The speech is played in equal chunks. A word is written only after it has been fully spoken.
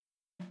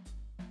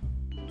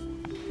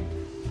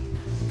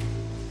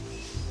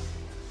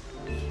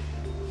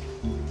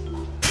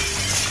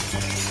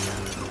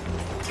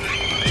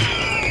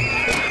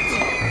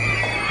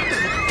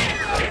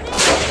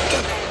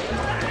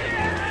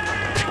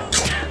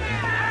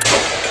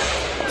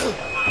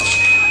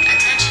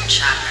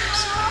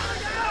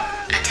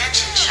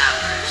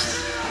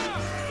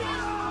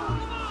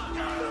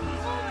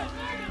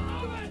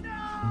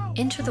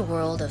enter the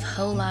world of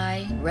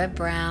Holei, Reb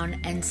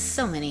Brown, and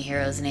so many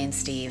heroes named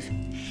Steve.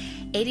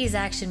 80s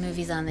Action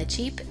Movies on the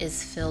Cheap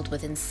is filled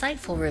with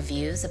insightful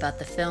reviews about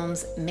the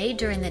films made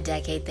during the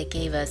decade that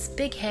gave us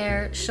big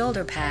hair,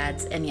 shoulder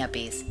pads, and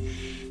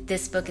yuppies.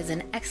 This book is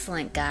an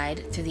excellent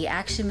guide through the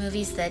action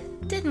movies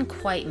that didn't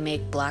quite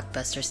make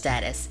blockbuster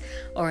status,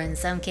 or in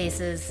some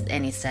cases,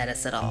 any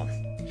status at all.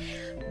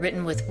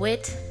 Written with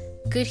wit,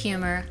 good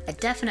humor, a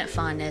definite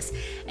fondness,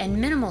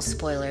 and minimal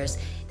spoilers,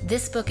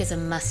 this book is a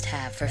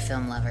must-have for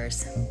film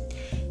lovers.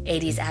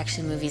 80s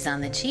Action Movies on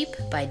the Cheap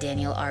by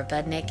Daniel R.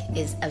 Budnick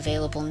is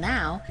available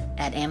now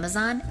at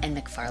Amazon and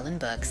McFarlane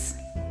Books.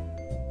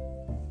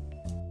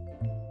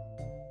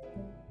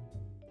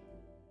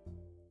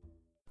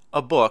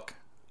 A book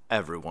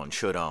everyone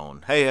should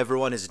own. Hey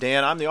everyone, it's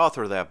Dan. I'm the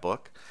author of that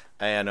book,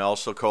 and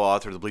also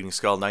co-author of the Bleeding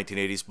Skull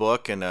 1980s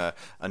book and a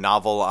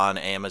novel on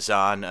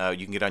Amazon.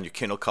 You can get on your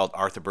Kindle called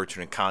Arthur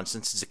Bertrand and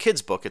Constance. It's a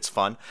kid's book. It's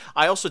fun.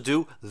 I also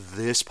do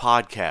this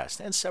podcast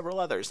and several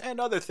others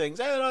and other things.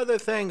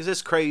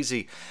 It's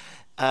crazy.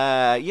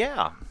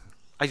 Yeah,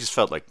 I just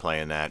felt like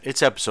playing that.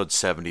 It's episode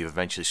 70 of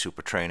Eventually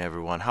Super Train,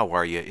 everyone. How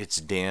are you? It's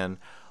Dan.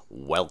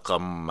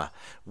 Welcome.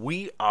 We're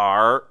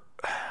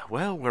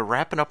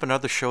wrapping up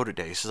another show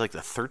today. This is like the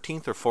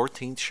 13th or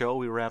 14th show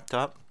we wrapped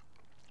up.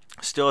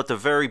 Still at the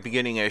very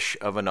beginning-ish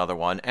of another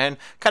one, and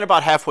kind of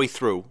about halfway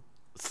through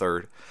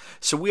third.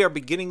 So we are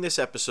beginning this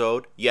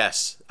episode.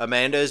 Yes,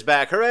 Amanda is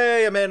back.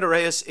 Hooray! Amanda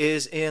Reyes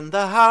is in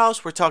the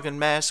house. We're talking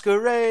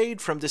Masquerade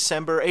from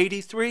December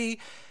 83.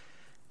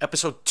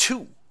 Episode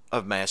 2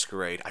 of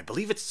Masquerade. I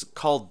believe it's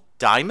called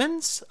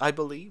Diamonds, I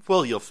believe.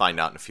 Well, you'll find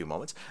out in a few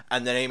moments.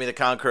 And then Amy the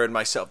Conqueror and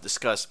myself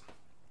discuss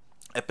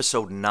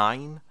episode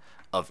 9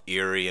 of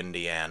Erie,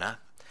 Indiana.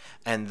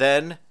 And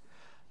then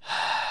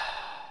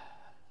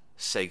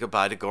say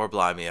goodbye to Gore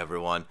Blimey,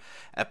 everyone.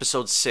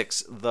 Episode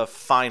 6, the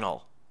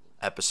final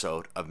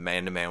episode of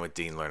Man to Man with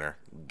Dean Lerner,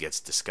 gets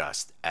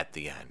discussed at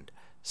the end.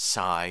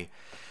 Sigh.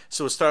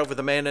 So we'll start with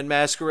Amanda and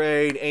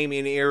Masquerade, Amy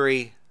and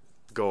Erie,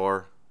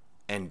 Gore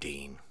and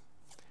Dean.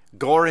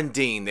 Gore and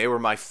Dean, they were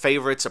my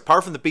favorites.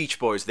 Apart from the Beach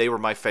Boys, they were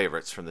my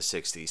favorites from the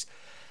 60s.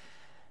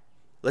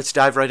 Let's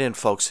dive right in,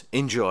 folks.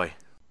 Enjoy.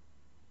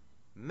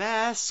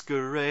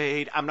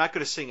 Masquerade. I'm not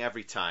going to sing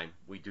every time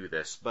we do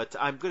this, but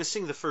I'm going to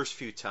sing the first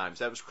few times.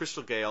 That was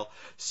Crystal Gale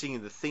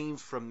singing the theme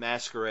from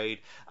Masquerade.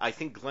 I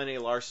think Glenn A.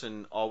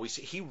 Larson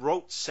he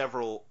wrote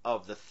several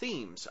of the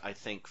themes, I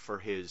think, for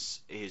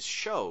his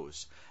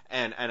shows.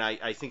 And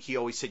I think he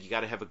always said you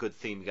got to have a good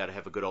theme, you got to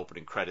have a good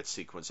opening credit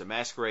sequence. And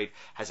Masquerade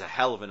has a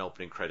hell of an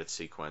opening credit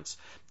sequence.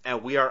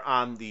 And we are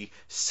on the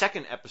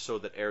second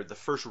episode that aired, the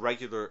first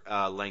regular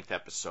length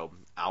episode,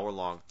 hour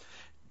long.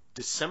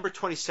 December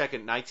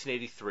 22nd,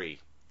 1983.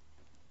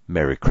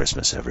 Merry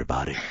Christmas,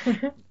 everybody.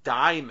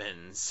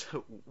 Diamonds,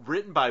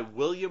 written by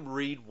William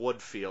Reed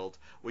Woodfield,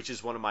 which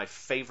is one of my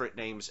favorite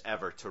names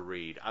ever to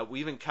read.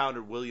 We've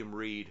encountered William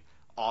Reed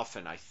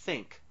often, I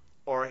think,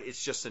 or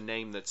it's just a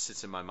name that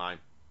sits in my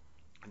mind.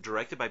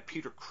 Directed by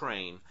Peter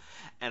Crane,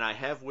 and I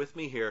have with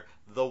me here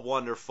the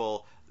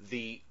wonderful,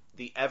 the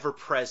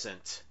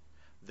ever-present,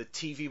 the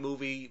TV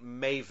movie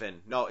Maven.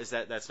 No,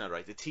 that's not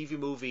right. The TV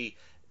movie...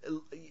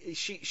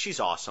 She's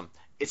awesome.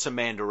 It's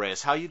Amanda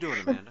Reyes. How you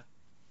doing, Amanda?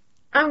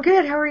 I'm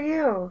good. How are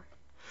you?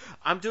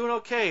 I'm doing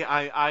okay.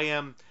 I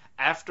am,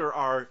 after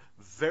our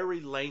very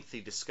lengthy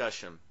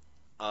discussion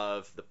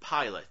of the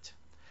pilot,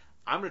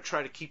 I'm going to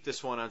try to keep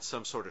this one on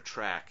some sort of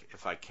track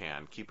if I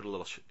can. Keep it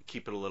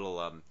a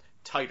little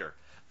tighter.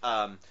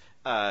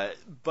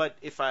 But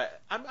if I'm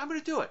going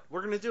to do it.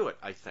 We're going to do it.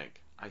 I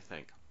think.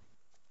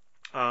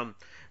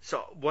 So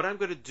what I'm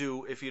going to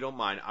do, if you don't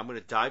mind, I'm going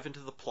to dive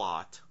into the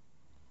plot.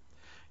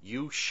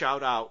 You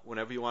shout out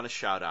whenever you want to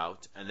shout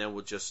out, and then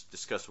we'll just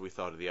discuss what we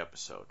thought of the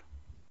episode.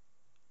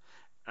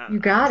 You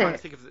got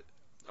it.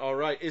 All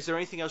right. Is there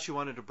anything else you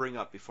wanted to bring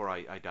up before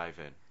I dive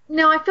in?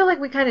 No, I feel like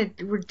we kind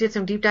of did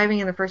some deep diving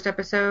in the first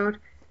episode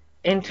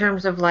in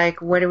terms of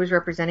like what it was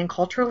representing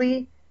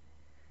culturally.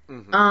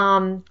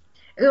 Mm-hmm.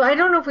 I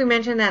don't know if we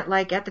mentioned that,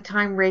 like, at the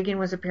time Reagan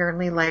was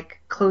apparently, like,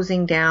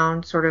 closing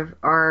down sort of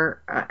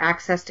our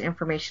access to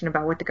information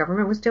about what the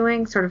government was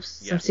doing, sort of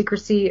some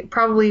secrecy,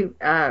 probably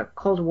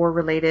Cold War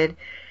related.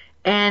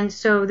 And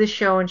so this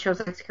show and shows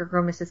like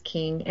Scarecrow, Mrs.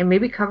 King, and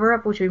maybe Cover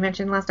Up, which we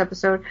mentioned last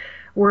episode,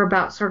 were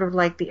about sort of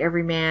like the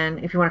everyman,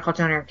 if you want to call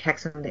John Eric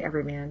Hexum the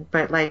everyman,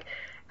 but, like,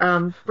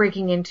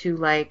 breaking into,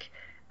 like,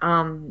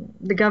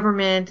 the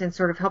government and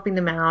sort of helping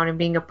them out and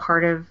being a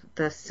part of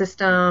the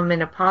system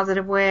in a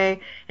positive way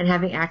and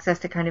having access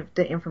to kind of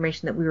the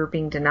information that we were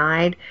being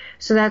denied.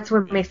 So that's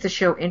what makes the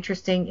show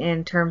interesting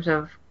in terms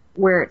of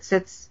where it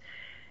sits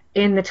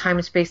in the time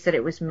and space that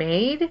it was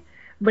made.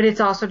 But it's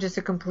also just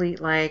a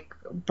complete, like,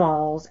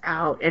 balls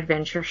out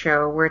adventure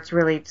show where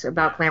it's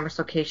about glamorous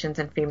locations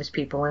and famous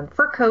people and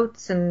fur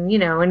coats and,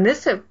 in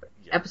this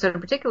episode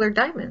in particular,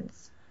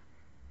 diamonds.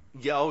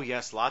 Yeah, oh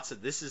yes, lots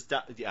of this is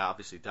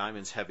obviously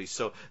Diamond's heavy.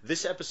 So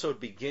this episode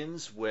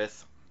begins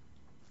with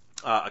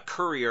a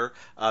courier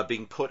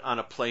being put on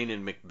a plane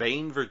in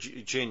McBain,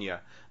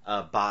 Virginia,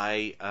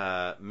 by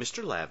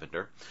Mr.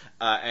 Lavender,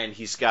 and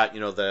he's got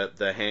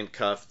the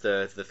handcuff,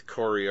 the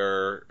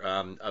courier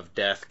of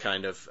death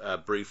kind of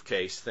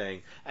briefcase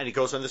thing, and he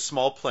goes on this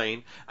small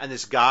plane, and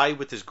this guy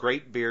with this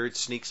great beard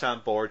sneaks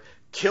on board,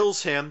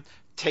 kills him,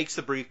 takes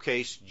the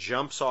briefcase,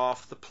 jumps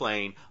off the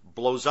plane,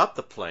 blows up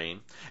the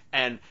plane,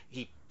 and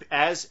he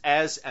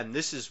and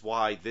this is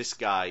why this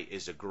guy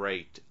is a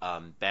great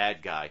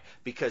bad guy,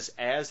 because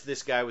as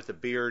this guy with the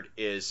beard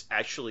is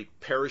actually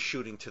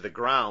parachuting to the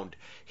ground,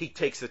 he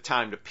takes the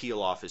time to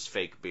peel off his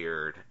fake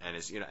beard and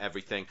his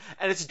everything,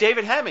 and it's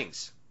David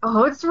Hemmings.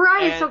 Oh, it's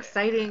right. It's so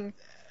exciting.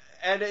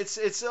 And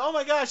it's oh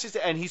my gosh,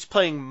 and he's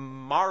playing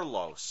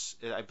Marlos.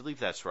 I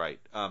believe that's right.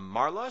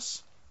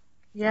 Marlos?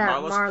 Yeah,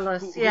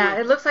 Marlos.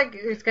 It looks like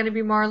it's going to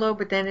be Marlowe,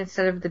 but then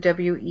instead of the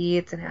W-E,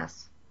 it's an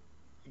S.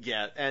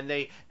 Yeah,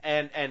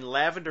 and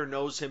Lavender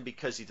knows him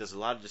because he does a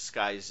lot of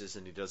disguises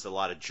and he does a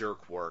lot of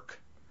jerk work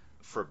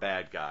for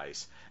bad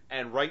guys.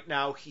 And right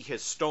now he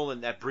has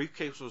stolen, that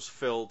briefcase was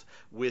filled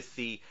with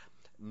the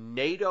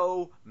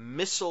NATO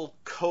missile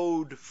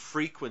code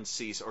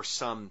frequencies or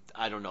some,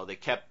 I don't know, they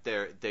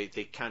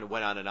kind of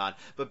went on and on.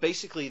 But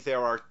basically there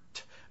are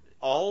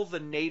all the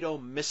NATO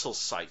missile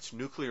sites,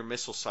 nuclear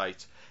missile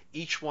sites,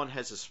 each one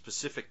has a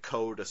specific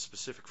code, a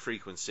specific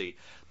frequency.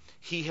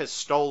 He has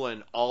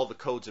stolen all the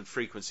codes and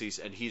frequencies,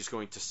 and he's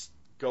going to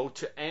go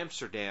to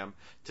Amsterdam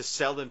to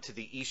sell them to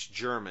the East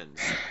Germans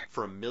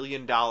for $1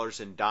 million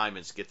in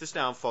diamonds. Get this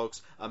down,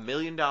 folks. $1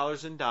 million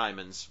in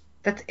diamonds.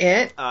 That's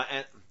it?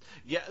 I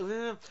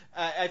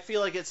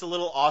feel like it's a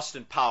little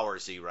Austin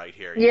Powers-y right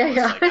here.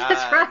 Yeah,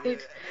 that's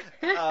right.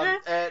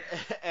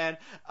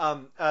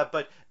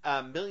 But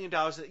 $1 million,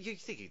 you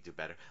think you could do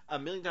better.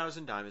 $1 million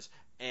in diamonds,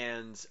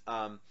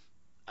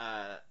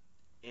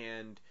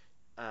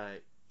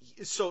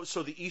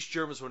 So the East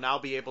Germans will now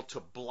be able to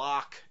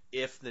block,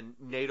 if the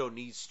NATO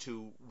needs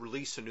to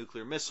release a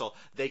nuclear missile,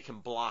 they can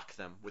block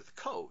them with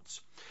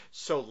codes.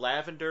 So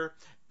Lavender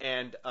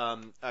and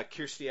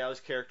Kirstie Alley's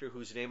character,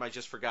 whose name I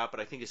just forgot, but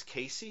I think is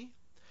Casey,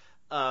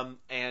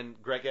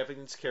 and Greg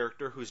Evigan's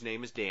character, whose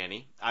name is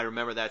Danny. I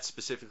remember that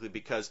specifically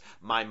because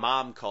my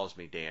mom calls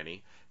me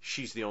Danny.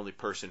 She's the only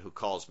person who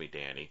calls me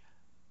Danny.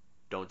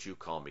 Don't you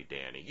call me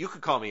Danny. You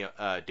could call me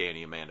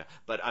Danny, Amanda,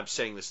 but I'm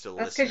saying this to the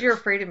listeners. That's because you're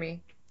afraid of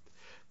me.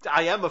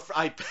 I am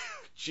afraid.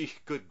 Gee,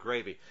 good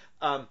gravy.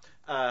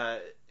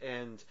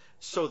 And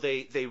so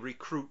they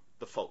recruit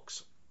the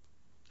folks.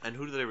 And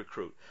who do they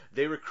recruit?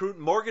 They recruit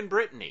Morgan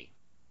Brittany,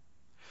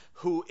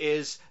 who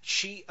is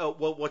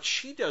what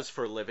she does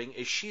for a living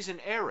is she's an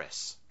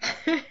heiress.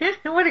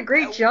 What a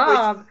great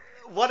job.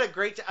 What a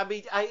great,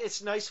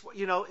 it's nice,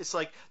 it's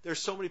like there's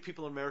so many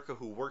people in America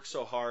who work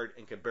so hard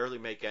and can barely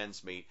make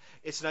ends meet.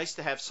 It's nice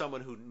to have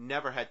someone who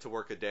never had to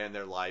work a day in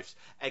their lives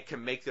and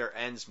can make their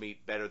ends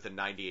meet better than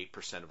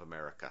 98% of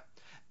America.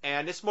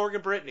 And it's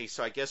Morgan Brittany,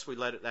 so I guess we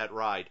let that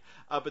ride.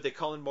 But they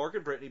call in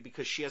Morgan Brittany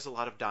because she has a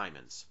lot of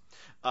diamonds.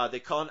 They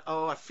call in,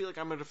 I feel like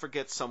I'm going to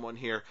forget someone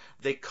here.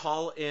 They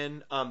call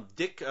in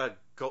Dick,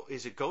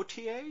 is it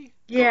Gautier?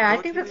 Yeah,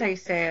 I think that's how you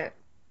say it.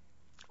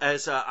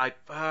 As I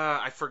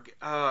forget.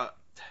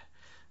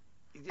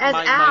 As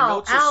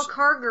Al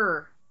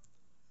Karger.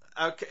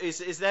 Okay, is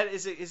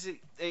it?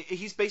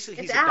 He's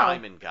basically it's a Al.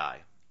 Diamond guy.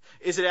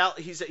 Is it Al?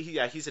 He's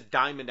a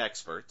diamond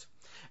expert.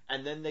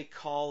 And then they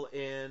call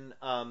in.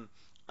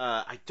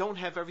 I don't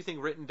have everything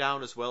written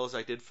down as well as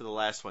I did for the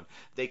last one.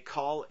 They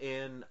call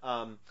in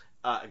a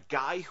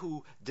guy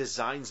who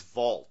designs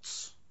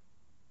vaults,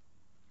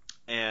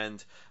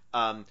 and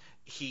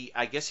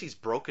I guess he's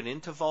broken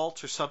into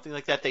vaults or something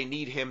like that. They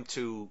need him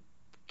to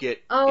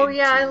get.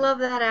 I love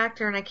that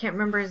actor, and I can't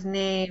remember his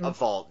name. A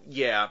vault,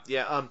 yeah.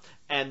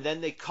 And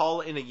then they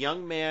call in a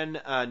young man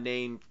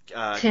named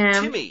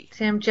Timmy.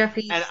 Tim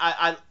Jeffy.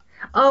 And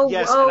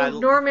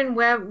Norman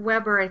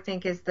Weber, I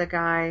think, is the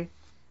guy.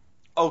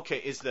 Okay,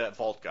 is the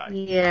vault guy.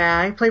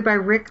 Yeah, played by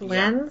Rick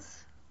Lenz.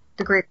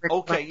 The great Rick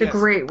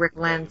great Rick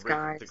Lenz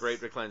guy. The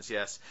great Rick Lenz,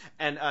 yes.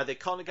 And they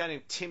call in a guy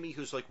named Timmy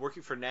who's like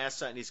working for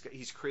NASA, and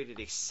he's created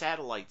a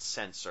satellite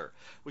sensor,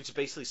 which is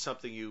basically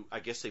something I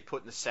guess they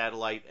put in the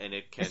satellite, and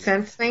it can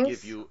sense things?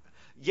 give you.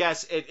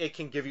 Yes, it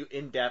can give you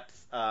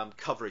in-depth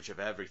coverage of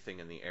everything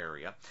in the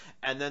area.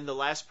 And then the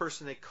last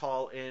person they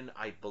call in,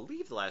 I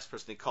believe the last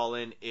person they call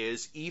in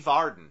is Eve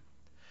Arden,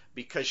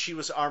 because she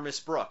was Armis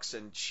Brooks,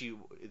 and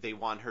they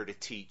want her to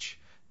teach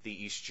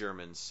the East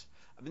Germans.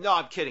 No,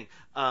 I'm kidding.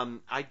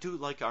 I do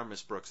like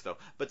Armis Brooks, though.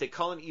 But they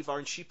call in Eve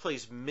Arden. She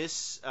plays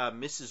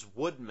Mrs.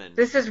 Woodman.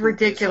 This is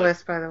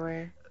ridiculous, by the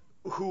way.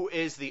 Who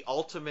is the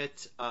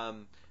ultimate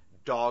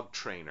dog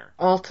trainer.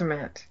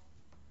 Ultimate.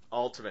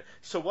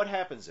 So what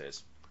happens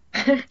is...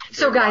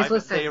 So guys,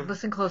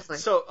 listen closely.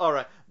 So, all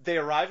right. They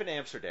arrive in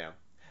Amsterdam,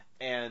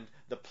 and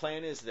the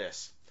plan is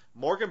this.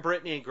 Morgan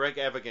Brittany and Greg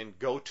Evigan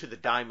go to the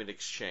Diamond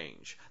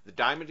Exchange. The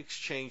Diamond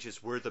Exchange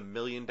is where the $1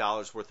 million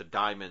worth of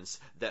diamonds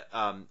that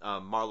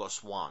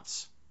Marlos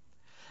wants.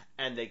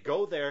 And they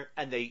go there,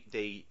 and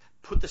they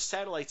put the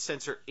satellite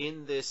sensor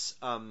in this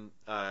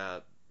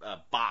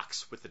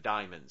box with the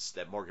diamonds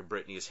that Morgan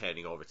Brittany is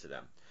handing over to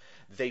them.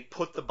 They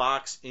put the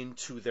box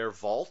into their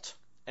vault,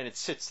 and it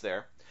sits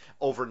there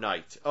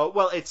overnight. Oh,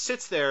 well, it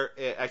sits there.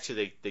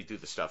 Actually, they do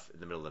the stuff in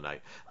the middle of the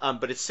night.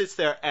 But it sits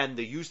there, and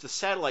they use the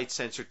satellite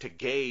sensor to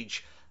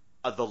gauge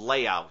the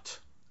layout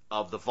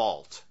of the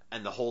vault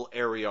and the whole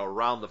area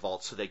around the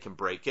vault so they can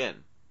break in.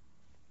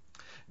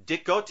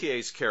 Dick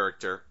Gautier's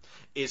character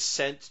is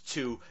sent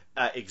to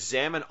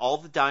examine all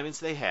the diamonds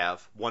they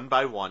have, one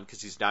by one,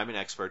 because he's a diamond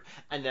expert,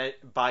 and then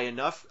buy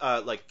enough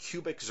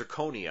cubic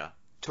zirconia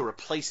to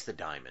replace the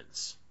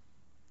diamonds.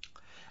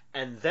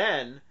 And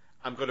then,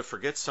 I'm going to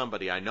forget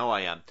somebody, I know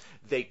I am,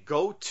 they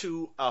go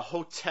to a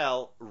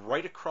hotel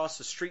right across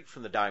the street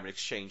from the Diamond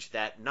Exchange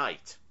that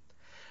night.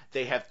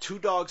 They have 2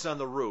 dogs on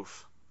the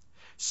roof,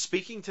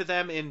 speaking to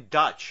them in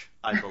Dutch,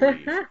 I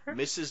believe.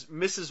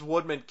 Mrs.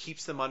 Woodman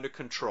keeps them under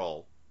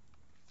control.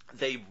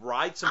 They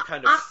ride some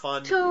kind of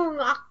fun...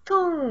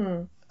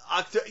 Achtung.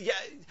 Yeah,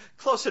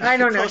 close enough. I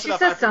don't know. She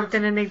says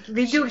something, and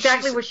they do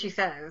exactly what she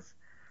says.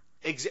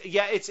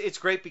 Yeah, it's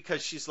great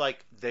because she's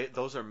like,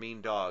 those are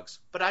mean dogs,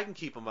 but I can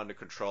keep them under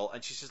control.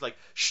 And she's just like,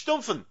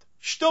 stumpfend,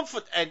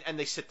 and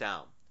they sit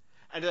down.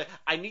 And they're like,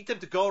 I need them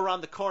to go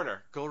around the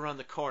corner.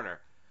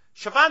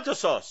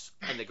 Shavantosos,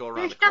 and they go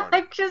around the corner.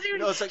 Like, she's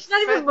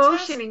not even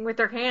motioning with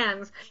her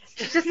hands.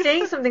 She's just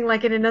saying something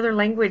like in another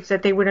language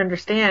that they would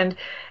understand,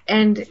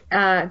 and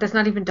that's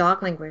not even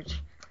dog language.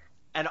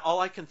 And all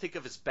I can think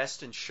of is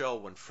Best in Show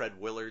when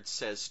Fred Willard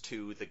says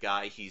to the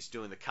guy he's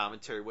doing the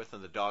commentary with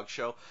on the dog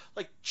show,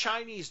 like,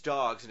 Chinese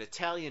dogs and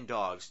Italian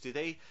dogs, do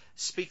they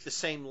speak the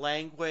same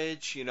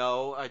language? You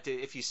know,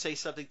 if you say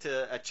something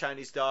to a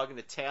Chinese dog in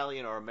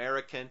Italian or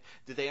American,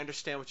 do they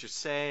understand what you're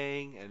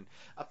saying? And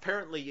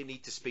apparently you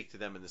need to speak to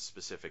them in the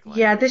specific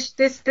language. Yeah, this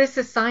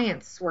is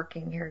science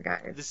working here,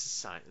 guys. This is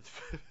science.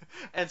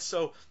 And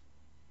so...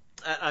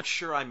 I'm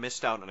sure I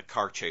missed out on a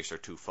car chase or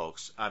two,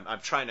 folks.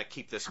 I'm trying to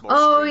keep this more.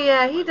 Oh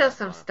yeah, he does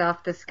some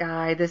stuff. This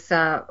guy, this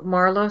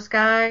Marlos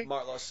guy.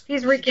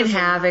 He's wreaking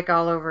havoc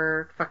all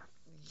over.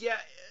 Yeah,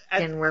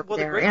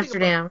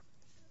 Amsterdam.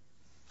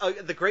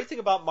 The great thing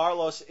about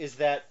Marlos is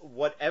that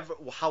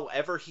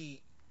however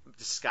he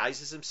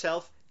disguises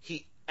himself,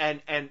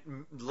 and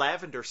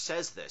Lavender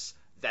says this.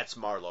 That's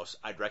Marlos.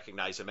 I'd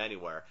recognize him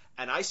anywhere.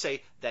 And I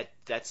say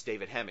that's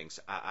David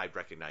Hemmings. I'd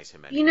recognize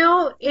him anywhere. You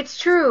know, it's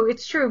true.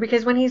 It's true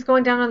because when he's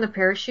going down on the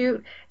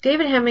parachute,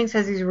 David Hemmings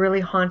has these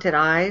really haunted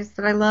eyes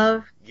that I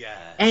love. Yes.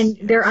 And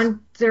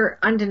they're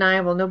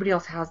undeniable. Nobody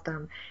else has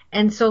them.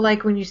 And so,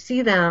 like, when you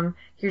see them,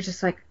 you're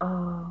just like,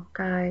 oh,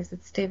 guys,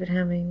 it's David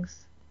Hemmings.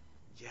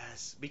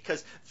 Yes,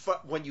 because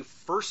when you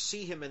first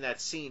see him in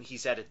that scene,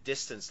 he's at a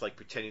distance, like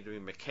pretending to be a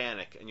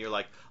mechanic, and you're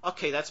like,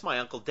 okay, that's my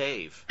Uncle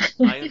Dave.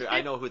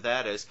 I know who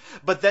that is.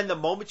 But then the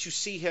moment you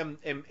see him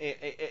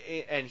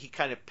and he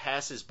kind of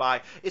passes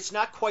by, it's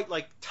not quite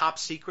like Top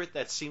Secret,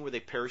 that scene where they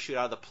parachute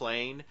out of the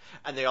plane,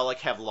 and they all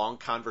like have long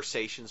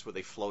conversations where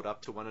they float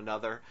up to one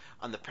another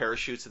on the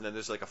parachutes, and then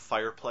there's like a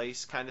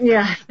fireplace kind of thing.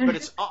 Yeah. But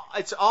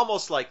it's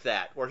almost like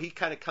that, where he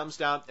kind of comes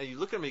down, and you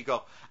look at him and you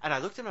go, and I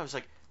looked at him and I was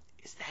like,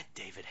 is that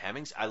David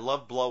Hemmings? I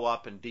love Blow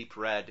Up, and Deep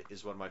Red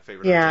is one of my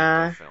favorite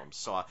Argento films.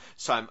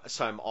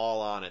 So I'm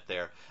all on it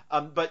there.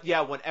 But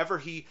yeah,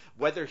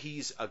 whether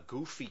he's a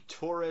goofy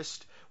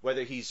tourist,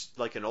 whether he's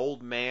like an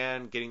old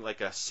man getting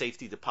like a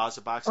safety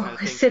deposit box kind of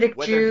thing,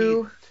 Hasidic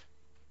Jew.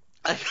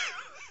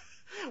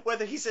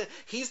 Whether he's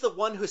the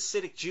one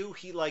Hasidic Jew,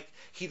 he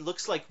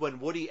looks like when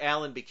Woody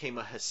Allen became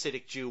a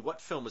Hasidic Jew. What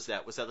film was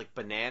that? Was that like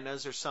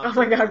Bananas or something? Oh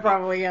my God,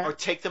 probably, yeah. Or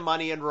Take the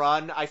Money and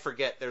Run? I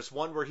forget. There's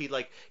one where he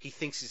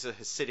thinks he's a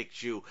Hasidic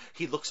Jew.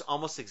 He looks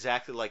almost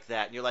exactly like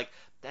that, and you're like,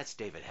 that's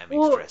David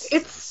Hemmings dressed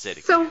as a Hasidic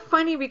It's so Jew.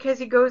 funny because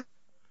he goes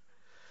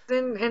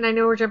in, and I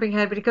know we're jumping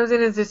ahead, but he goes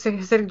in as this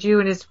Hasidic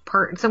Jew,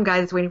 and some guy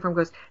that's waiting for him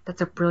goes,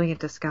 that's a brilliant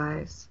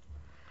disguise.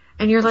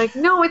 And you're like,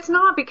 no, it's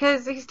not,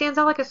 because he stands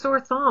out like a sore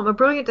thumb. A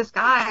brilliant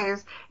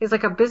disguise is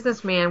like a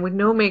businessman with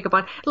no makeup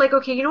on. Like,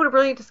 okay, you know what a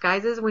brilliant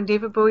disguise is? When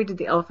David Bowie did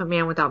the Elephant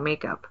Man without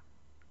makeup.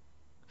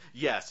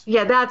 Yes.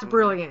 Yeah, that's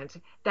brilliant.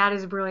 That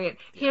is brilliant.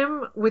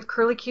 Him with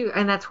curly Q,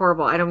 and that's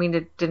horrible. I don't mean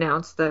to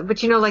denounce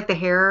but you know, like the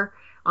hair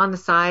on the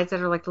sides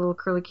that are like the little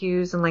curly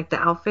Qs and like the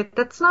outfit,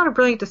 that's not a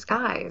brilliant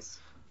disguise.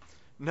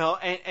 No,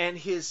 and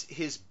his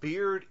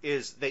beard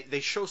is, they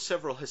show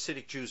several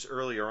Hasidic Jews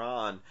earlier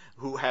on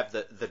who have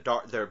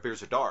their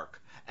beards are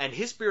dark. And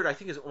his beard, I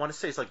think, I want to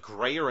say, is like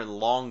grayer and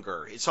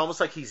longer. It's almost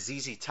like he's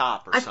ZZ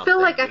Top or something. I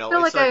feel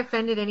like I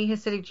offended any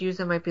Hasidic Jews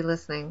that might be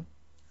listening.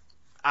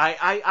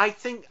 I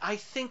think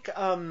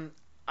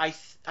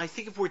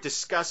if we're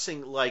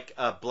discussing like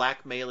a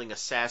blackmailing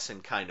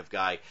assassin kind of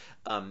guy,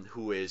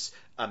 who is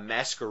a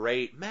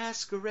masquerade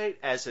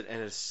as an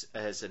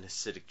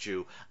Hasidic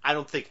Jew, I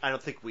don't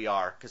think we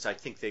are, because I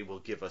think they will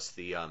give us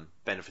the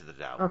benefit of the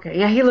doubt. Okay,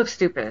 yeah, he looks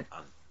stupid.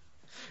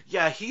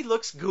 Yeah, he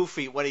looks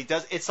goofy when he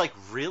does. It's like,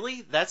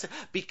 really? That's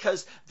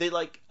because they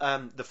like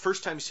the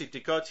first time you see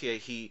Dick Gautier,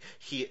 he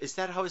is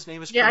that how his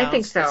name is pronounced? Yeah,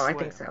 I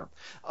think so.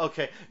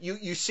 Okay,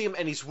 you see him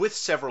and he's with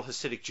several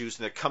Hasidic Jews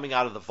and they're coming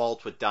out of the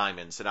vault with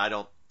diamonds, and I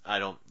don't I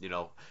don't,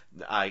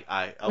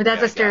 I But okay, that's I a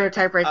got it.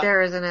 stereotype right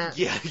there, isn't it?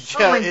 Yeah,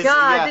 Oh yeah, my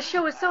God, yeah. this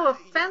show is so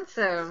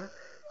offensive.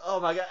 Oh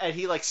my god! And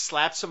he like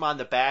slaps him on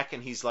the back,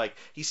 and he's like,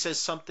 he says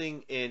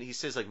something, and he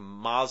says like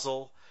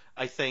Mazel,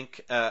 I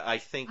think,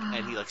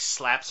 and he like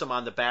slaps him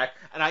on the back,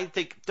 and I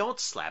think, don't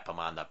slap him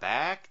on the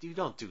back. You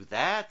don't do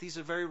that. These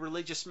are very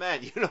religious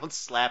men. You don't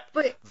slap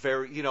But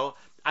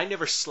I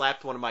never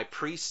slapped one of my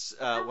priests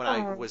when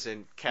I was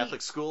in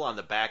Catholic school on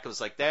the back. I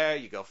was like, there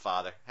you go,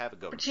 Father. Have a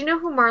good one. But you know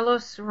who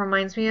Marlos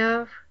reminds me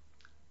of?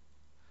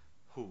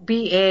 Who?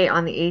 BA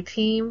on the A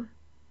Team.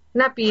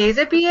 Not BA. Is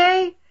it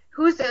BA?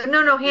 Who's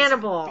no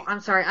Hannibal. I'm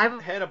sorry.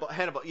 Hannibal.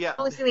 Yeah.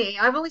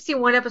 I've only seen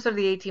one episode of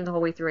the A Team the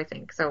whole way through, I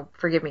think. So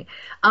forgive me.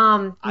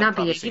 Not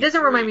BA. He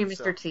doesn't remind me of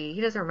Mr. T.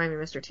 He doesn't remind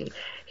me of Mr. T.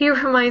 He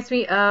reminds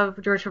me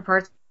of George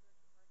Peppard's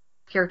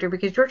character,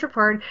 because George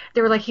Peppard,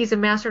 they were like, he's a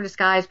master of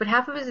disguise, but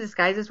half of his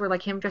disguises were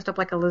like him dressed up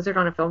like a lizard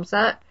on a film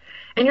set.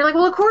 And you're like,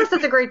 well, of course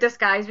that's a great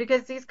disguise,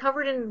 because he's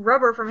covered in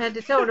rubber from head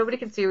to toe. Nobody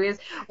can see who he is.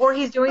 Or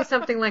he's doing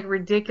something like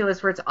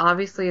ridiculous where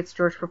it's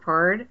George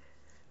Peppard.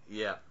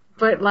 Yeah.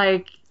 But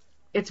like,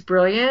 it's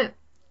brilliant.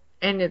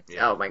 And it's,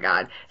 oh my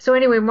God. So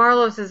anyway,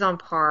 Marlos is on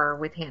par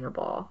with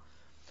Hannibal.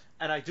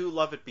 And I do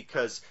love it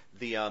because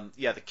the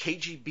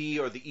KGB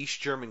or the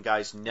East German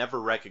guys never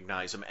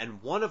recognize him,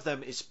 and one of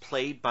them is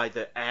played by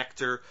the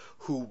actor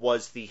who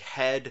was the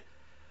head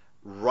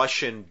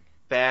Russian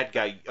bad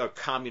guy, or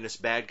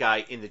communist bad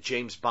guy in the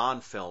James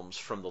Bond films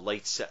from the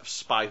late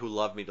Spy Who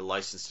Loved Me to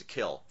License to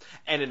Kill.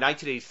 And in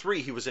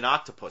 1983, he was in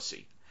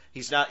Octopussy.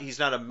 He's not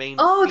a main.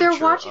 Oh, feature,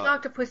 they're watching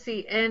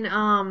Octopussy,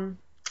 and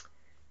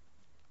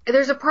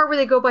there's a part where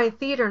they go by a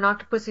theater and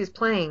Octopussy is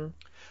playing.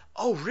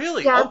 Oh,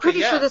 really? Yeah, I'm okay,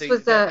 pretty sure this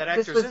was the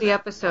it.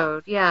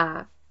 episode.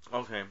 Yeah.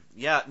 Okay.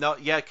 Yeah. No.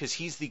 Yeah. Because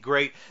he's the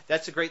great.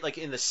 That's a great. Like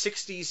in the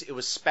 '60s, it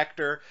was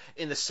Spectre.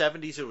 In the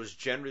 '70s, it was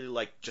generally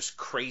like just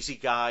crazy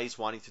guys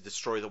wanting to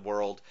destroy the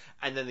world.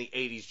 And then the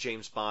 '80s,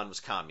 James Bond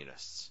was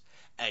communists,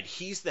 and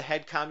he's the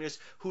head communist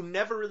who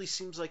never really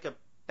seems like a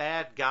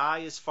bad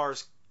guy as far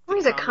as.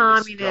 He's a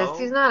communist. Go.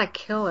 He's not a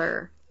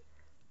killer.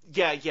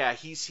 Yeah. Yeah.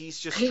 He's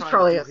just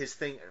trying to do his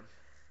thing.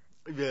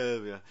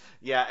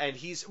 Yeah, and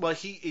he's I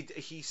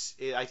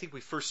think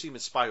we first see him in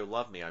Spy Who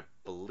Loved Me, I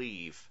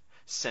believe,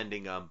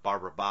 sending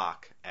Barbara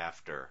Bach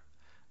after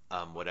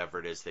whatever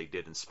it is they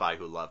did in Spy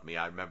Who Loved Me.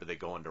 I remember they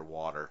go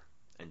underwater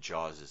and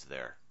Jaws is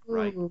there,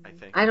 right? Ooh, I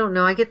think. I don't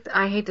know.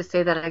 I hate to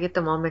say that, I get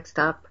them all mixed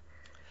up.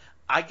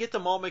 I get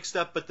them all mixed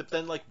up, but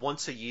then like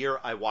once a year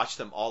I watch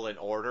them all in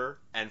order,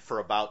 and for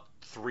about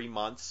 3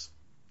 months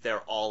they're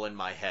all in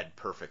my head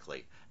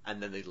perfectly. And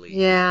then they leave.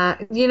 Yeah,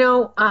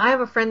 I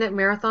have a friend that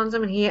marathons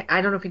them, and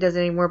I don't know if he does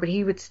it anymore, but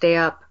he would stay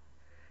up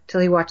till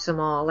he watched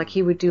them all. Like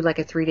he would do like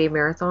a 3-day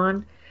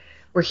marathon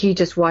where he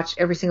just watched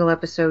every single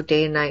episode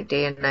day and night,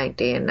 day and night,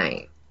 day and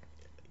night.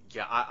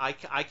 Yeah,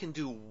 I can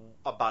do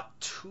about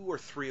 2 or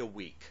 3 a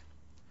week.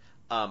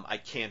 I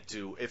can't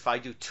do, if I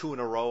do 2 in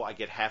a row, I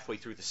get halfway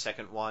through the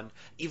second one.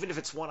 Even if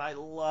it's one I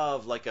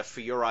love, like a For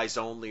Your Eyes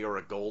Only or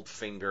a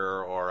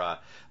Goldfinger or a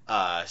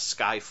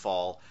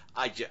Skyfall,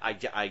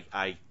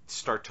 I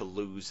start to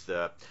lose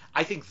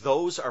I think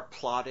those are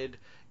plotted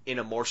in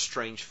a more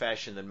strange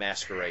fashion than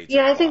Masquerades.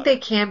 Yeah, I think they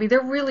can be.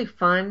 They're really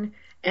fun,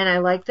 and I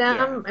like them.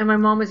 Yeah. And my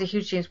mom is a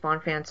huge James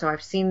Bond fan, so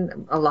I've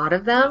seen a lot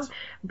of them.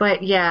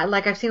 But yeah,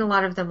 like I've seen a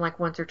lot of them like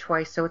once or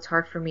twice, so it's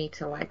hard for me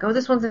to like, oh,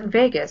 this one's in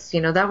Vegas.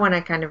 That one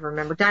I kind of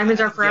remember. Diamonds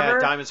Are Forever. Yeah,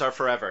 Diamonds Are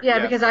Forever. Yeah,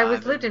 because I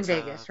lived in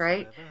Vegas,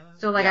 right?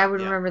 So like I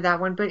would remember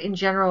that one. But in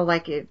general,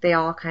 like they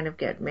all kind of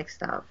get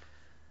mixed up.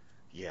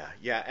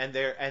 Yeah,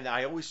 and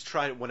I always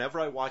try, whenever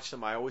I watch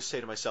them, I always say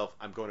to myself,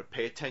 I'm going to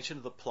pay attention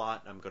to the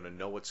plot, and I'm going to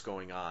know what's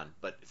going on.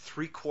 But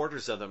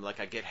 3/4 of them, like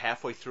I get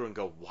halfway through and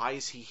go, why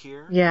is he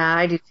here? Yeah,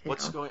 I do too.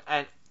 What's going?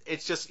 And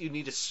it's just you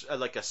need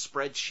like a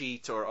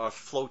spreadsheet or a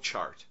flow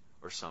chart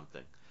or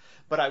something.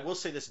 But I will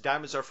say this: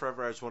 Diamonds Are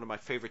Forever is one of my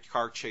favorite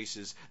car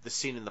chases. The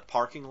scene in the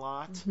parking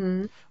lot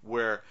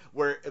where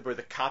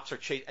the cops are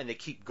chasing and they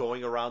keep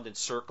going around in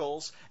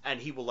circles, and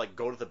he will like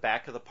go to the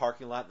back of the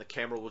parking lot, and the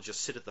camera will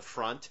just sit at the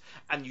front,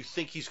 and you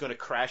think he's going to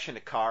crash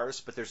into cars,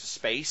 but there's a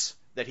space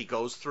that he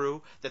goes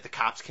through that the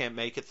cops can't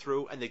make it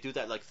through, and they do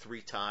that like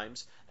 3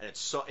 times, and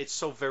it's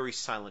so very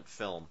silent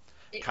film.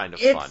 Kind of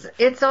fun.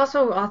 It's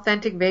also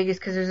authentic Vegas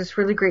because there's this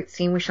really great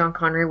scene with Sean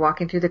Connery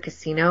walking through the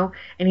casino,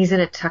 and he's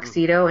in a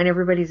tuxedo, and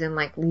everybody's in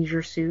like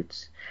leisure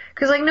suits.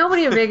 Because like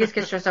nobody in Vegas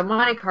gets dressed up.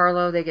 Monte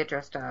Carlo, they get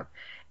dressed up.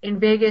 In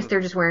Vegas, they're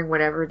just wearing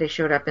whatever they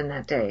showed up in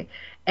that day,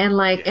 and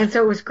and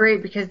so it was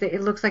great because it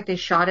looks like they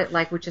shot it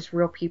like with just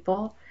real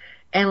people,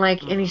 and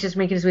and he's just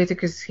making his way through the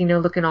casino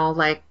looking all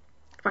like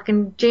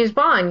fucking James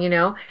Bond,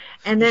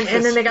 and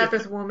then they got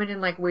this woman in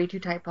like way too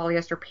tight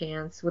polyester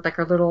pants with like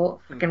her little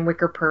fucking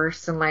wicker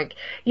purse and like,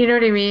 you know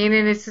what I mean?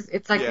 And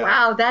it's like,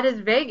 wow, that is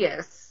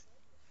Vegas.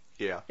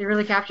 Yeah, they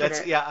really captured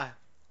it. Yeah,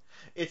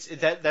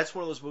 that's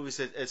one of those movies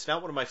that it's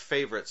not one of my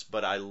favorites,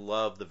 but I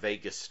love the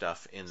Vegas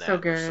stuff in that. So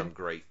good. There's some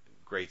great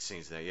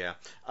scenes there. Yeah.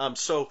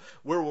 So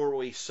where were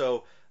we?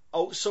 So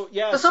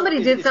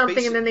somebody did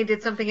something and then they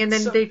did something and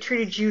then they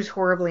treated Jews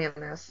horribly in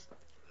this.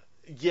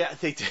 Yeah,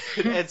 they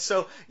did. And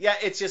so, yeah,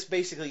 it's just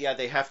basically, yeah,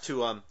 they have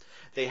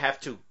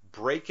to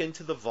break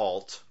into the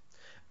vault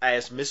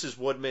as Mrs.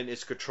 Woodman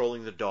is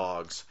controlling the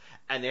dogs,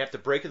 and they have to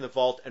break in the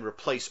vault and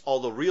replace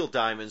all the real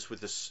diamonds with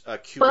this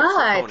cubic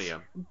But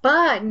zirconium.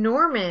 but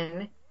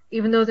Norman,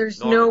 even though there's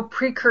no Norman.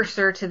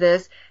 precursor to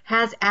this,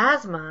 has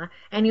asthma,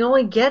 and he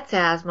only gets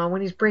asthma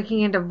when he's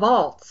breaking into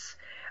vaults.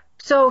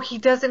 So he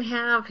doesn't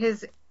have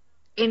his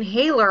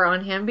inhaler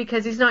on him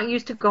because he's not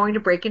used to going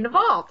to break into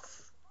vaults.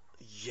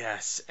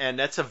 Yes, and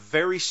that's a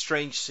very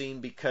strange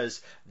scene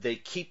because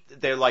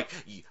they're like,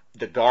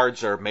 the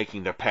guards are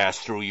making their pass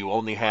through. You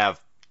only have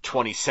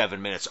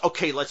 27 minutes.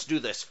 Okay, let's do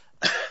this.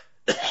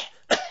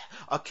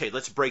 Okay,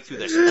 let's break through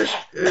this.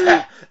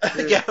 Yeah.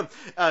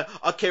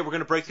 Okay, we're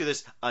gonna break through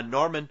this.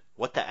 Norman,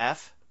 what the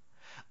F?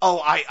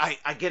 Oh,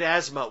 I get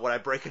asthma when I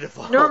break into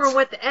vaults. Norman,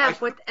 what the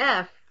F? What the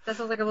F? That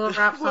sounds like a little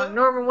rap song.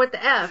 Norman, what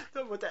the F?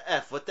 What the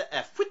F? What the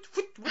F? What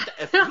the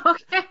F?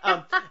 Okay.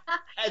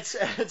 And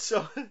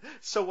so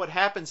what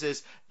happens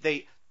is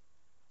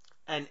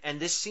and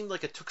this seemed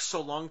like it took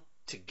so long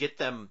to get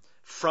them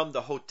from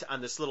the hotel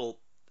on this little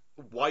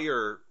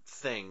wire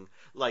thing.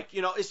 Like,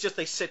 it's just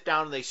they sit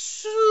down and they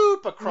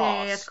swoop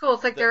across. Yeah, it's cool.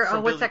 It's like they're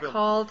what's that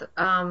called?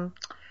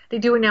 They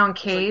do it now in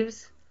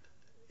caves.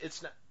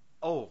 It's not.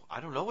 Oh, I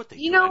don't know what they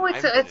do.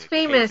 It's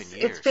famous.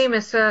 It's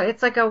famous.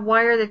 It's like a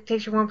wire that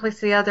takes you one place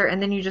to the other,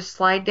 and then you just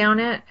slide down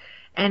it,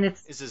 and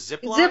it's Is it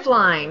zip line? zip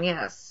line.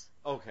 Yes.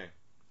 Okay.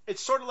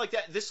 It's sort of like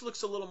that. This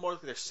looks a little more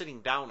like they're sitting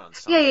down on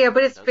something. Yeah,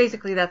 but it's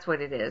basically that's what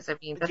it is. I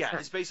mean, that's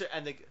it's basically,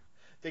 and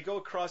they go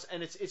across,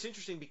 and it's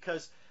interesting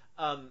because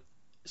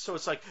so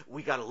it's like,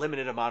 we got a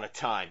limited amount of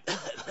time.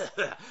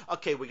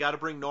 Okay, we got to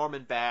bring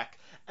Norman back,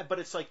 but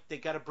it's like they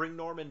got to bring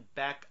Norman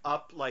back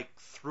up like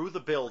through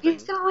the building.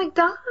 He's gonna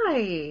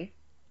die.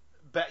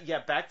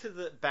 Back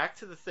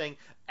to the thing,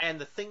 and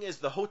the thing is,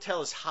 the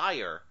hotel is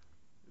higher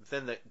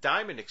than the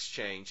diamond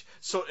exchange,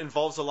 so it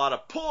involves a lot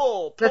of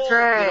pull. That's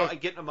right. And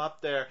getting them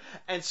up there,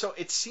 and so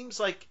it seems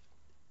like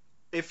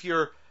if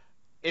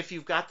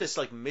you've got this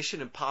like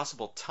Mission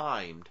Impossible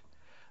timed,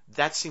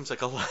 that seems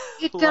like a lot.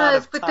 It lot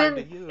does, of but time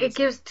then to use. it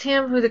gives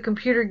Tim, who the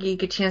computer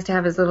geek, a chance to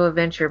have his little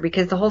adventure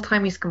because the whole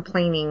time he's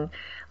complaining,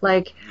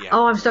 like,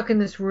 oh, I'm stuck in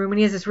this room, and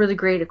he has this really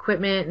great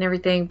equipment and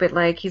everything, but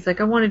like he's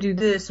like, I want to do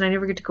this, and I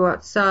never get to go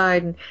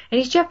outside, and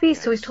he's Jeff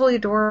East, so he's totally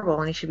adorable,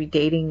 and he should be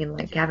dating and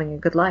like having a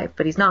good life,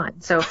 but he's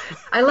not. So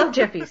I love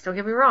Jeff East, don't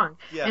get me wrong,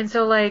 Yeah. and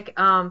so like,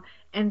 and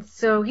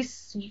so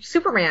he's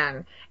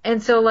Superman,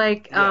 and so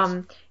like,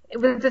 Yes.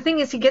 But the thing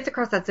is, he gets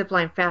across that zip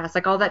line fast.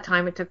 Like all that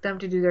time it took them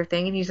to do their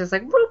thing, and he's just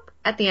like, whoop,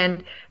 at the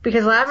end,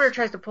 because Lavender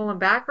tries to pull him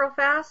back real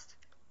fast.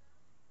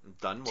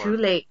 Done work. Too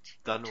late.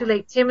 Done Too work.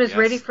 late. Tim is Yes.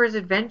 ready for his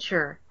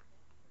adventure.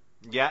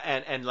 Yeah,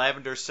 and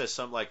Lavender says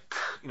something like,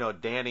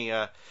 Danny,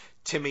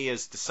 Timmy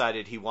has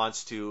decided he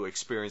wants to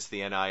experience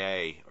the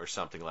NIA or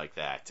something like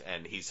that,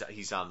 and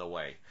he's on the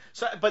way.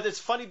 So, but it's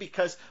funny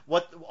because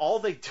all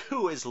they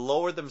do is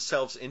lower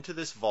themselves into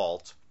this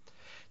vault,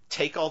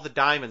 take all the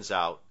diamonds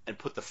out, and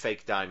put the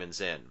fake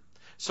diamonds in.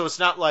 So it's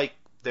not like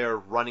they're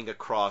running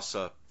across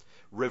a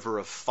river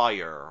of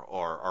fire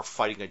or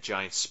fighting a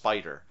giant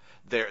spider.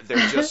 They're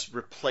just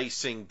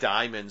replacing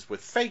diamonds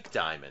with fake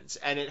diamonds,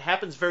 and it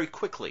happens very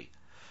quickly.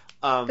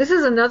 This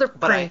is another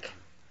prank.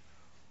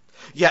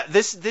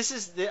 This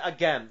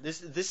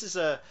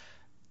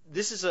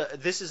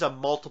is a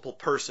multiple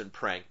person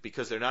prank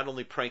because they're not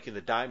only pranking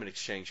the diamond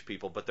exchange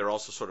people, but they're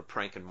also sort of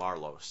pranking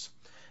Marlos.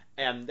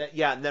 And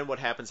then what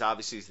happens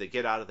obviously is they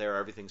get out of there,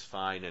 everything's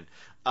fine.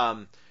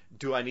 And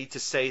do I need to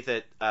say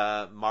that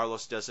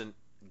Marlos doesn't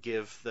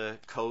give the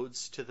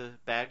codes to the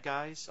bad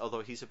guys,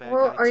 although he's a bad guy?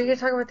 Well, are you gonna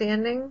talk about the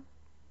ending?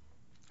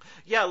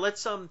 Yeah,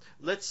 let's do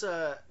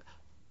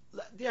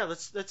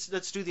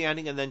the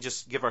ending and then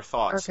just give our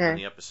thoughts on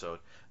the episode.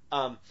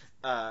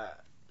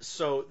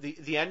 So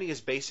the ending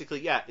is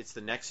basically, it's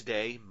the next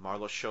day.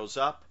 Marlos shows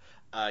up.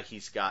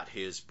 He's got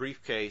his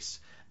briefcase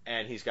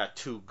and he's got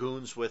two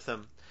goons with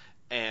him.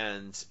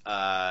 And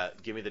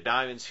give me the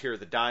diamonds. Here are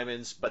the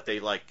diamonds. But they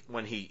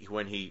when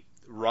he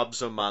rubs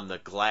them on the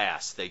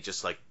glass, they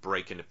just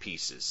break into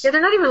pieces. Yeah,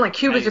 they're not even like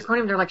cubic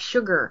zirconium. They're like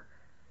sugar.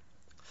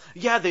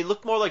 Yeah, they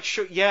look more like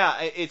sugar. Yeah,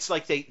 it's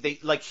like they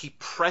he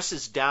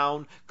presses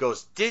down,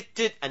 goes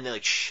dit, and they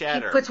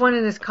shatter. He puts one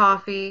in his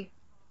coffee.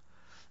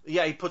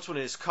 Yeah, he puts one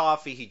in his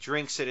coffee. He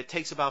drinks it. It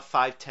takes about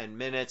 5-10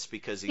 minutes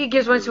because he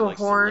gives really one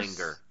to a horse.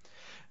 To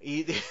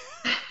linger.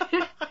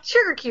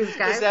 Sugar cubes,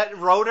 guys. Is that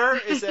Rotor?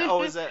 Is that?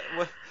 Oh, is that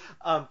what?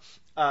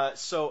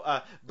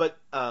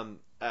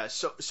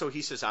 So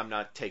he says, "I'm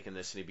not taking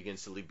this," and he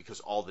begins to leave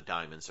because all the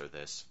diamonds are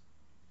this.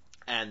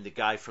 And the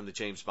guy from the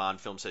James Bond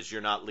film says,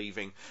 "You're not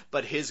leaving."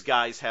 But his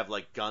guys have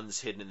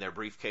guns hidden in their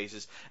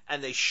briefcases,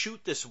 and they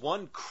shoot this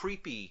one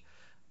creepy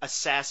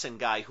assassin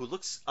guy who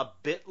looks a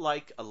bit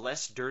like a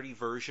less dirty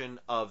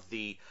version of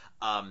the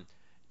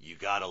 "You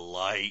Got a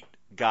Light"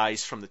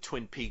 guys from the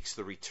Twin Peaks: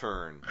 The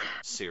Return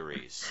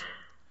series.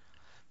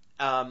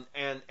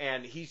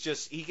 And he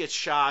gets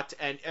shot,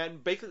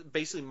 and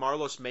basically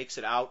Marlos makes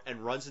it out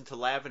and runs into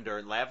Lavender,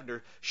 and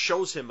Lavender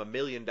shows him $1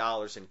 million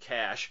in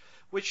cash,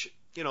 which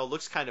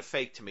looks kind of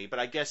fake to me, but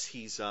I guess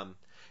he's I'll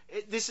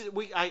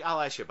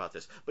ask you about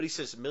this, but he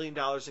says $1 million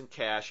in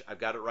cash. I've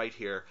got it right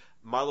here.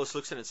 Marlos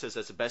looks at it and says,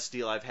 "That's the best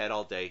deal I've had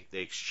all day." They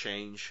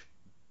exchange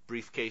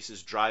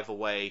briefcases, drive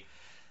away.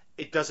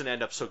 It doesn't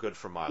end up so good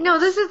for Marlos. No,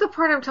 this is the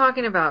part I'm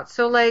talking about.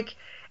 So like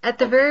at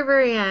the very,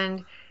 very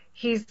end,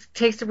 he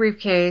takes the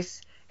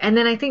briefcase, and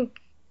then I think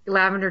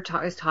Lavender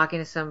is talking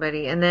to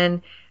somebody, and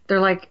then they're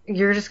like,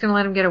 "You're just gonna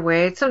let him get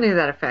away?" It's something to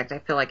that effect. I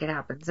feel like it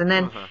happens, and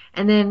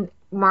then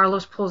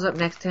Marlos pulls up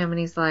next to him, and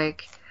he's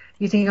like,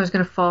 "You think I was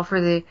gonna fall for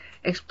the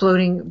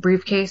exploding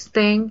briefcase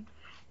thing?"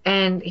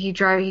 And he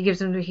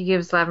gives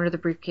Lavender the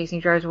briefcase, and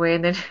he drives away,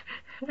 and then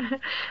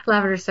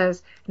Lavender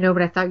says, "No,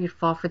 but I thought you'd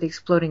fall for the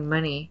exploding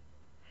money."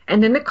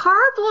 And then the car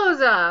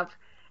blows up,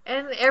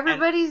 and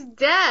everybody's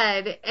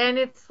dead, and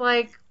it's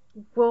like,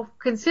 well,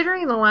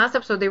 considering the last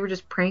episode they were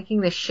just pranking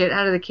the shit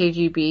out of the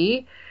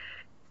KGB,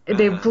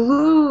 they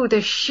blew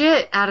the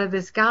shit out of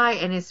this guy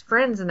and his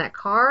friends in that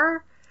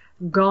car.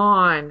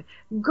 Gone.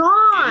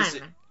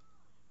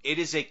 It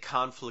is a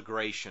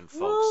conflagration,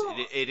 folks.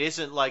 It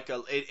isn't like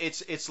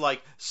it's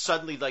like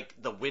suddenly like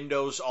the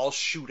windows all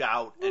shoot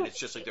out, and it's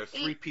just like there are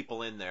 3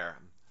 people in there.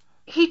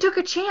 He took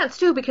a chance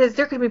too, because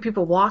there could be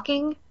people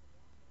walking.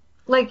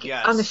 Like,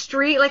 on the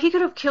street, like, he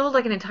could have killed,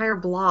 like, an entire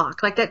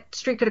block. Like, that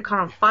street could have caught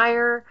on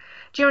fire.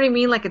 Do you know what I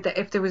mean? Like,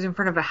 if it was in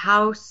front of a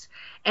house.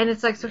 And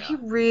it's like, so he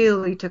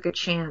really took a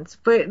chance.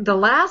 But the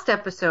last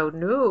episode,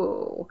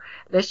 no.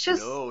 Let's put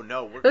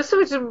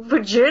some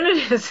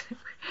vaginas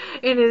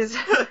in his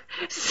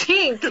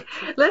sink.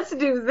 Let's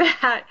do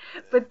that.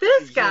 But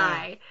this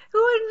guy,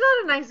 who is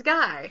not a nice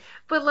guy,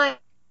 but,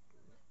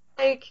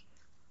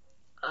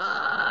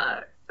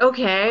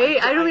 okay.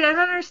 I'm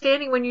not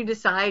understanding when you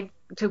decide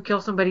to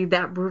kill somebody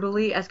that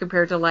brutally as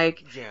compared to,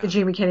 the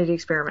Jamie Kennedy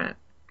experiment.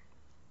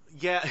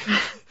 Yeah,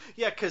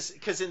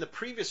 because in the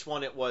previous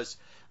one it was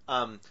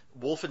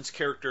Wolfen's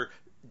character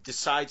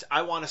decides,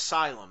 I want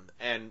asylum,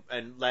 and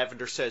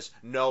Lavender says,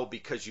 no,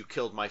 because you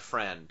killed my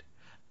friend.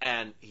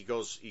 And he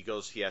has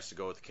to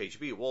go with the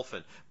KGB,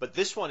 Wolfen. But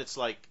this one it's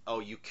like,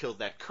 oh, you killed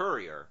that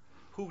courier,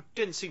 who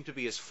didn't seem to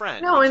be his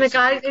friend. No, and he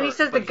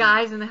says the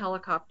guys in the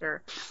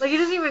helicopter. Like, he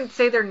doesn't even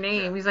say their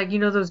name. Yeah. He's like,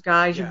 those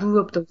guys, you blew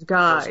up those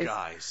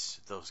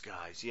guys. Those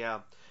guys,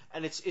 yeah.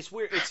 And it's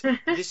weird.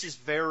 This is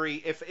very,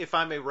 if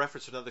I may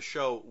reference another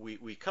show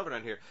we covered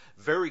on here,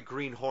 very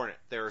Green Hornet.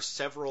 There are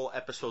several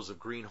episodes of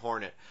Green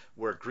Hornet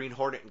where Green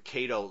Hornet and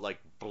Kato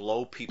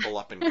blow people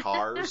up in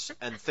cars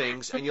and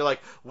things, and you're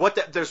like,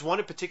 what? There's one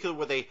in particular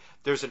where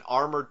there's an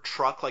armored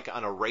truck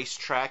on a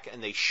racetrack,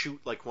 and they shoot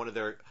one of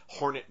their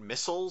Hornet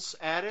missiles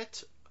at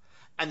it,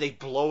 and they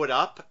blow it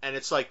up, and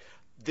it's like,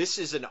 this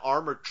is an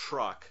armored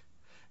truck,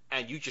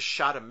 and you just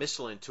shot a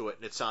missile into it,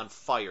 and it's on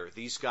fire.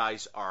 These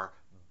guys are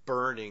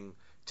burning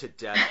to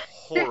death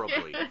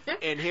horribly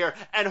in here,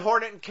 and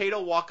Hornet and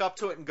Kato walk up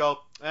to it and go,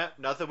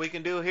 nothing we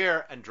can do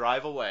here, and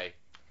drive away.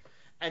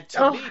 And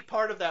to me,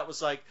 part of that was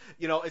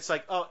it's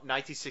like,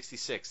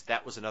 1966,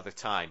 that was another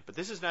time, but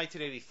this is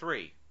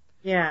 1983.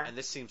 Yeah, and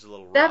this seems a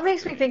little rough. That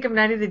makes me think of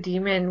Night of the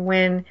Demon,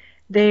 when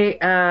they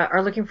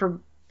are looking for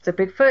the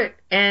Bigfoot,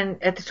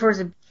 and towards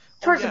the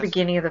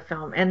beginning of the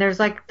film, and there's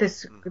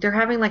this, they're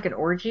having an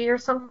orgy or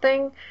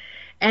something,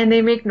 and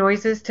they make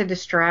noises to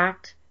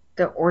distract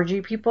the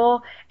orgy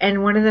people,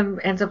 and one of them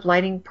ends up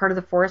lighting part of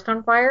the forest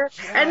on fire.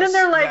 Yes, and then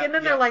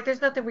they're like,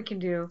 there's nothing we can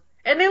do.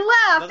 And they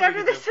left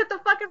after they set the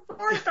fucking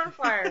forest on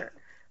fire.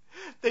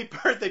 They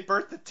burnt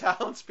the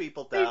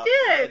townspeople down. They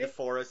did. In the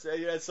forest.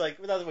 It's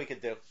like, nothing we can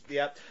do.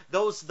 Yeah.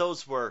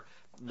 Those were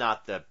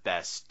not the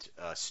best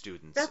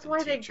students. That's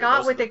why they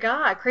got what they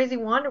got. Crazy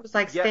Wanda was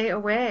like, stay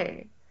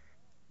away.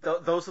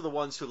 Those are the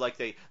ones who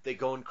they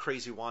go in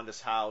Crazy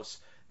Wanda's house.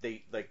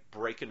 They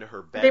break into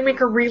her bed. They make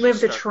her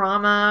relive the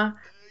trauma.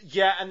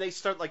 Yeah, and they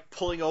start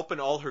pulling open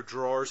all her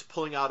drawers,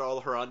 pulling out all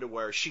her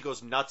underwear. She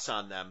goes nuts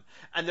on them,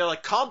 and they're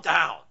like, calm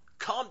down.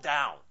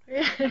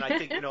 And I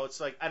think,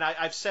 it's like, and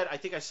I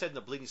think I said in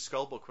the Bleeding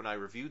Skull book when I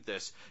reviewed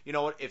this, you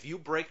know what, if you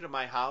break into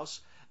my house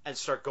and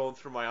start going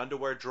through my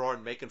underwear drawer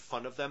and making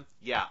fun of them,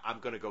 yeah, I'm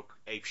going to go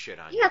ape shit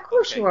on you. Yeah, of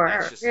course you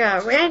are.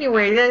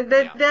 Anyway,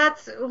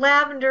 that's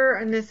Lavender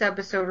in this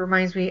episode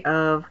reminds me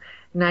of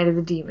Night of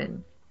the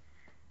Demon.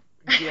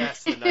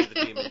 Yes, the Night of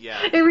the Demon, yeah.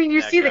 I mean,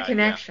 you see the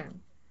connection.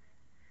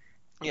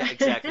 Yeah,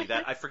 exactly.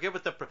 That I forget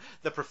what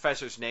the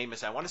professor's name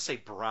is. I want to say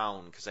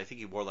Brown, because I think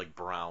he wore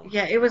brown.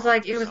 Yeah, it was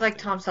like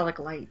Tom Selleck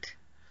light.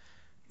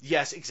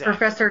 Yes, exactly.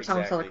 Professor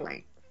Tom Selleck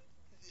light.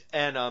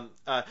 And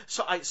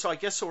so I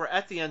guess we're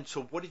at the end.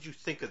 So what did you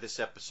think of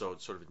this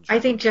episode, sort of? In general?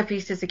 I think Jeff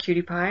East is a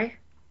cutie pie.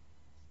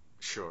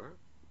 Sure.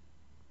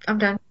 I'm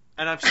done.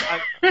 And I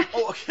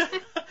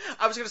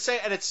was going to say,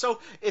 and it's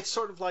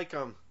sort of like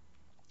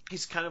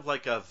he's kind of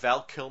like a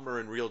Val Kilmer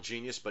in Real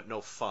Genius, but no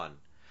fun.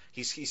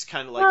 He's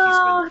kind of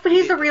like but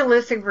he's the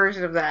realistic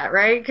version of that,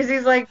 right? Because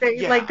he's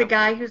the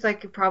guy who's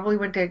probably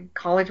went to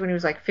college when he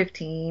was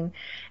 15.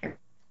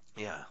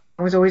 Yeah.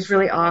 I was always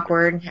really Wonderful.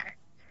 awkward.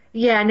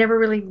 Yeah, I never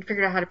really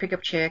figured out how to pick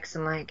up chicks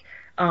and like,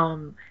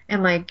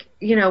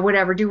 you know,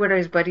 whatever, do what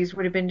his buddies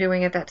would have been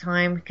doing at that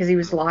time because he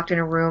was locked in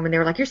a room and they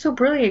were like, "You're so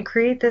brilliant,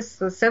 create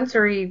this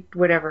sensory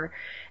whatever."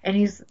 And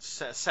he's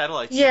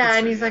Satellite yeah, and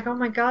sensor, he's yeah. like, "Oh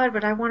my God,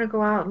 but I want to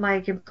go out and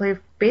like and play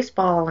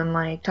baseball and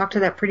like talk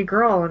to that pretty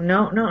girl." And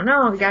no, no,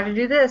 no, we got Yeah. to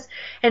do this.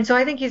 And so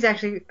I think he's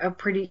actually a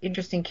pretty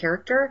interesting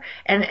character.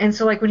 And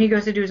so like when he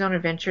goes to do his own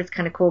adventure, it's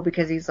kind of cool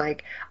because he's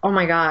like, "Oh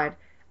my God,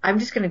 I'm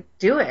just gonna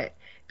do it."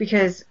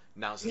 Because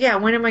Now's the yeah,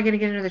 time. when am I going to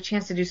get another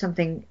chance to do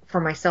something for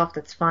myself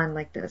that's fun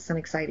like this and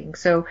exciting?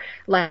 So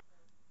like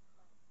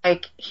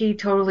he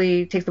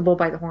totally takes the bull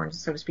by the horns,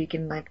 so to speak,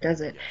 and like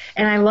does it. Yes.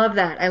 And I love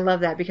that. I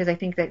love that because I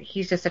think that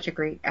he's just such a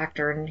great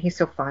actor and he's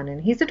so fun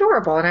and he's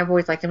adorable and I've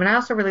always liked him. And I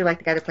also really like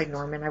the guy that played Yes.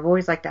 Norman. I've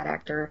always liked that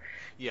actor.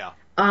 Yeah.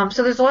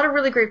 So there's a lot of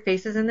really great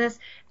faces in this.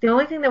 The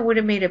only thing that would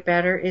have made it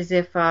better is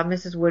if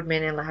Mrs.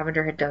 Woodman and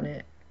Lavender had done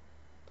it.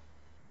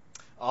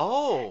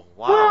 Oh,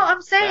 Well, wow. I'm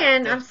That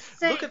saying,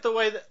 look at the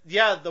way that,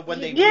 yeah, the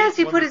when they yes, meet,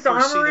 he when put we his first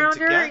arm see them around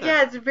her. together.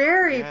 Yeah, it's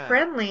very Yeah.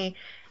 friendly.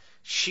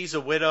 She's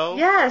a widow.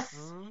 Yes,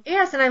 Hmm.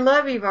 yes, and I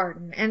love Eve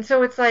Arden, and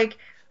so it's like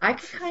I Oh,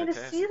 could she's kind of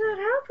see fantastic. Yeah.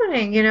 that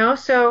happening, you know.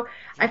 So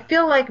I Yeah.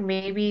 feel like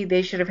maybe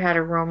they should have had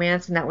a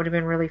romance, and that would have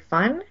been really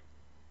fun.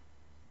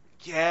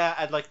 Yeah,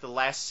 I'd like the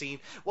last scene.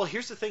 Well,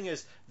 here's the thing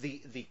is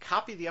the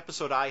copy of the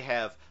episode I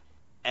have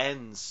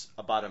ends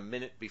about a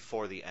minute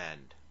before the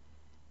end.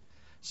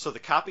 So the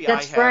copy I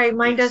That's have, right,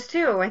 mine does it's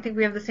too. I think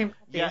we have the same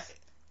yeah, copies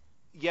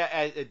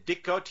yeah.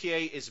 Dick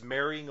Gautier is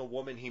marrying a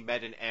woman he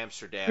met in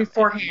Amsterdam, and Eve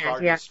beforehand.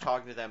 Arden Yeah, is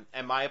talking to them.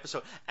 And my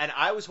episode, and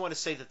I always want to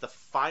say that the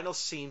final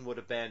scene would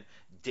have been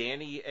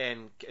Danny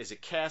and is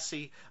it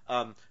Cassie?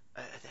 Uh,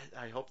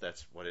 I hope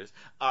that's what it is.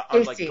 Are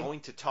like Casey.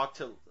 going to talk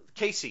to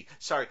Casey.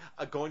 Sorry,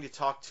 going to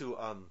talk to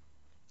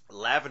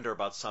Lavender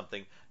about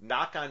something.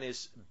 Knock on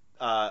his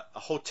a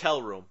hotel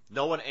room.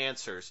 No one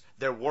answers.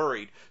 They're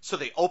worried, so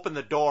they open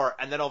the door,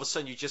 and then all of a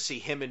sudden you just see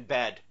him in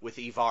bed with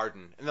Eve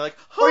Arden, and they're like,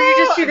 Or you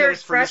just "Oh!" see And their then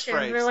it's freeze expressions.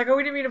 They're frames. like, "Oh,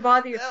 we didn't mean to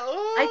bother you."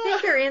 I think Oh.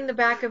 they're in the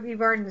back of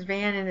Eve Arden's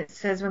van, and it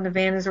says, "When the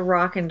van is a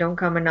rockin', don't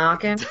come a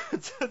knockin'."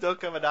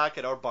 Don't come a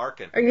knocking or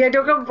barking. Or yeah,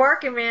 don't Don't come come.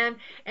 barking, man.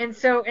 And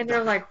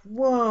they're like,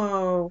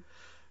 "Whoa."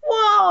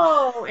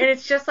 Whoa! And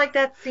it's just like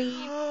that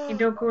scene in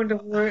Don't Go into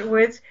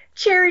Woods.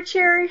 Cherry,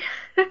 cherry.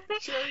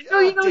 Cherry, No,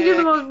 you know, you're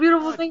the Dick. most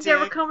beautiful Oh, thing to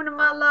ever Dick. come into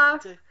my Oh,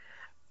 life. Dick.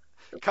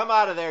 Come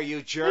out of there,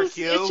 you jerk, It's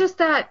you. just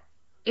that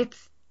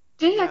it's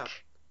Yeah, Dick.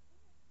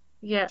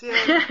 Yeah.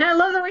 Dick. I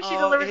love the way she Oh,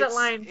 delivers that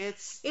line.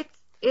 it's it's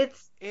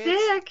It's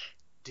Dick.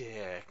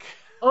 Dick.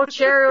 Oh,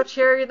 cherry,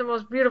 you're the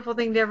most beautiful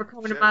thing to ever come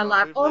into Cherry, my most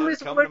life. beautiful Oh, ever Miss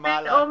come into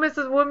Woodman, my oh, life.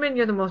 Mrs. Woodman,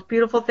 you're the most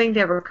beautiful thing to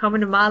ever come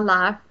into my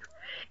life.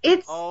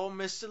 It's, Oh,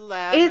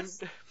 Mr. it's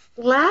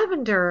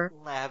Lavender.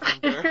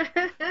 lavender.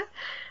 Lavender.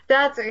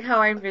 That's how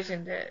I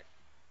envisioned it.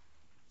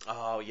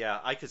 Oh yeah,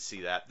 I could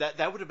see that.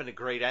 That would have been a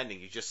great ending.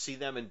 You just see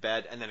them in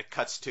bed, and then it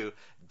cuts to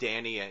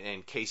Danny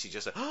and Casey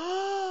just like,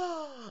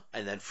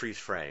 and then freeze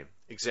frame.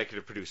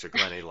 Executive producer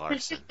Glenn A.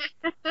 Larson.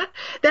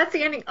 That's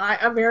the ending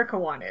America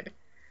wanted.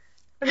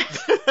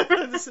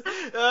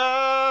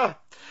 Ah!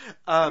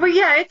 But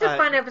yeah, it's a uh,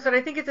 fun episode.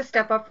 I think it's a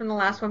step up from the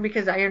last one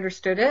because I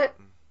understood it.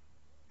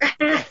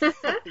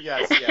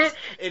 yes, yes.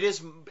 It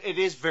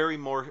is very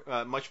more,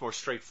 much more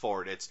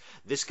straightforward. It's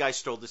this guy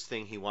stole this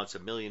thing. He wants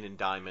 $1 million in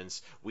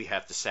diamonds. We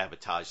have to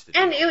sabotage the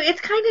And deal.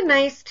 it's kind of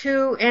nice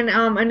too. And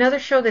another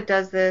show that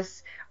does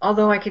this,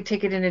 although I could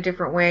take it in a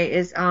different way,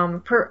 is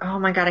oh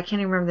my God, I can't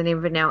even remember the name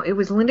of it now. It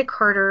was Linda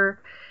Carter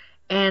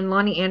and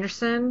Lonnie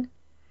Anderson,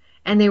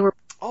 and they were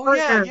Oh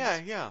yeah, yeah,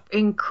 partners yeah.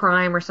 in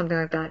crime or something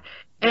like that.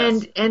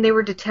 Yes. And they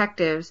were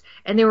detectives,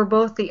 and they were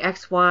both the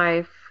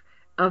ex-wife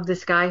of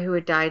this guy who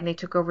had died, and they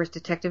took over his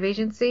detective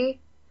agency.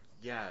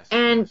 Yes,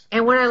 And yes.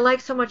 and what I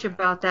liked so much Yeah.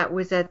 about that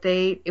was that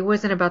it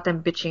wasn't about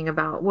them bitching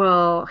about,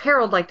 well,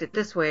 Harold liked it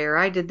this way or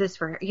I did this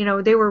for, you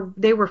know, they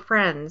were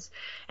friends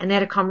and they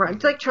had a camaraderie,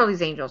 Hmm. like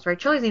Charlie's Angels, right?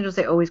 Charlie's Angels,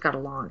 they always got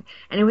along.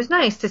 And it was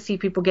nice to see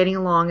people getting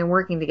along and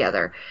working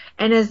together.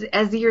 And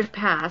as the years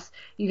pass,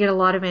 you get a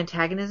lot of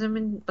antagonism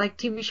in like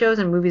TV shows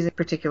and movies in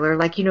particular.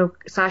 Like, you know,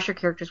 slasher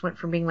characters went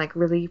from being like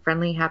really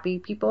friendly, happy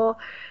people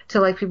to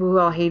like people who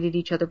all hated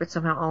each other but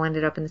somehow all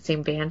ended up in the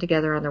same band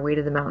together on their way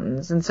to the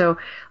mountains. And so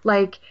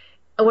like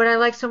what I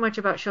like so much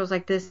about shows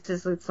like this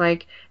is it's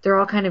like they're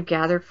all kind of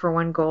gathered for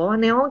one goal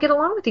and they all get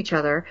along with each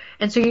other.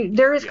 And so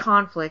there is Yeah.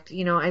 conflict,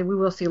 you know, and we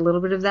will see a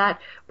little bit of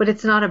that, but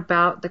it's not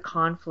about the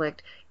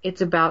conflict. It's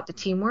about the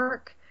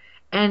teamwork.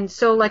 And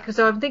so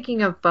so I'm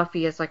thinking of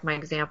Buffy as like my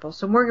example.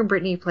 So Morgan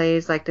Brittany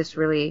plays like this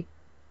really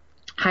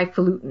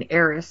highfalutin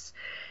heiress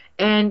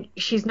and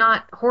she's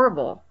not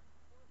horrible.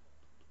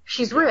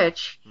 She's Yeah.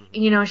 rich. Hmm.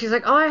 You know, she's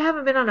like, oh, I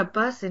haven't been on a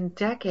bus in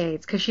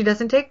decades because she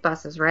doesn't take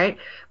buses, right?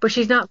 But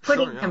she's not Sure,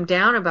 putting yeah. him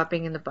down about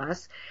being in the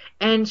bus.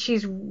 And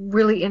she's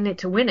really in it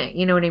to win it.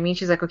 You know what I mean?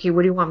 She's like, okay,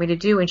 what do you want me to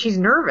do? And she's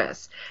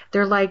nervous.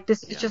 They're like,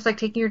 this is Yeah. just like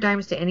taking your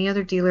diamonds to any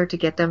other dealer to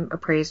get them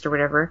appraised or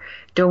whatever.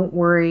 Don't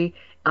worry.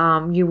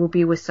 You will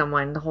be with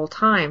someone the whole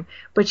time.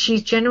 But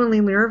she's genuinely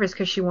nervous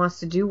because she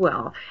wants to do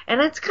well.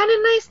 And it's kind of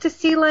nice to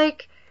see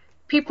like,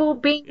 people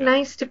being Yeah.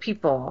 nice to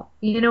people.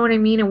 You know what I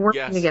mean? And working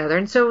Yes. together.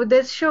 And so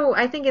this show,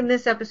 I think in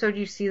this episode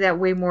you see that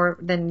way more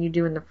than you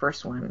do in the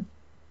first one.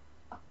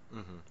 Hmm.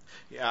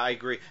 Yeah, I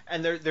agree.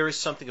 And there is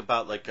something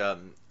about like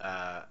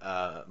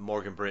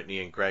Morgan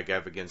Brittany and Greg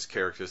Evigan's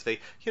characters. They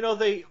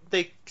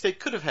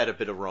could have had a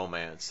bit of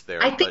romance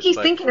there, I think he's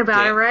but thinking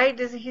about it, Dan, right?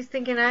 He's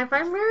thinking, if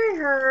I marry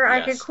her,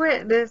 I could yes,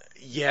 quit this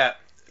yeah,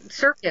 yeah,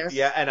 circus.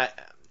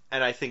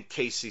 and I think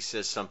Casey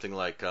says something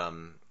like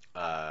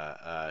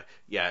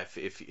yeah,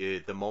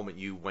 if the moment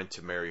you went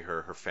to marry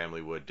her, her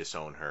family would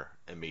disown her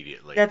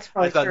immediately. That's And I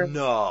probably thought, true.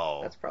 no,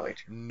 That's probably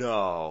true.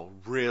 no,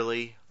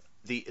 really,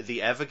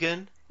 the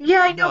Evigan,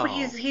 Yeah, I know, but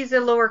no, he's a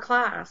lower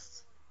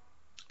class.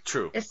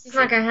 true, It's just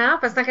not true. gonna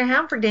happen. It's not gonna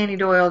happen for Danny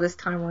Doyle this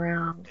time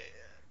around.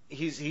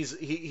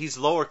 He's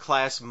lower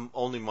class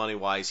only money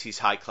wise. He's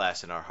high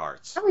class in our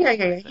hearts. Oh yeah,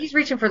 yeah, I yeah. think. He's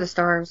reaching for the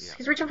stars. Yeah.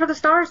 He's reaching for the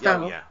stars, Yeah,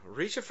 though. yeah.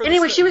 Reaching for the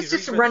Anyway, she would he's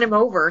just reaching for run him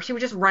over. She would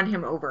just run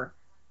him over.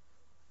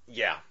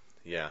 yeah,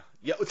 yeah,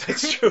 yeah.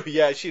 That's true.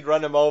 Yeah, she'd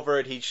run him over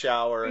and he'd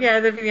shower and Yeah,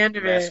 that'd be the end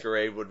of it.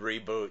 Masquerade would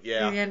reboot. That'd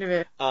Yeah. be the end of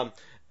it. Um,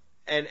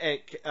 and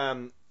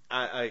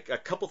a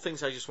couple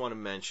things I just want to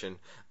mention.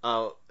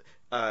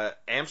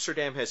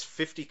 Amsterdam has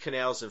 50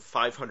 canals and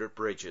 500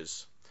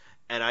 bridges.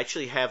 And I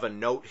actually have a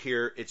note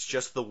here. It's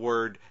just the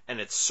word, and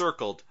it's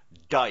circled,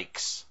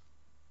 dikes.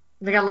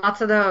 They got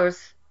lots of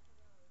those.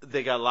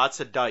 They got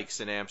lots of dikes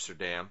in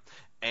Amsterdam.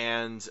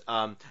 And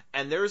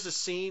there's a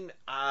scene,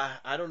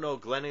 I don't know,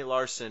 Glenn A.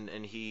 Larson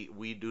and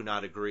we do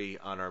not agree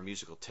on our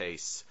musical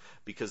tastes,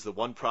 because the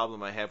one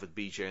problem I have with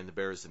BJ and the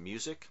Bear is the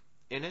music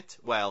in it.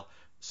 Well,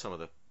 some of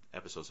the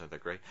episodes aren't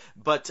that great,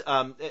 but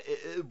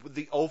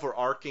the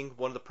overarching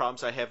one of the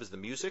problems I have is the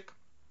music.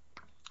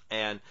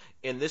 And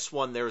in this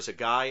one, there's a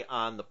guy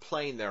on the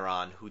plane they're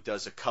on who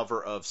does a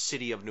cover of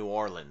 "City of New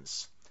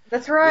Orleans,"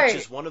 That's which right.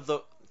 is one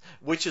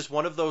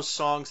of those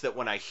songs that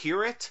when I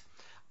hear it,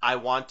 I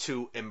want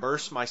to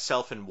immerse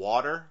myself in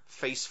water,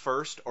 face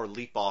first, or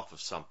leap off of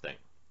something.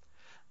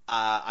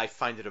 I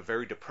find it a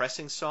very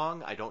depressing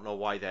song. I don't know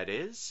why that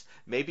is.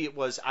 Maybe it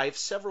was. I have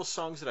several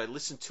songs that I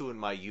listened to in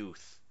my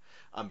youth,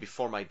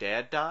 before my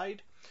dad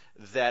died,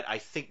 that I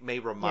think may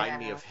remind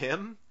me Yeah. of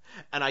him,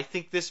 and I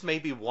think this may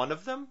be one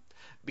of them,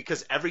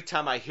 because every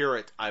time I hear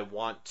it, I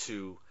want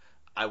to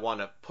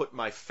put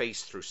my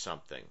face through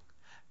something,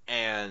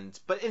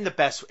 but in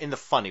the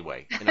funny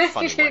way, in a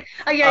funny way.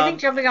 Oh, yeah, I think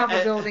jumping off a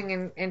And-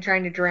 building and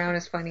trying to drown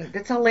is funny.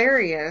 That's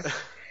hilarious.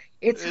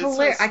 It's It's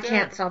hilarious. I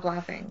can't hysterical. stop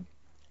laughing.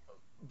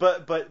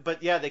 But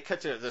yeah, they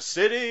cut to the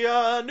city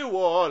of New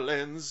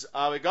Orleans.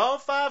 Are we gone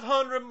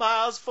 500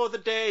 miles for the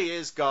day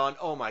is gone?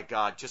 Oh my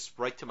God, just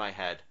right to my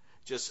head.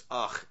 Just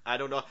I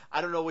don't know.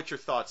 I don't know what your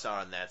thoughts are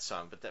on that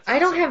song, but I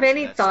don't have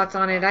any that song thoughts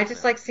on it. I bothers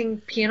just me. like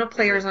seeing piano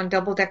players on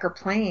double-decker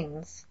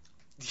planes.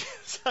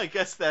 Yes, I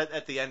guess that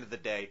at the end of the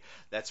day,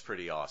 that's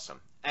pretty awesome.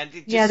 And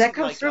it Yeah, just that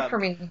comes like through for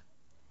me.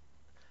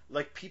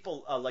 like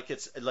people like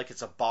it's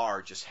a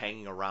bar just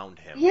hanging around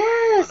him on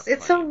Yes, a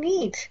it's so plane.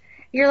 neat.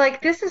 You're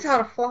like, this is how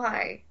to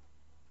fly.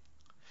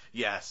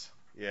 Yes,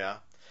 yeah,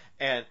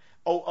 and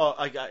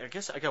I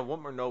guess I got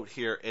one more note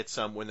here. It's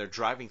when they're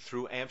driving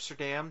through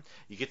Amsterdam,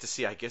 you get to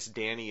see. I guess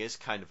Danny is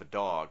kind of a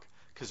dog,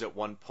 because at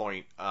one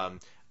point,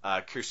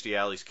 Kirstie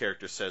Alley's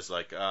character says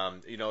like,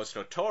 it's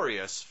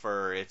notorious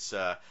for its.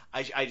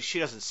 She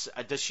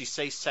doesn't. Does she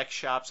say sex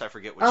shops? I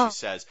forget what Oh, she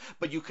says,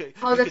 but you could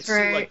that's see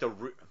right. like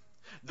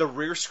the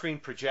rear screen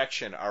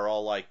projection are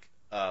all like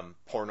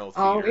porno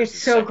Oh, theaters it's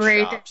and so sex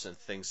great. shops and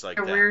things like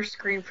The that. rear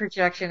screen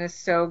projection is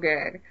so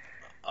good.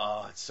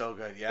 Oh, it's so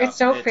good. Yeah, It's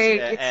so fake.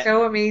 It's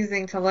so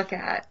amazing to look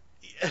at.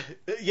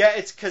 yeah.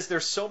 It's because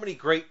there's so many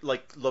great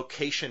like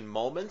location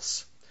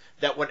moments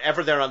that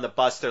whenever they're on the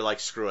bus, they're like,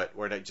 "Screw it,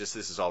 this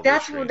is all real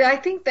That's screen." what I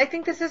think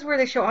this is where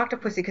they show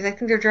Octopussy, because I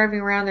think they're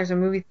driving around. There's a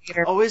movie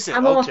theater. Oh, is it?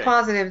 I'm almost Okay.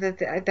 positive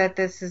that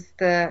this is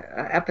the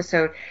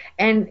episode.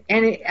 And I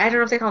don't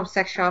know if they call them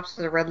sex shops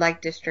or the red light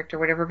district or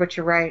whatever, but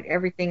you're right.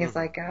 Everything is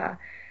like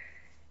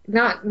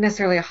not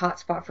necessarily a hot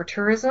spot for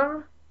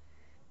tourism,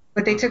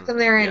 but they took them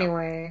there Yeah.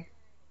 anyway.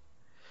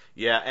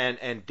 Yeah,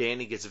 and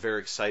Danny gets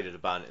very excited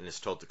about it and is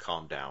told to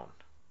calm down.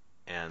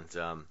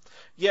 And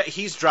yeah,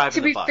 he's driving To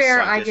the be bus. fair,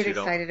 so I guess get you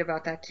don't- excited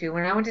about that too.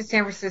 When I went to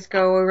San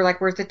Francisco, we were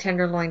like, "Where's the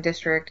Tenderloin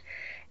District?"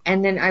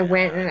 And then I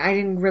went, and I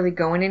didn't really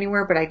go in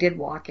anywhere, but I did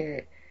walk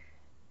it.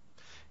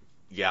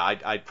 Yeah,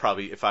 I'd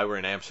probably, if I were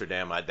in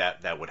Amsterdam,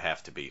 that would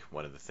have to be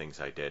one of the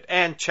things I did.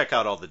 And check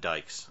out all the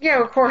dikes.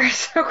 Yeah, of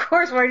course, of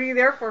course. What are you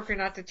there for if you're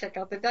not to check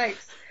out the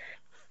dikes?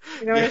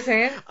 You know what I'm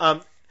saying?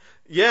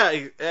 Yeah,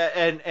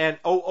 and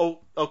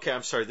okay.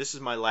 I'm sorry. This is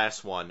my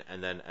last one,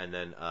 and then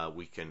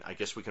we can. I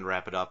guess we can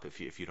wrap it up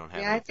if you don't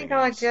have. Yeah, I anything think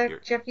I'll let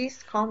else. Jeff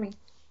East call me.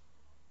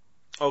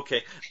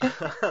 Okay.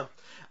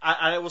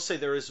 I will say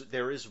there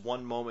is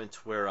one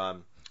moment where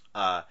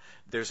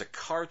there's a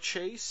car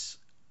chase.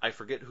 I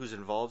forget who's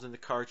involved in the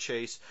car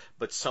chase,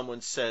 but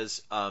someone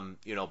says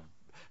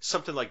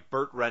something like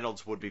Burt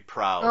Reynolds would be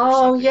proud, or Oh,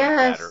 something like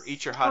yes. that, or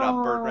eat your heart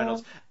out, Burt Oh.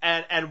 Reynolds.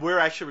 And we're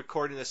actually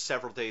recording this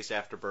several days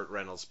after Burt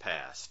Reynolds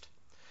passed.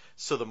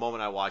 So the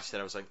moment I watched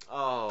that, I was like,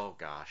 oh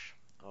gosh.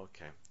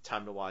 Okay.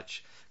 Time to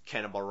watch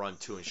Cannonball Run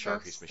 2 and So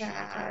Sharky's Machine Gun.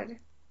 sad.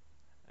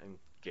 And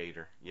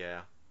Gator.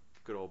 Yeah.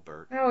 Good old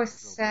Bert. That was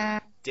Good old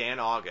sad. Bert. Dan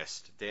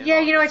August. Yeah,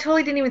 I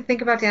totally didn't even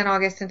think about Dan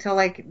August until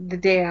like the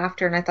day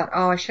after, and I thought,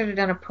 oh, I should have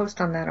done a post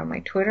on that on my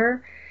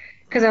Twitter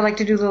because I like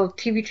to do little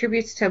TV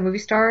tributes to movie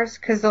stars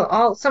because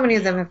so many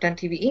of them have done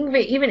TV.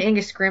 Even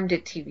Angus Scrimm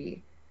did TV.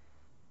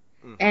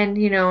 Mm-hmm. And,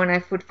 and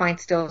I would find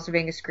stills of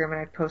Angus Scrimm and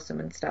I'd post them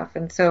and stuff.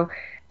 And so,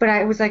 but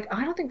I was like,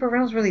 I don't think Burt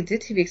Reynolds really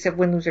did TV except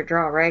Win, Lose, or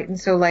Draw, right? And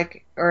so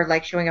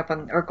or showing up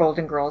or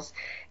Golden Girls.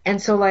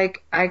 And so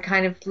I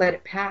kind of let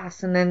it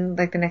pass. And then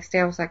the next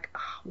day I was like,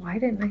 oh, why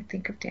didn't I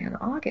think of Dan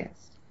August?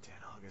 Dan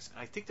August.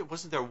 I think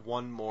wasn't there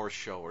one more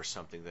show or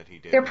something that he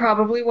did? There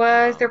probably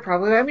was.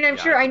 I mean, I'm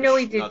sure, I know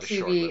he did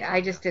TV.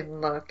 I just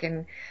didn't look.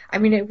 And I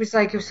mean, it was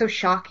so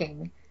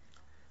shocking.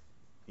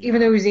 Yeah.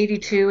 Even though he was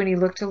 82 and he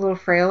looked a little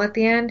frail at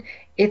the end,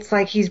 it's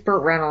like he's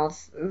Burt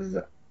Reynolds.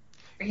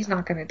 He's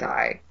not going to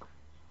die.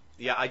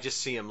 Yeah, I just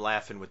see him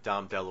laughing with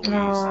Dom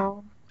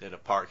DeLuise in a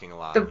parking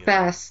lot. The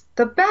best.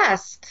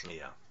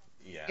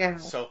 Yeah.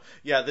 So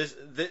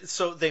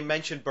so they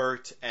mentioned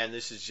Burt, and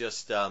this is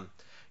just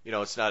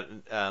it's not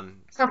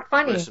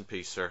funny. Rest in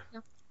peace, sir.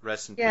 No.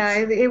 Rest in peace.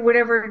 Yeah,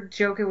 whatever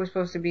joke it was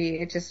supposed to be,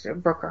 it just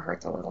broke our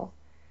hearts a little.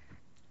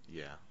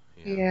 Yeah.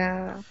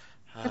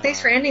 But thanks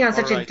for ending on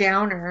such a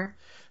downer.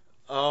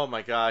 Oh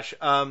my gosh.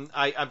 I'm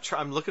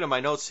looking at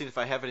my notes, seeing if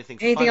I have anything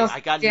funny. Else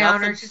I got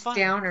downers, nothing just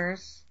funny.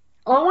 Downers.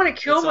 Oh, I want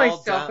to kill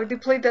myself. They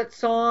played that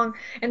song,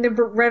 and then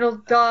Burt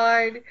Reynolds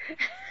died.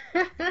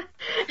 No.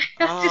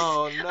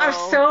 I'm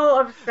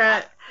so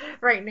upset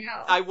right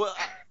now. I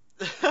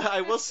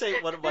will say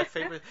one of my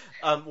favorite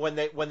when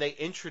they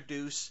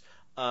introduce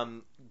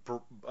Morgan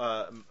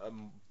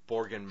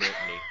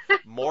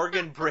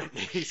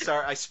Brittany.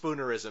 Sorry, I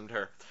spoonerismed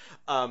her.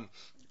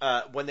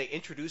 When they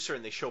introduce her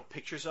and they show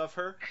pictures of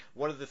her,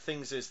 one of the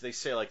things is they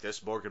say like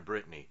this: Morgan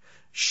Brittany,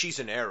 she's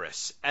an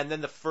heiress. And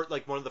then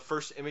one of the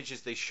first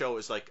images they show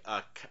is like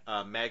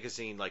a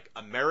magazine, like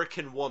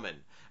American Woman,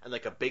 and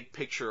like a big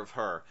picture of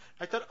her.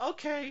 I thought,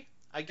 okay,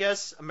 I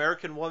guess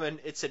American Woman,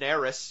 it's an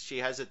heiress. She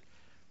hasn't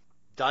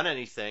done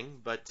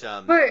anything, but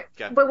to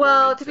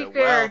be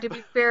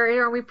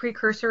fair, aren't we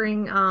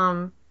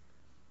precursoring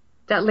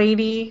that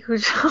lady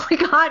who's oh my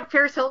God,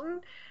 Paris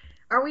Hilton?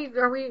 Are we?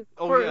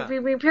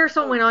 Paris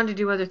Hilton went on to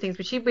do other things,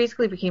 but she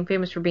basically became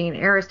famous for being an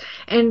heiress.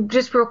 And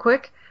just real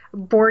quick,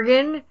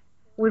 Borgen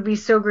would be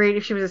so great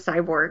if she was a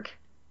cyborg.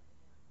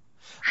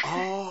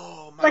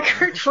 Oh, my like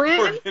her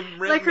twin,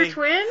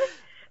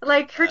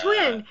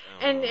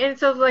 and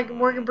so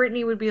Morgan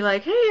Brittany would be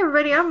like, "Hey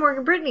everybody, I'm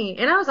Morgan Brittany,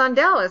 and I was on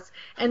Dallas."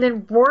 And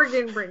then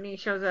Borgen Brittany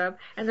shows up,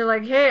 and they're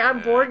like, "Hey,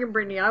 I'm Borgen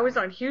Brittany, I was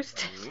on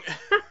Houston."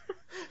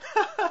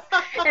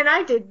 And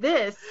I did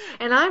this,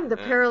 and I'm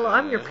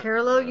your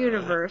parallel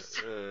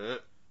universe.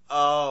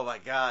 Oh my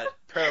God,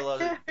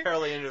 parallel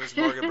universe,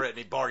 Morgan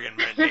Brittany.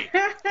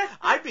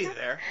 I'd be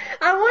there.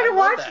 I want to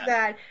watch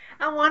that.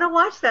 I want to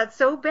watch that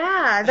so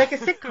bad, like a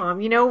sitcom,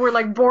 where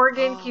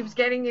Borgen keeps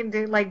getting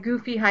into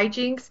goofy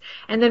hijinks,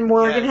 and then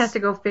Morgan has to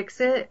go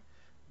fix it.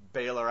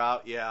 Bail her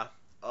out, yeah.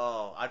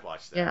 Oh, I'd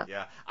watch that.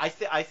 Yeah. I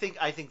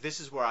think this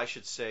is where I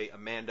should say,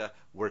 Amanda,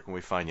 where can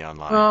we find you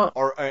online? Well,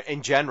 or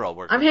in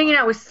general, I'm hanging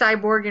out with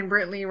Cyborg and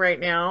Brittany right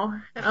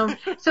now.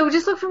 So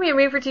just look for me at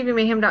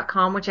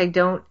madefortvmayhem.com, which I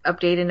don't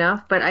update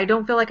enough, but I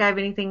don't feel like I have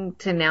anything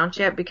to announce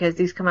yet because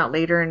these come out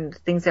later and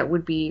things that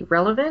would be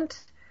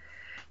relevant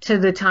to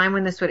the time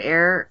when this would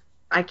air,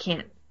 I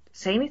can't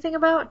say anything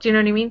about. Do you know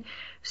what I mean?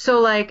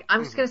 So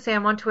I'm just going to say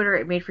I'm on Twitter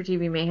at Made for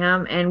TV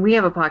Mayhem, and we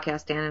have a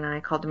podcast, Dan and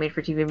I, called the Made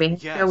for TV Mayhem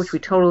Show, which we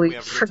totally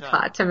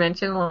forgot to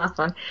mention in the last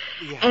one.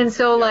 Yes, and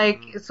so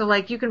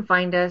you can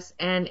find us,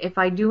 and if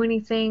I do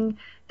anything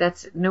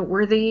that's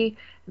noteworthy,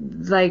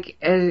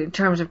 in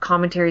terms of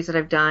commentaries that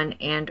I've done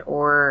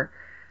or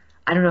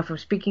I don't know if I'm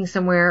speaking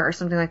somewhere or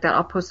something like that,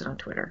 I'll post it on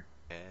Twitter.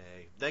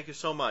 Hey, thank you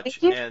so much.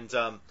 Thank you.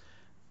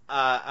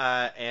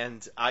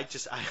 And I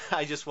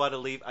just want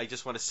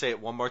to say it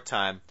one more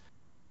time.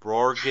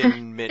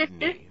 Borgen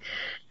Brittany.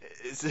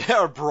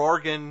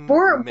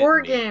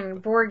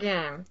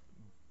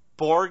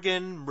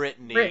 Borgen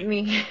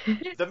Brittany.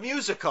 The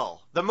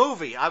musical, the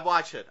movie. I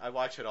watch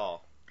it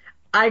all.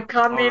 I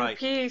come in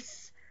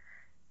peace.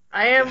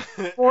 I am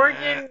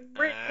Borgen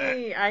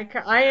Brittany. I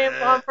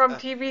am from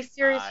TV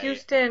series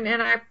Houston,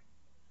 and I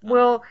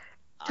will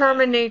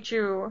terminate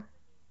you.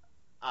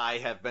 I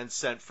have been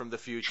sent from the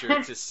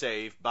future to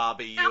save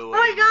Bobby Ewing. Oh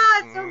my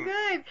God, so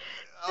good.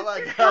 Oh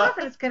my God.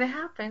 It's going to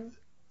happen.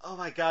 Oh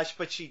my gosh,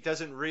 but she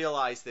doesn't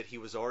realize that he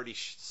was already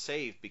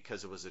saved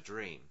because it was a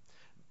dream.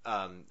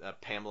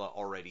 Pamela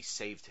already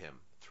saved him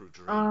through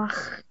dreams. Oh,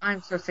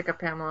 I'm so sick of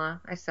Pamela.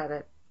 I said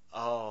it.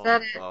 Oh,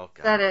 said it. Oh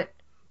God. Said it.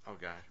 Oh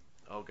God.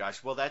 Oh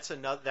gosh. Well, that's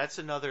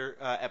another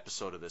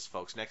episode of this,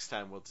 folks. Next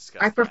time we'll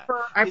discuss. I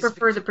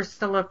prefer the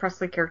Priscilla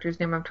Presley character's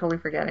name. I'm totally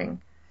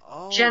forgetting.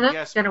 Oh, Jenna?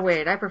 Yes. Jenna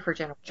Wade. I prefer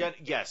Jenna Wade.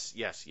 Yes.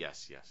 Yeah.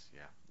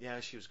 Yeah,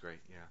 she was great.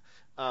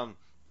 Yeah.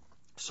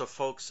 So,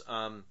 folks,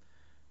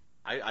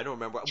 I don't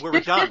remember. We were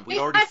done. We'd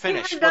already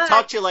finished. We're We'll done.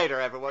 talk to you later,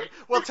 everyone.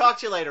 We'll talk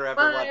to you later,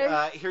 everyone.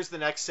 Bye. Here's the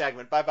next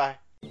segment. Bye-bye.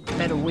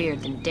 Better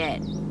weird than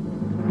dead.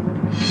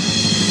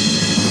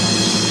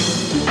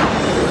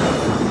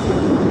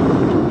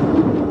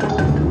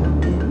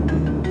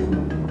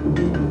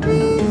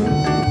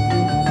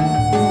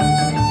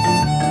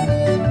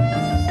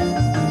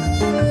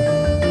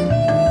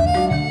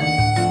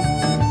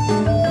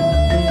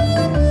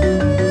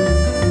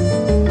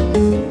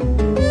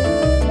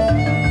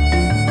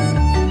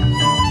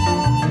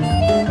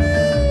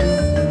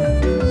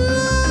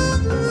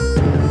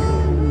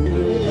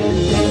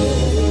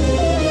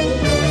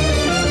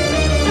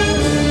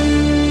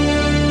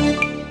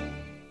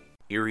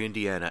 Erie,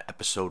 Indiana,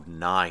 Episode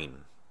 9.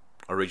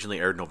 Originally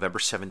aired November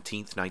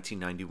 17th,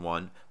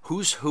 1991.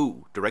 Who's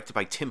Who, directed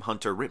by Tim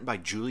Hunter, written by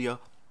Julia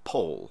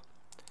Pohl.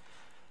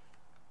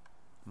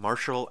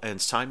 Marshall and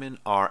Simon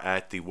are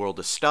at the World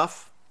of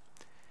Stuff.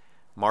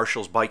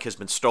 Marshall's bike has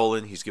been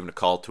stolen. He's given a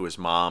call to his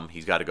mom.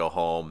 He's got to go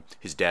home.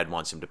 His dad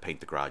wants him to paint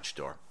the garage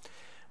door.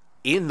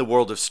 In the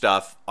World of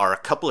Stuff are a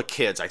couple of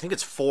kids. I think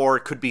it's 4,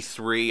 it could be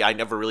 3. I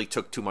never really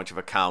took too much of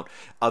account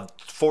of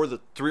 3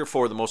 or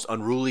 4 of the most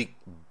unruly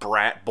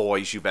brat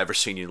boys you've ever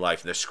seen in your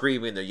life. And they're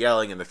screaming, they're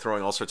yelling, and they're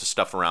throwing all sorts of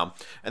stuff around.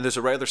 And there's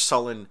a rather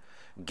sullen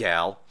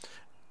gal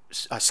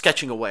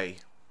sketching away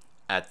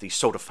at the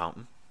soda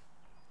fountain.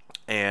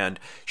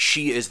 And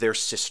she is their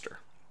sister.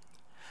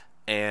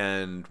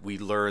 And we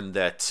learn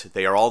that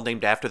they are all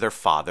named after their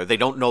father. They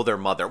don't know their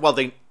mother. Well,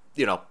 they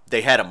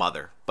had a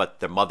mother, but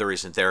their mother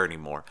isn't there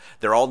anymore.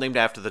 They're all named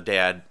after the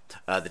dad.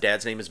 The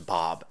dad's name is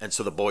Bob, and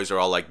so the boys are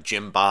all like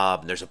Jim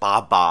Bob, and there's a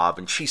Bob,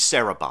 and she's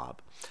Sarah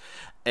Bob.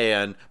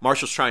 And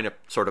Marshall's trying to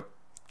sort of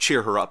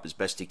cheer her up as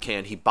best he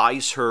can. He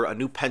buys her a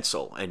new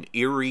pencil, an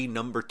Erie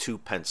No. 2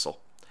 pencil.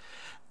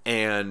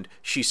 And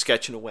she's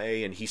sketching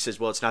away, and he says,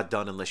 well, it's not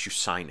done unless you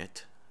sign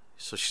it.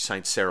 So she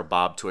signs Sarah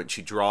Bob to it, and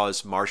she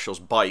draws Marshall's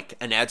bike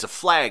and adds a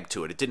flag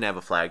to it. It didn't have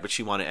a flag, but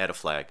she wanted to add a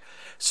flag.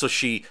 So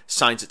she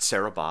signs it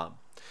Sarah Bob,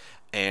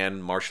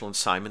 and Marshall and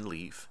Simon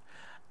leave.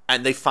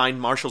 And they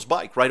find Marshall's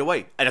bike right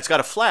away, and it's got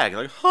a flag.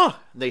 They're like, huh.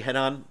 And they head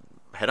on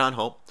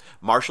home.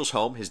 Marshall's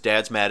home. His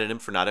dad's mad at him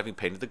for not having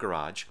painted the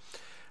garage.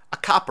 A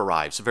cop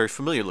arrives, a very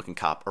familiar-looking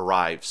cop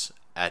arrives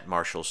at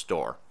Marshall's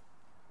door.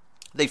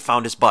 They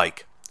found his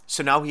bike.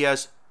 So now he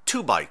has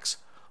 2 bikes.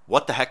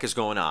 What the heck is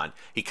going on?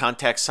 He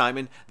contacts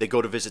Simon. They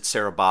go to visit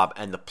Sarah Bob,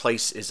 and the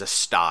place is a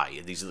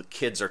sty. These little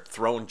kids are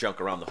throwing junk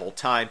around the whole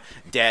time.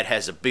 Dad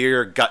has a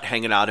beer, gut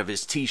hanging out of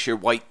his t-shirt,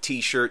 white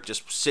t-shirt,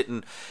 just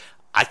sitting.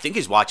 I think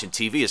he's watching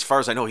TV. As far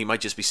as I know, he might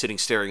just be sitting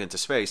staring into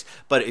space.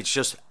 But it's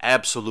just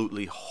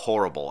absolutely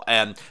horrible.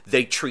 And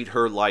they treat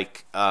her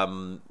like a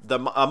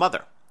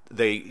mother.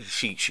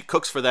 She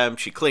cooks for them,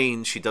 she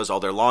cleans, she does all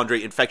their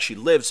laundry. In fact, she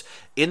lives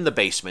in the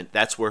basement.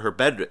 That's where her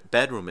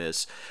bedroom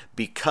is,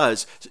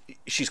 because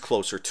she's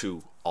closer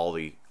to all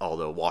the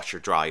washer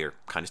dryer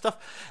kind of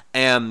stuff.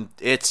 And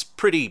it's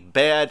pretty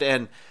bad.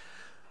 And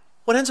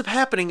what ends up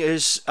happening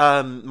is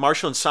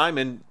Marshall and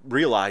Simon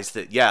realize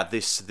that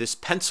this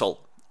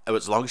pencil,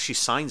 as long as she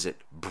signs it,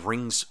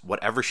 brings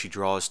whatever she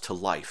draws to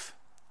life.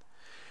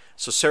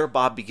 So Sarah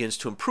Bob begins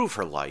to improve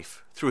her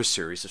life through a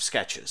series of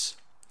sketches.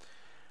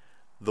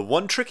 The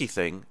one tricky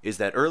thing is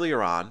that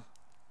earlier on,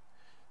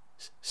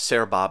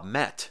 Sarah Bob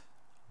met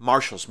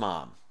Marshall's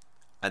mom.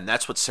 And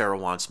that's what Sarah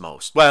wants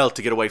most. Well,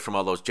 to get away from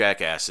all those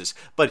jackasses.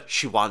 But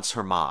she wants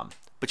her mom.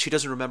 But she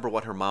doesn't remember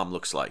what her mom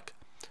looks like.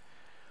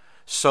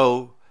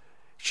 So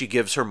she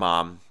gives her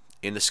mom,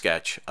 in the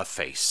sketch, a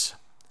face.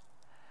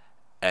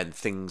 And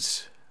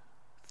things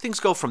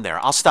go from there.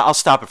 I'll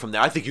stop it from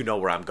there. I think you know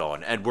where I'm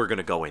going. And we're going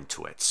to go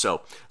into it.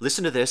 So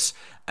listen to this.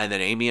 And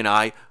then Amy and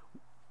I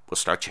will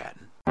start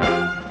chatting.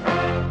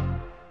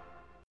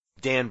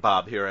 Dan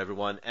Bob here,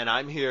 everyone, and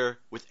I'm here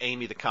with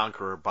Amy the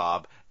Conqueror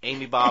Bob.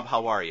 Amy Bob,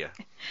 how are you?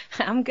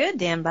 I'm good,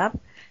 Dan Bob.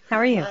 How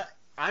are you?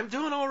 I'm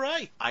doing all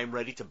right. I'm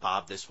ready to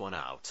bob this one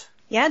out.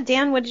 Yeah,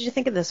 Dan, what did you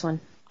think of this one?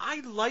 I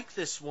like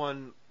this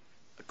one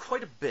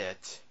quite a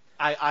bit.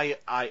 I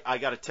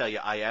got to tell you,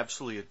 I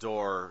absolutely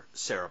adore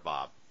Sarah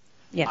Bob.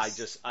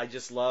 Yes. I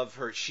just love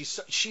her.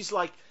 She's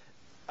like,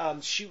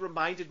 she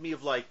reminded me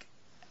of like,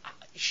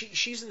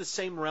 she's in the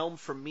same realm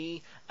for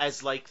me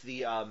as like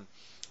the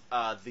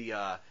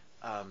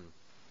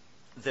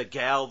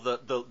gal,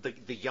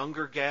 the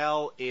younger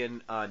gal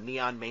in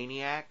Neon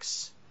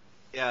Maniacs.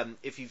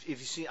 If you've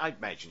seen, I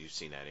imagine you've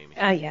seen that,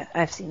 Amy. Yeah,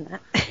 I've seen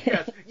that.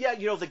 yeah,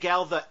 you know the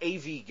gal, the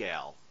AV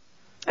gal.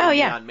 Oh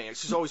yeah. Neon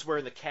Maniacs. She's always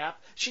wearing the cap.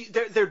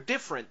 They're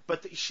different,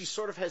 but she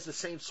sort of has the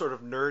same sort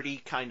of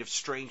nerdy kind of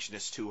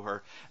strangeness to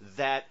her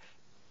that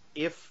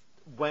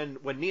when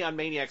Neon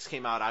Maniacs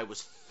came out, I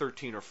was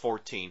 13 or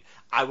 14.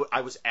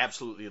 I was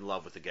absolutely in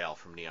love with the gal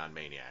from Neon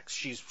Maniacs.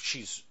 She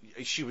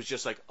was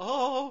just like,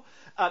 oh.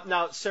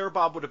 Now Sarah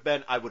Bob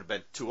I would have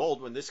been too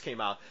old when this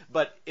came out.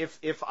 But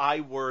if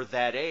I were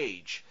that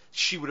age,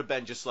 she would have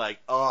been just like,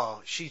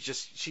 oh, she's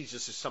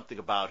just something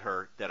about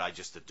her that I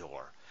just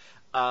adore.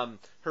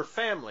 Her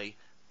family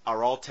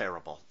are all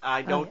terrible.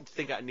 I don't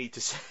think I need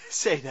to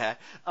say that.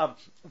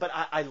 But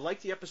I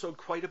like the episode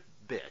quite a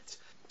bit.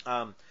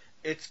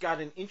 It's got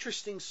an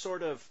interesting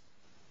sort of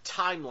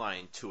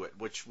timeline to it,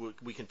 which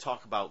we can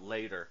talk about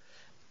later.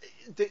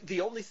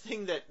 The only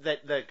thing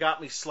that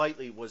got me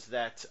slightly was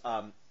that,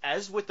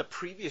 as with the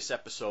previous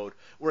episode,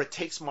 where it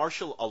takes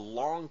Marshall a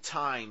long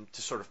time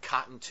to sort of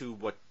cotton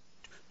to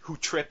who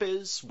Trip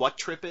is, what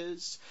Trip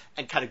is,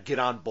 and kind of get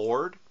on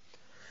board.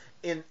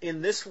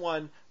 In this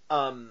one,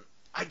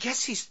 I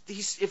guess he's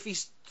if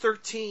he's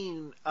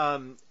 13,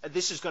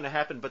 this is going to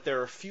happen. But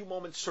there are a few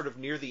moments sort of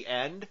near the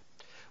end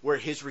where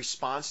his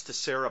response to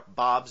Sarah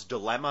Bob's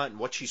dilemma and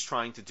what she's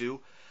trying to do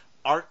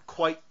aren't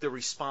quite the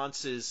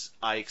responses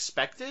I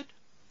expected.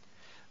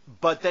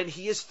 But then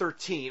he is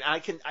 13. I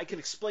can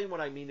explain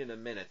what I mean in a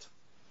minute.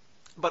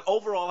 But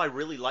overall, I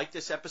really like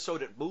this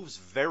episode. It moves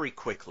very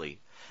quickly.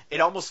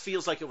 It almost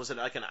feels like it was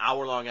like an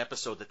hour-long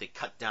episode that they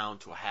cut down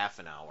to a half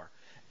an hour.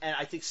 And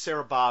I think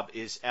Sarah Bob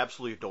is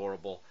absolutely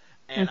adorable.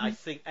 And I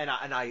think,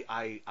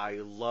 I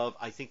love.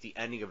 I think the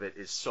ending of it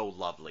is so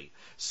lovely.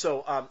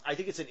 So I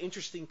think it's an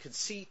interesting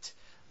conceit,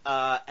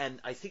 and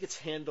I think it's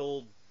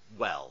handled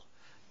well.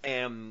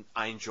 And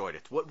I enjoyed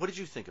it. What did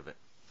you think of it?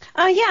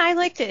 Yeah, I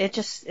liked it. It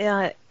just,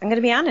 I'm going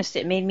to be honest,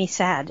 it made me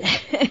sad.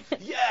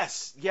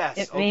 Yes.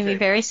 It made me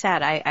very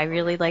sad. I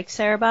really liked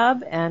Sarah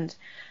Bob, and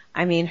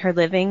I mean, her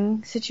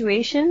living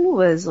situation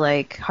was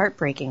like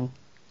heartbreaking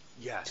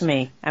to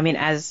me. I mean,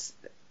 as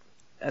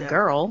a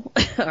girl,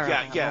 or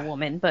a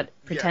woman, but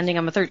pretending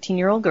I'm a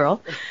 13-year-old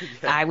girl,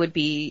 I would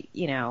be,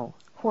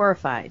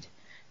 horrified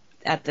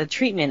at the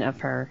treatment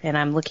of her. And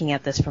I'm looking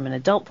at this from an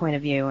adult point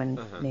of view, and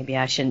maybe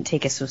I shouldn't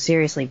take it so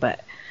seriously,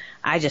 but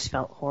I just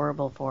felt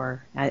horrible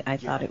for her. I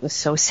thought it was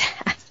so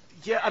sad.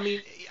 Yeah, I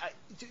mean,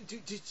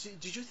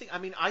 did you think? I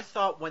mean, I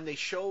thought when they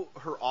show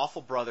her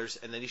awful brothers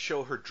and then they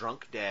show her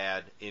drunk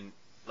dad in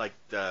like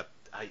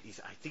I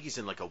think he's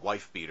in like a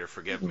wife beater.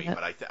 Forgive me,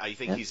 but I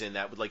think he's in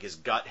that with like his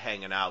gut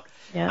hanging out.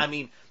 Yeah. I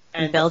mean,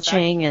 and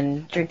belching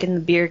and drinking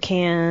the beer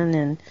can,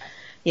 and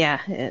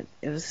it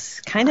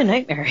was kind of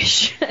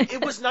nightmarish.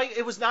 It was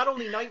not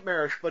only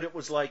nightmarish, but it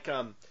was like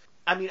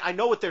I mean, I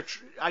know what they're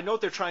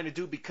trying to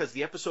do, because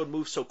the episode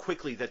moves so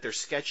quickly that they're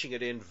sketching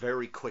it in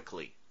very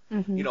quickly.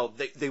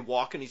 They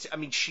walk in. I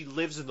mean, she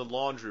lives in the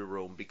laundry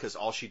room because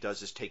all she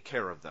does is take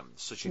care of them,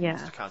 so she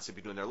needs to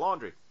constantly be doing their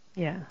laundry.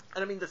 Yeah.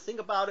 And I mean, the thing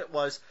about it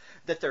was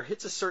that there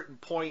hits a certain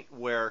point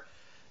where,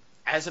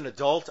 as an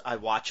adult, I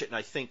watch it and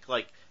I think,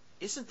 like,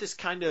 isn't this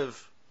kind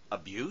of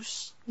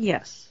abuse?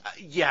 Yes.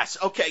 Yes.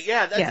 Okay.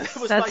 Yeah. That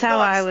was that's how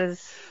I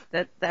was.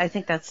 I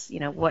think that's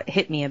what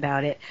hit me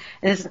about it.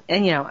 And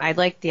I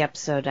liked the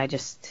episode. I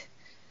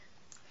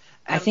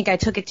think I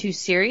took it too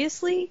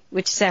seriously,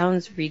 which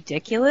sounds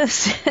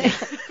ridiculous.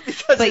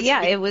 But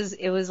yeah, it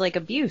was like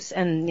abuse,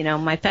 and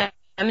my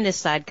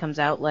feminist side comes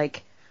out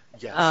like.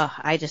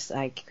 Yes.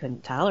 I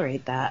couldn't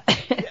tolerate that.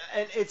 Yeah,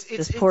 and it's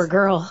this poor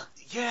girl.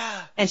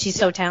 Yeah. And she's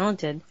so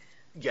talented.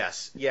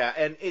 Yes. Yeah.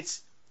 And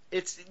it's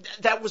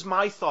that was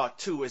my thought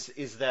too,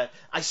 is that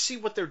I see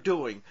what they're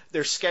doing.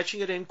 They're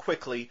sketching it in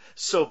quickly,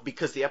 so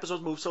because the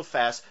episodes move so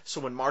fast,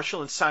 so when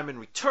Marshall and Simon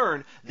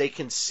return, they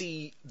can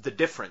see the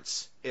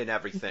difference in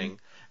everything,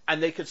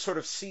 and they can sort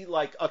of see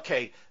like,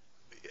 okay,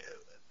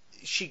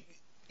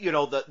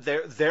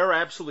 they're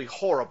absolutely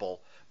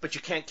horrible, but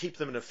you can't keep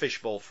them in a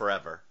fishbowl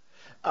forever.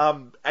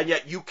 And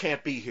yet you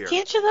can't be here.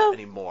 Can't you though?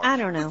 Anymore. I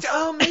don't know.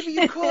 Oh, maybe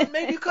you could.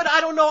 Maybe you could.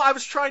 I don't know. I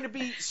was trying to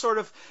be sort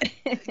of.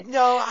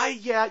 No,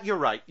 you're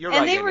right. You're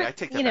right, Amy. I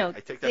take that back. I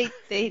take that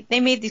back. They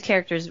made these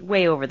characters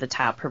way over the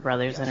top. Her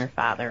brothers and her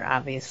father,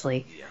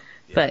 obviously. Yeah.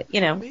 But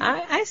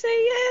I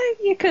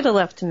say, you could have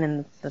left him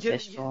in the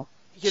fishbowl.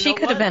 She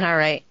could have been all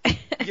right.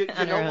 You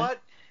know what?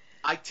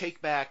 I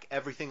take back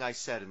everything I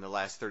said in the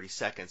last 30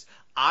 seconds.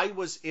 I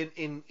was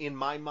in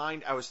my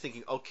mind. I was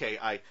thinking,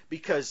 okay,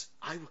 because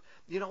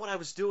you know what I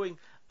was doing?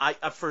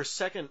 For a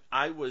second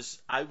I was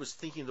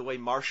thinking the way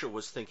Marcia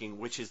was thinking,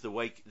 which is the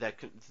way that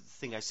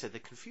thing I said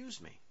that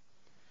confused me.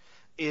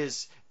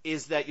 Is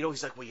that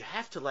he's like, well, you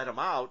have to let him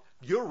out.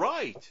 You're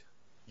right.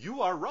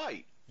 You are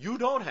right. You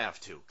don't have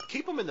to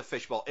keep them in the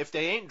fishbowl. If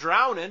they ain't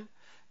drowning,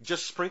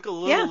 just sprinkle a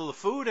little of the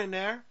food in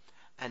there,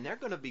 and they're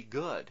going to be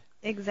good.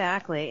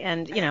 Exactly,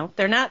 and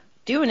they're not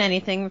doing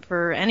anything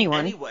for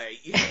anyone. Anyway,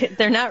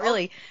 they're not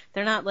really.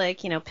 They're not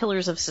like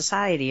pillars of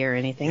society or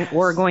anything,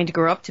 or going to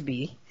grow up to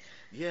be.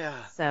 Yeah.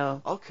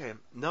 So. Okay.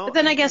 No. But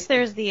then I guess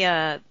there's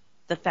the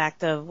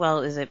fact of, well,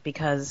 is it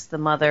because the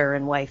mother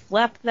and wife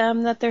left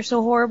them that they're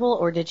so horrible,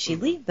 or did she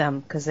leave them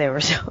because they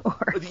were so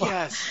horrible?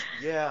 Yes.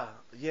 Yeah.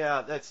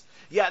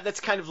 That's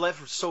kind of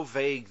left so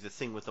vague. The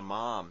thing with the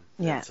mom.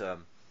 Yeah.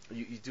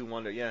 You do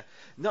wonder. Yeah.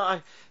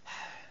 No.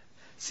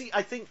 See,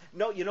 I think,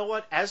 no, you know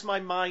what? As my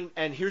mind,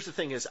 and here's the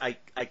thing is, I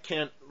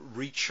can't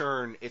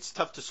rechurn. It's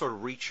tough to sort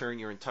of rechurn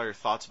your entire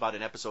thoughts about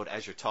an episode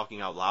as you're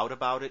talking out loud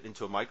about it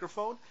into a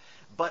microphone.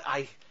 But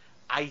I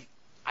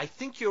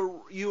think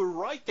you're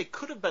right. They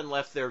could have been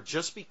left there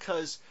just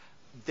because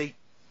they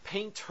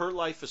paint her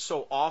life as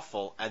so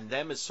awful and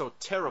them as so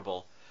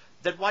terrible.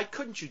 That why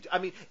couldn't you? I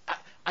mean,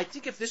 I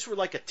think if this were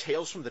like a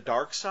Tales from the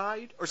Dark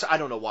Side, or I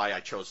don't know why I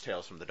chose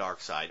Tales from the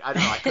Dark Side. I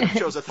don't know. I could have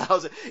chose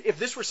 1,000. If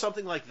this were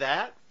something like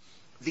that,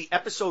 the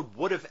episode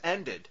would have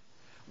ended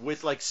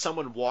with like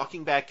someone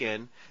walking back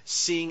in,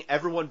 seeing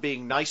everyone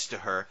being nice to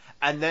her,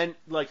 and then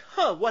like,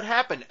 what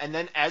happened? And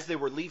then as they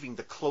were leaving,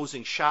 the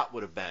closing shot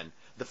would have been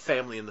the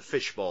family in the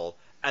fishbowl,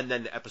 and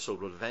then the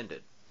episode would have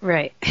ended.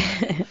 Right.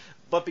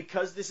 But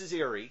because this is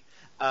Erie,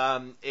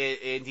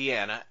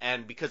 Indiana,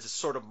 and because it's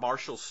sort of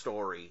Marshall's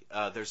story,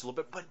 there's a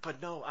little bit.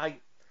 But no,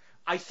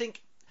 I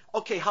think.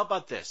 Okay, how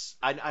about this?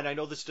 And I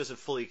know this doesn't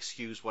fully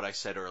excuse what I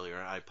said earlier,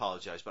 and I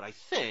apologize, but I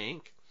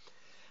think.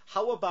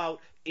 How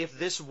about if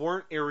this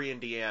weren't Erie,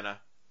 Indiana,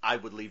 I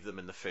would leave them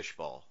in the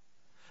fishbowl.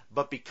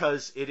 But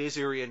because it is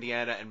Erie,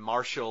 Indiana, and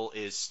Marshall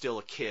is still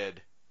a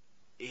kid,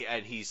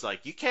 and he's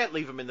like, you can't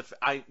leave him in the.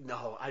 I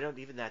don't.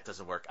 Even that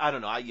doesn't work. I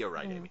don't know. You're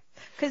right, Amy.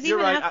 Because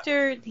even right,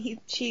 after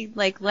she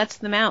like lets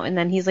them out, and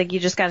then he's like, you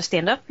just got to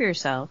stand up for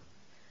yourself.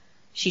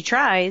 She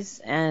tries,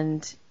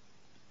 and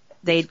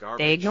they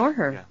ignore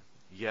her. Yeah.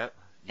 Yep.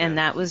 And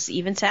that was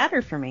even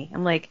sadder for me.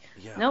 I'm like,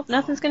 nope,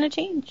 nothing's going to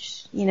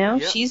change. You know,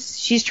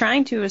 she's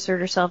trying to assert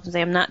herself and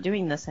say, I'm not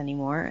doing this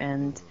anymore.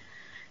 And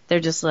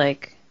they're just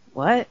like,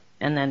 what?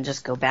 And then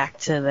just go back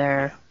to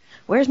their,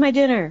 where's my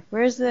dinner?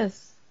 Where's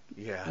this?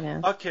 Yeah. You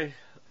know? Okay.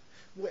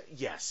 Well,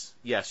 yes,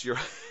 you're.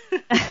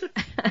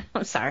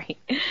 I'm sorry.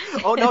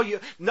 Oh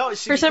no.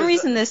 See, for some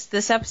reason,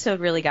 this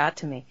episode really got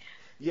to me.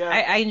 Yeah.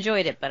 I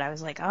enjoyed it, but I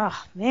was like, oh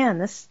man,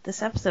 this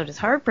episode is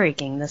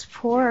heartbreaking. This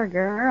poor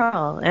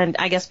girl, and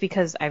I guess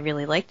because I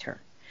really liked her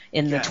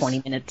in the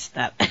 20 minutes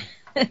that.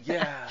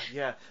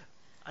 Yeah.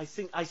 I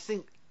think I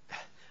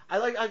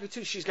like it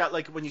too. She's got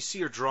like when you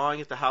see her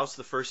drawing at the house,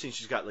 the first thing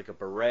she's got like a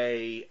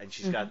beret and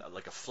she's got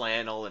like a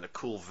flannel and a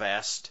cool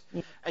vest,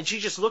 and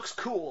she just looks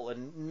cool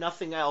and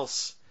nothing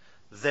else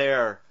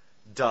there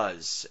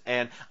does.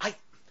 And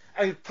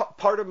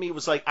part of me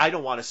was like, I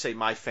don't want to say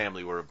my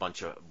family were a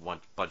bunch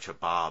of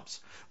Bobs,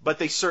 but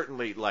they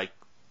certainly like,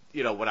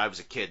 you know, when I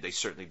was a kid, they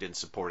certainly didn't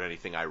support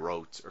anything I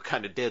wrote or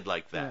kind of did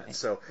like that. Right.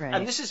 So,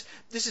 and this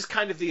is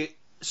kind of the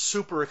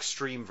super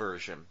extreme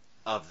version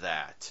of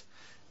that.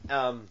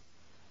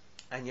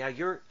 And yeah,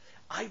 you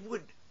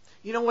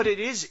know what, it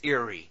is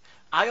eerie.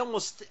 I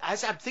almost,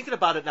 as I'm thinking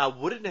about it now,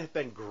 wouldn't it have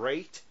been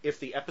great if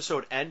the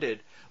episode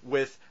ended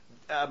with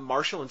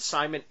Marshall and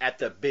Simon at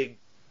the big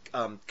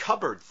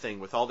cupboard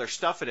thing with all their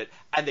stuff in it,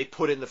 and they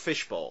put in the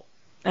fishbowl.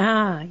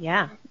 Ah,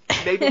 yeah.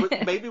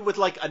 maybe with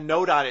like a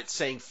note on it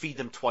saying feed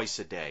them twice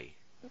a day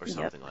or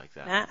something like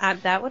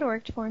that. That would have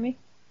worked for me.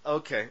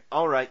 Okay,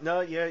 all right.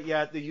 No,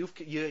 you've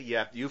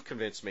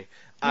convinced me.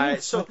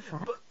 But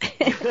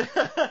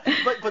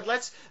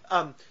let's.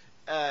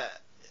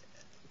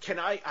 Can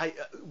I?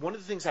 One of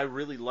the things I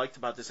really liked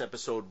about this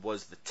episode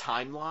was the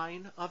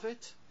timeline of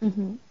it,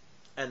 and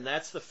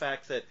that's the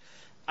fact that.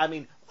 I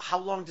mean, how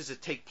long does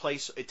it take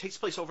place? It takes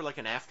place over like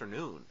an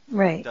afternoon,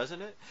 right?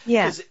 Doesn't it?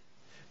 Yeah.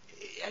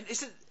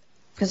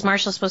 Because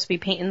Marshall's supposed to be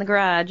painting the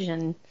garage,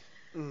 and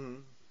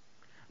and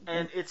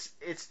it's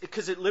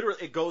because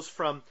it goes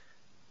from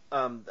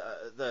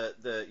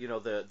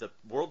the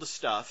world of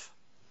stuff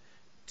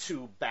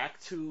to back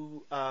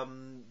to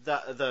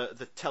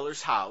the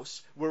teller's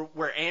house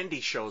where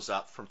Andy shows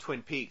up from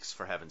Twin Peaks,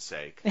 for heaven's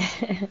sake.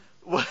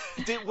 What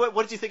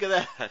did you think of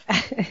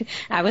that?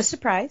 I was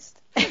surprised.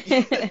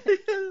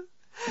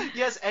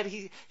 Yes, and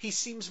he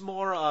seems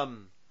more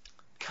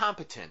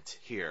competent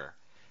here.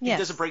 He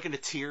doesn't break into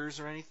tears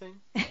or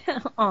anything.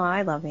 Oh,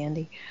 I love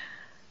Andy.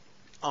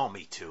 Oh,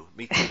 me too.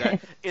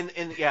 That, in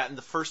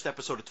the first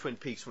episode of Twin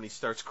Peaks, when he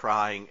starts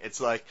crying, it's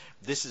like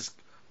this is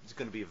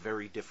going to be a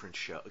very different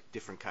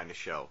kind of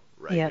show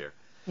here.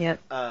 Yep.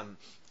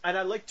 And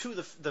I like too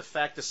the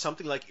fact that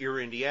something like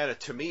Erie, Indiana,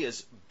 to me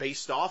is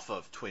based off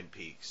of Twin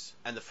Peaks,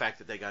 and the fact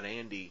that they got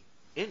Andy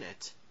in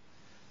it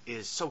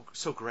is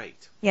so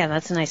great. Yeah,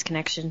 that's a nice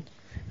connection.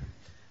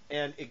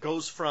 And it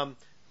goes from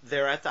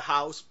they're at the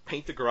house,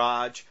 paint the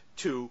garage,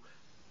 to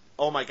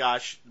oh my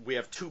gosh, we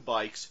have 2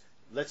 bikes.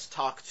 Let's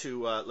talk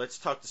to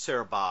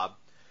Sarah Bob.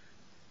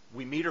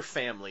 We meet her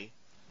family.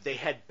 They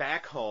head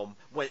back home.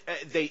 When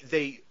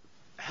they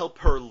help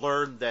her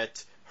learn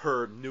that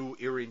her new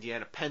Erie,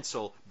 Indiana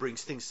pencil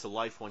brings things to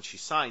life when she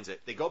signs it.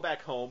 They go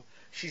back home.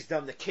 She's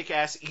done the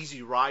kick-ass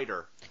Easy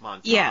Rider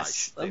montage.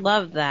 Yes, I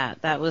loved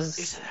that. That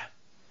was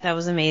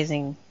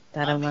amazing.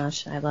 That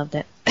homage, I loved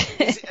it.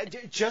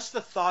 Just the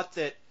thought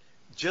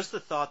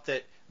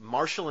that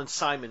Marshall and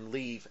Simon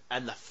leave,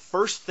 and the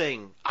first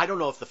thing, I don't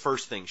know if the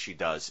first thing she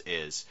does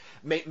is,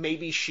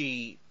 maybe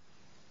she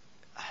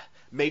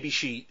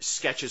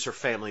sketches her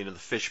family into the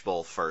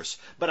fishbowl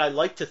first, but I'd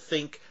like to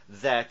think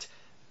that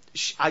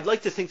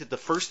the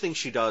first thing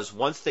she does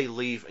once they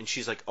leave and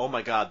she's like, oh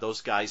my God,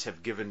 those guys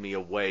have given me a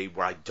way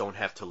where I don't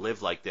have to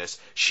live like this,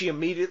 she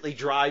immediately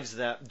draws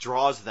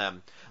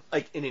them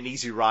like in an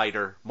Easy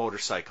Rider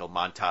motorcycle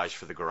montage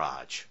for the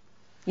garage.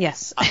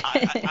 Yes.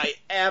 I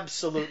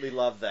absolutely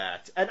love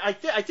that. And I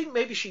think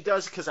maybe she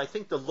does because I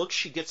think the look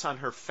she gets on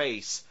her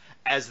face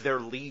as they're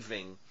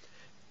leaving.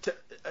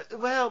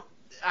 Well,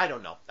 I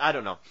don't know.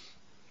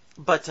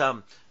 But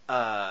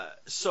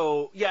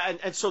so yeah,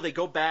 and so they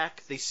go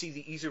back. They see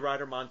the Easy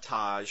Rider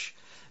montage.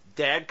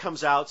 Dad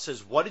comes out,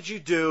 says, "What did you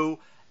do?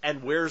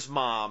 And where's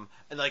Mom?"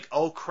 And like,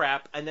 oh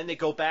crap! And then they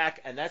go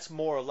back, and that's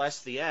more or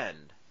less the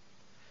end.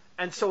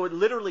 And so it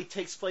literally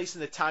takes place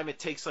in the time it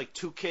takes like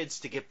two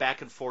kids to get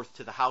back and forth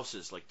to the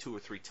houses like 2 or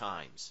 3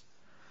 times.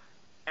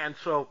 And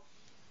so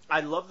I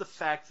love the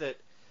fact that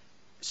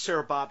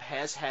Sarah Bob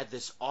has had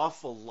this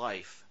awful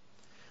life,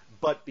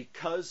 but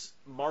because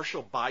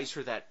Marshall buys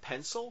her that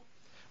pencil,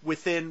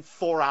 within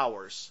 4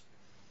 hours,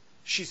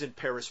 she's in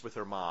Paris with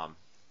her mom,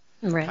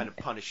 Right. kind of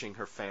punishing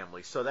her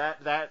family. So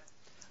that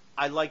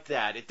I like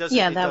that. It doesn't.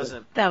 Yeah, it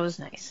doesn't. that was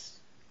nice.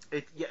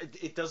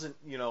 It doesn't.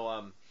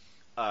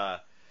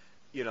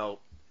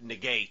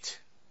 Negate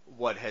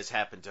what has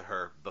happened to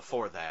her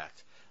before that.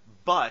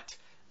 But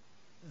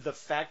the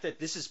fact that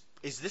this is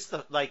this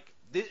the like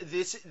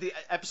this the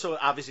episode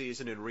obviously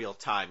isn't in real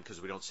time because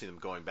we don't see them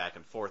going back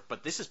and forth.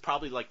 But this is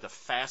probably like the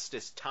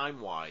fastest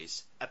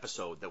time-wise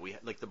episode that we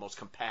like the most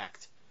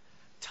compact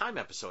time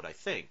episode. I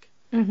think.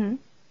 Mm-hmm.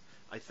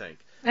 I think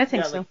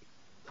So.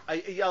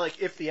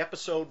 Like if the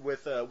episode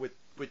with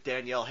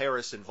Danielle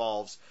Harris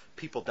involves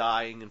people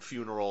dying and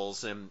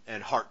funerals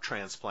and heart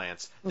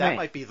transplants, that Right.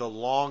 might be the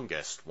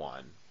longest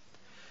one.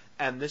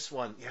 And this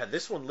one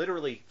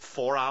literally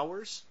 4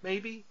 hours,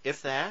 maybe,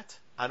 if that.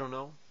 I don't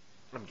know.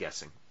 I'm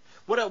guessing.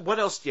 What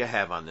else do you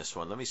have on this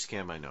one? Let me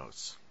scan my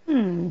notes. I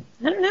don't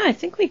know. I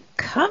think we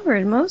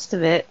covered most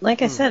of it.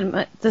 Like I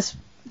said, this,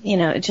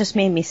 it just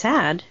made me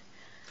sad.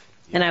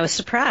 And I was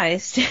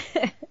surprised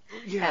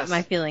at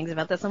my feelings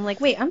about this. I'm like,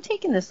 wait, I'm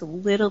taking this a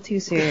little too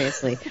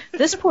seriously.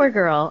 This poor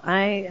girl,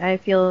 I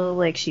feel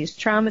like she's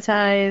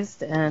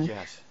traumatized, and,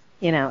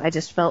 I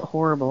just felt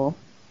horrible.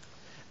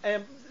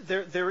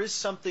 There is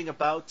something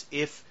about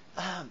if,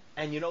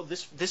 and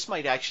this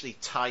might actually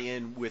tie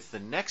in with the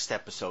next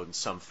episode in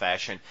some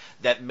fashion,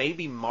 that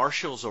maybe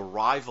Marshall's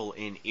arrival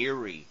in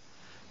Erie,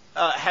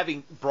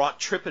 having brought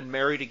Trip and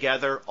Mary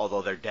together,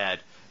 although they're dead,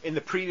 in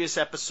the previous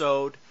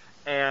episode,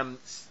 and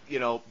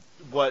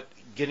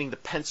getting the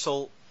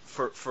pencil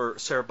for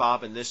Sarah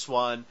Bob in this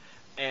one,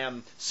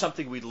 and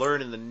something we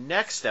learn in the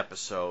next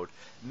episode,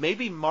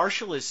 maybe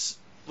Marshall is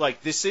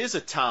like, this is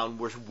a town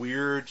where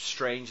weird,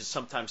 strange, and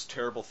sometimes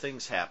terrible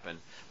things happen,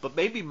 but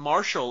maybe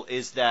Marshall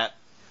is that,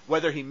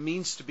 whether he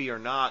means to be or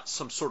not,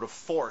 some sort of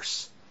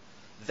force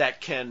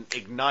that can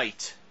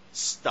ignite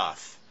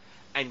stuff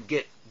and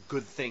get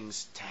good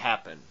things to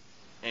happen,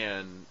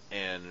 and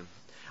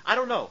I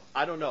don't know,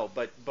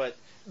 but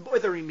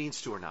whether he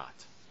means to or not.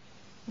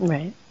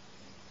 Right.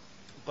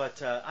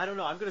 But I don't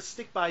know. I'm going to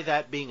stick by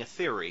that being a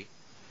theory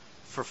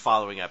for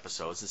following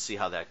episodes and see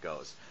how that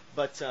goes.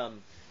 But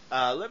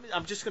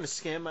I'm just going to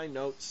scan my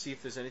notes, see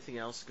if there's anything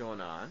else going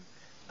on.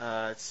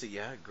 Let's see.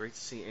 Yeah, great to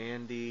see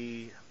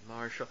Andy,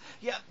 Marshall.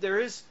 Yeah, there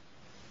is.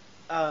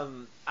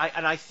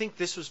 I think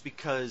this was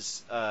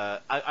because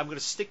I'm going to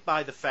stick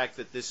by the fact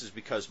that this is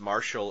because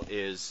Marshall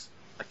is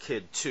a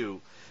kid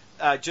too.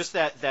 Just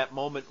that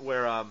moment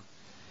where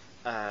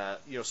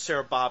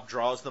Sarah Bob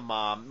draws the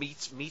mom,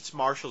 meets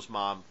Marshall's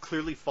mom,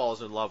 clearly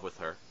falls in love with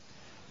her,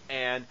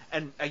 and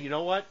you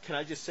know what? Can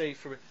I just say,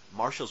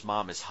 Marshall's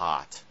mom is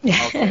hot.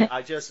 Okay,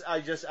 I just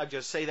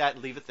say that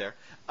and leave it there.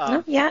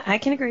 Yeah, I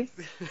can agree.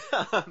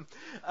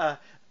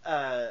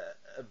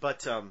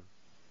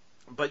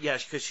 But yeah,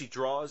 because she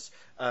draws,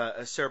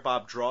 Sarah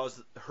Bob draws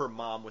her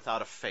mom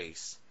without a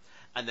face,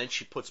 and then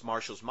she puts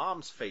Marshall's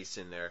mom's face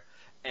in there,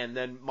 and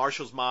then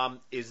Marshall's mom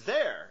is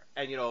there,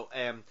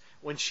 and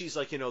when she's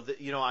like,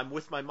 I'm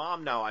with my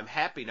mom now, I'm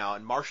happy now,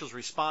 and Marshall's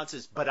response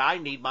is, but I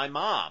need my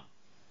mom,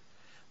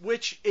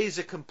 which is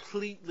a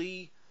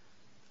completely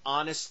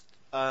honest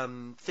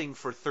thing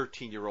for a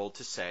 13-year-old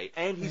to say,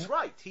 and he's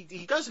right.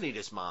 He does need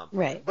his mom.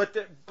 Right.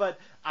 But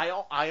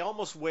I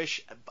almost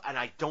wish, and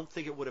I don't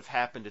think it would have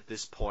happened at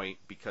this point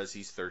because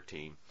he's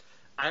 13.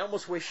 I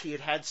almost wish he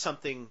had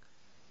something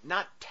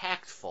not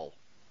tactful,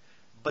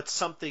 but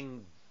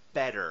something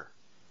better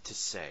to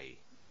say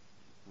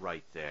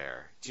right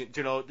there. Do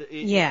you know?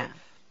 Yeah.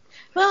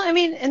 Well, I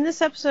mean, in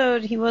this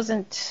episode, he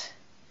wasn't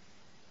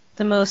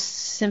the most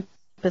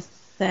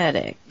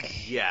sympathetic.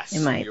 Yes,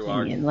 in my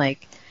opinion.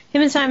 Like,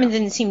 him and Simon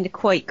didn't seem to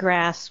quite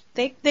grasp.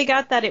 They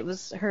got that it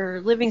was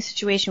her living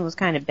situation was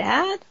kind of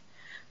bad,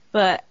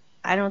 but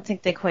I don't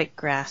think they quite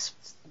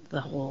grasped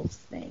the whole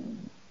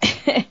thing.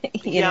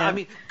 you know? I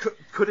mean,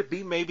 could it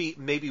be maybe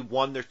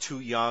one, they're too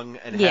young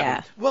and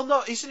well,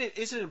 no, isn't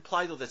it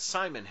implied though that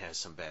Simon has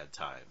some bad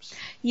times?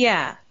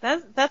 Yeah,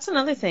 that's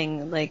another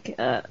thing. Like,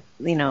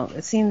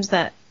 it seems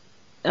that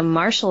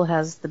Marshall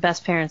has the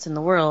best parents in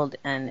the world,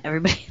 and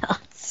everybody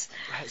else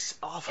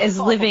is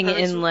living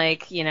in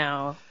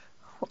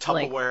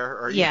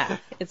Tupperware.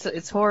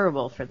 It's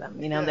horrible for them.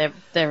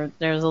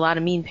 There's a lot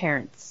of mean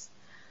parents.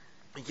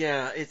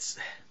 Yeah, it's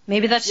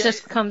maybe that's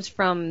just comes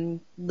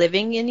from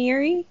living in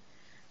Erie.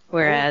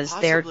 Whereas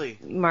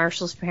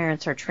Marshall's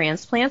parents are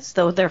transplants,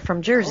 though they're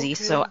from Jersey,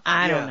 so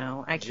I don't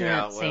know. I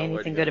can't say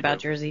anything good about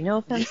Jersey. No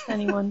offense to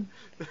anyone.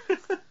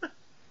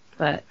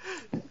 But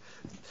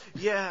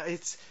yeah,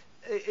 it's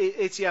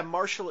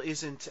Marshall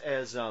isn't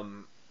as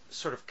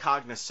sort of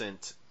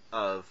cognizant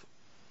of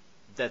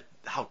that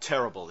how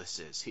terrible this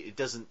is. It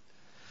doesn't.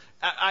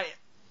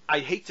 I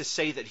hate to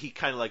say that he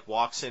kind of like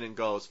walks in and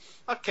goes,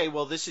 okay,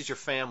 well, this is your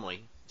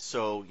family,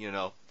 so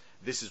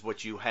this is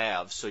what you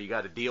have, so you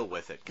got to deal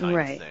with it, kind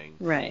of thing.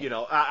 Right.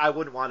 I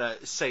wouldn't want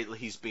to say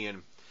he's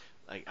being,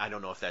 like, I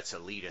don't know if that's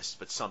elitist,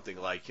 but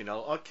something like,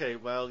 okay,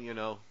 well, you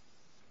don't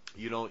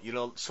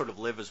sort of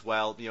live as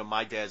well.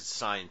 My dad's a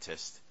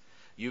scientist.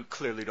 You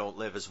clearly don't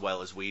live as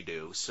well as we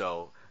do,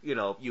 so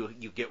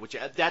you get what you.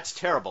 That's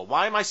terrible.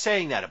 Why am I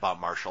saying that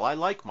about Marshall? I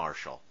like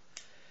Marshall.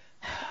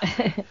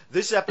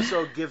 This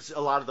episode gives a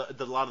lot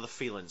of the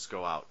feelings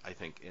go out, I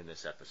think, in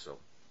this episode.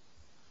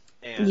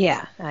 And,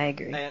 yeah, I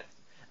agree.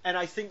 And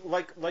I think,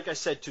 like I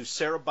said to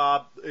Sarah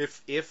Bob,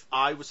 if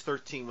I was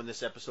 13 when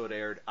this episode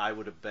aired, I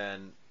would have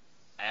been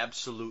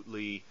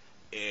absolutely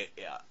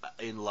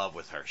in love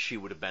with her. She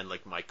would have been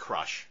like my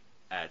crush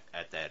at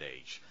that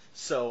age.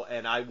 So,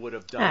 and I would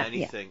have done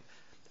anything.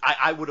 Yeah.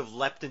 I would have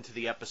leapt into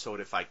the episode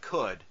if I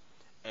could,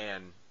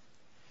 and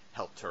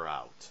helped her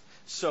out.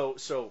 So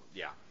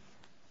yeah.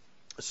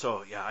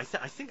 So yeah, I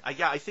think I'm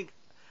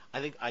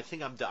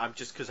done. I'm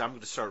just because I'm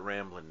going to start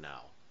rambling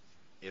now.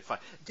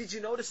 Did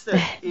you notice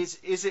that is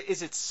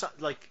it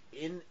like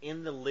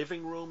in the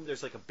living room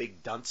there's like a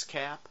big dunce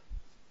cap?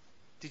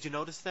 Did you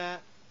notice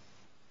that?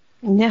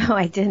 No,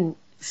 I didn't.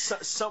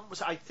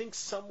 I think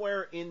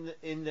somewhere in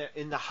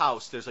the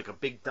house there's like a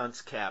big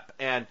dunce cap,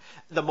 and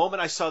the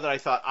moment I saw that I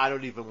thought I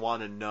don't even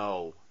want to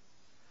know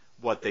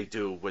what they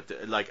do with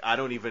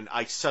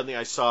I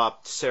saw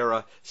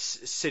Sarah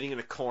sitting in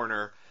a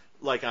corner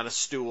like on a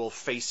stool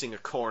facing a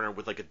corner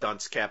with like a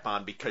dunce cap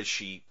on because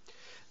she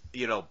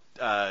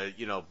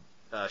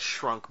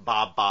shrunk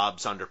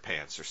Bob's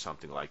underpants or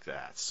something like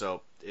that.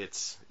 So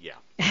it's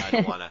I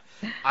don't want to.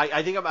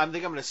 I think I'm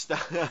gonna stop.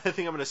 I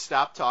think I'm gonna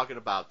stop talking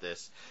about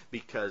this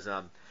because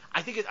I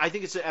think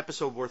it's an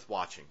episode worth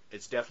watching.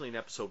 It's definitely an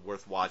episode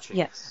worth watching.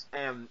 Yes.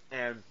 And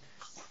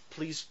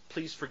please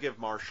forgive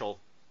Marshall.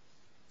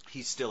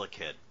 He's still a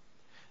kid.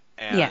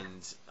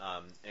 And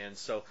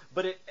so,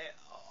 but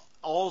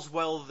all's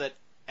well that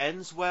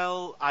ends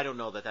well. I don't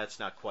know that's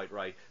not quite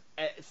right.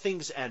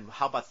 Things end.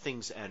 How about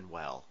things end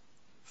well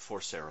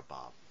for Sarah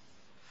Bob?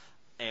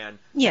 And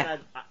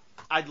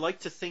I'd like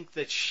to think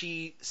that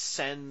she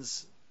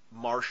sends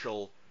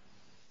Marshall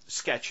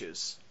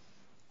sketches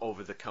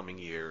over the coming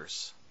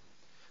years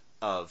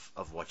of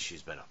what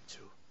she's been up to.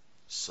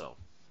 So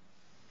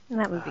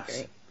that would be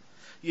great.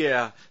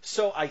 Yeah.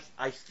 So I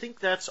think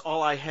that's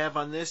all I have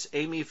on this.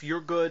 Amy, if you're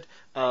good,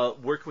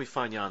 where can we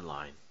find you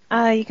online?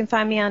 You can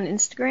find me on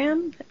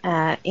Instagram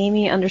at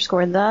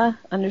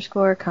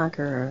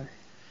Amy_the_conqueror.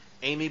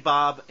 Amy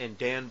Bob and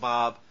Dan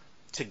Bob,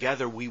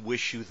 together we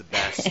wish you the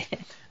best.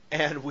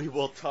 And we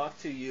will talk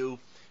to you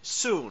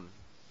soon,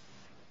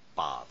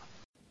 Bob.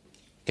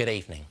 Good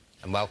evening,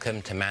 and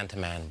welcome to Man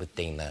with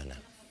Dean Lerner.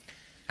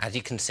 As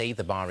you can see,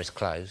 the bar is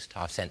closed.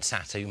 I've sent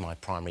Satu, my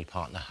primary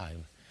partner,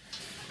 home.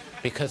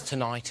 Because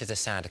tonight is a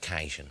sad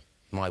occasion.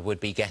 My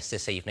would-be guest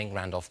this evening,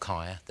 Randolph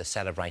Kaya, the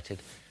celebrated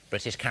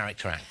British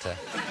character actor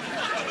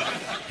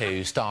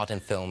who starred in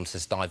films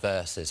as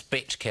diverse as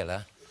Bitch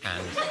Killer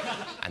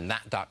and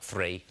That Duck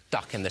 3,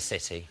 Duck in the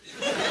City,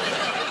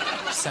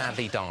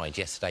 sadly died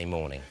yesterday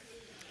morning.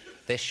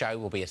 This show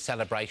will be a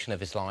celebration of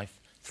his life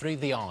through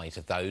the eyes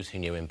of those who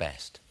knew him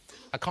best.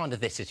 A kind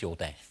of This Is Your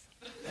Death.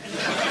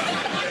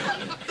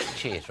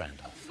 Cheers,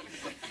 Randolph.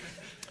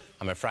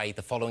 I'm afraid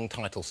the following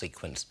title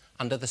sequence,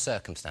 under the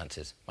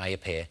circumstances, may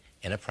appear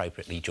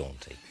inappropriately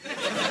jaunty.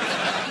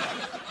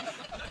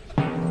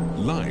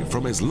 Live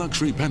from his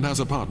luxury penthouse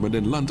apartment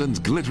in London's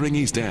glittering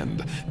East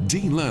End,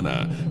 Dean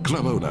Lerner,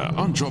 club owner,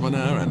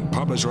 entrepreneur and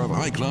publisher of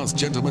high-class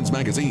gentlemen's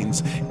magazines,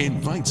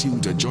 invites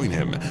you to join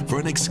him for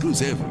an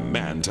exclusive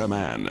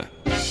Man-to-Man.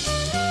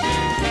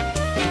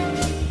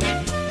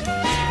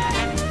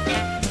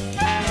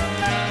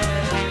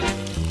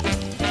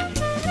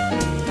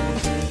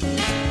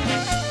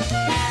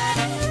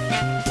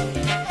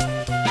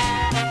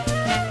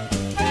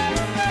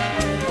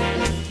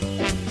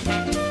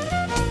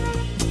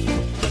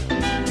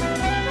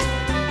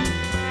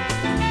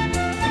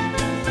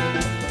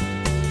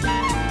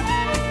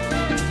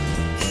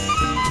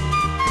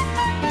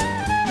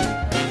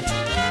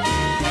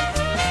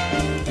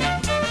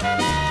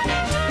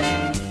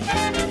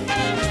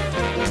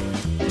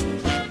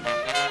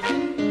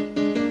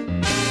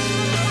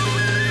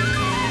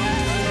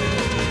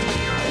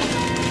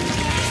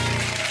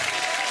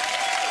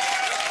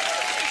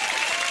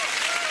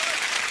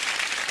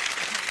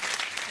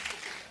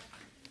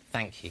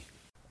 Thank you.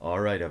 All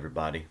right,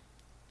 everybody.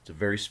 It's a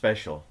very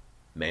special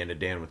Man to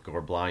Dan with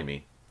Gore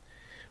Blimey.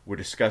 We're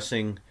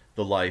discussing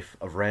the life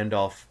of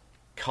Randolph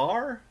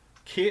Carr.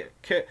 Hey,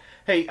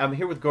 I'm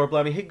here with Gore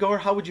Blimey. Hey, Gore,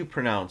 how would you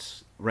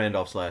pronounce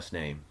Randolph's last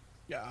name?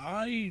 Yeah,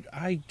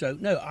 I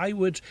don't know. I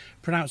would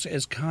pronounce it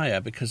as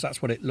Kaya because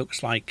that's what it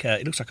looks like.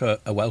 It looks like a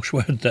Welsh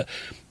word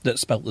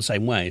that's spelt the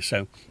same way.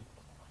 So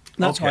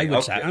That's what I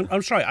would say.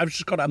 I'm sorry, I've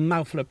just got a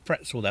mouthful of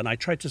pretzel then. I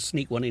tried to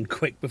sneak one in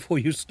quick before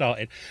you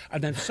started,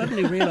 and then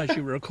suddenly realised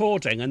you were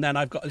recording, and then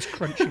I've got this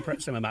crunchy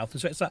pretzel in my mouth.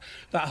 So it's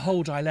that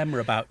whole dilemma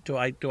about do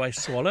I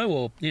swallow,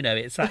 or,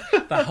 it's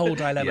that whole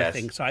dilemma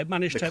thing. So I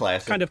managed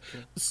to kind of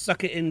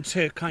suck it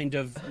into kind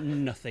of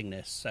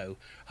nothingness. So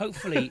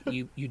hopefully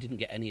you didn't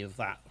get any of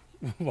that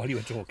while you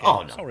were talking.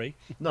 Oh, no. Sorry.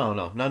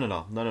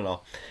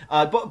 No.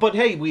 But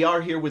hey, we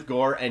are here with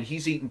Gore, and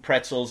he's eating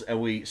pretzels, and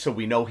we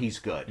know he's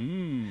good.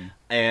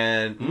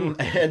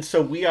 And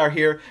so we are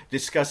here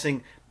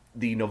discussing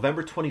the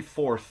November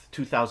 24th,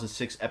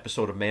 2006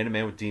 episode of Man to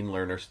Man with Dean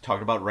Lerner,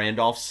 talking about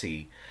Randolph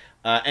C.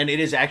 And it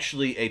is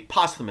actually a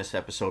posthumous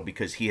episode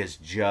because he has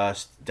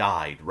just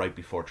died right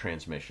before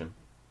transmission.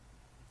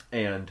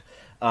 And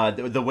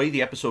the way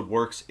the episode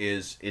works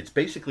is it's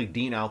basically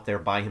Dean out there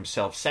by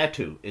himself.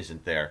 Satu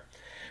isn't there,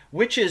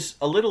 which is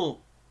a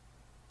little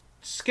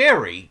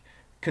scary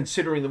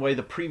considering the way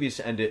the previous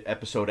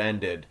episode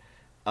ended,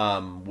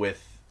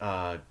 with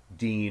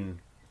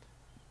Dean,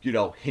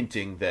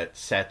 hinting that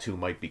Satu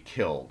might be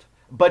killed.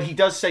 But he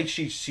does say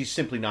she's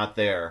simply not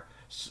there.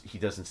 He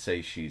doesn't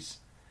say she's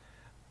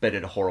been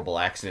in a horrible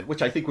accident,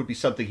 which I think would be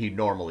something he'd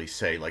normally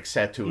say, like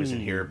Satu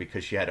isn't here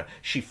because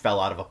she fell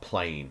out of a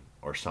plane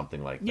or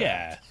something like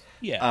that.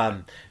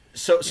 Yeah.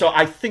 So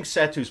I think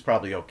Satu's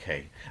probably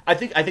okay. I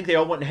think they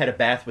all went and had a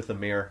bath with the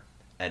mirror,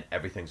 and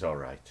everything's all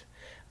right.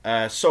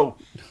 So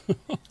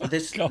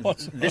this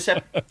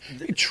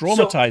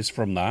traumatized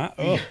from that.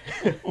 Oh.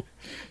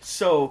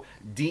 So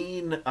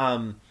Dean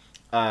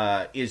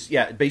is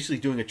basically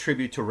doing a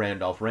tribute to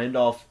Randolph.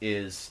 Randolph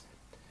is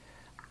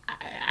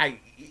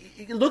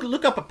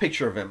look up a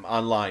picture of him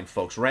online,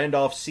 folks.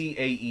 Randolph,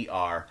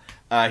 Caer.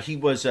 He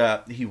was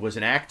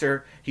an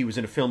actor. He was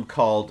in a film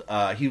called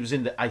I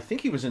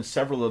think he was in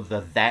several of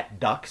the That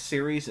Duck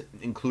series,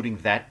 including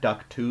That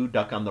Duck 2,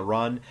 Duck on the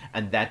Run,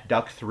 and That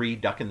Duck 3,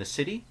 Duck in the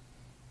City.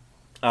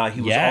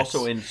 He was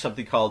also in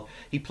something called,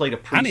 he played a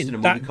priest in a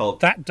movie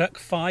called That Duck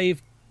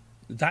 5,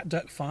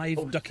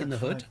 Duck in the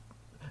Hood.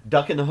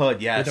 Duck in the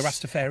Hood, yes. With a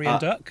Rastafarian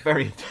duck.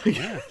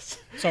 Yes.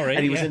 Sorry.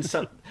 And he was in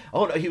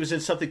he was in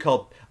something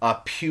called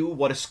Pew,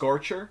 What a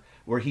Scorcher,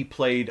 where he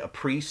played a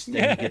priest and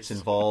he gets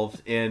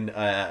involved in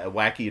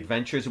wacky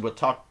adventures. And we'll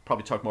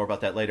probably talk more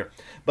about that later.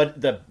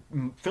 But the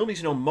film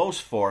he's known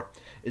most for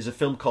is a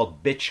film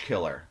called Bitch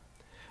Killer,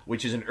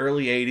 which is an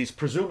early 80s,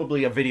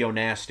 presumably a video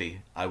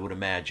nasty, I would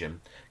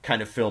imagine,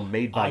 kind of film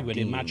made by Dean. I would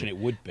imagine it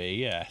would be,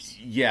 yes.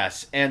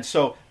 Yes. And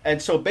so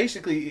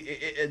basically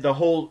the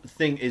whole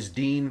thing is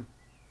Dean.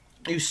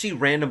 You see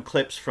random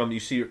clips you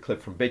see a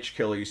clip from Bitch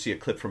Killer, you see a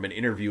clip from an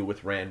interview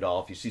with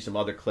Randolph, you see some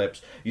other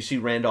clips, you see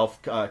Randolph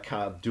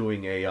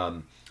doing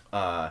a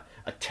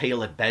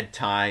tale at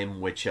bedtime,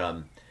 which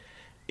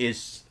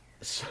is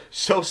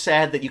so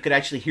sad that you could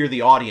actually hear the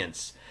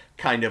audience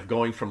kind of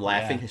going from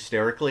laughing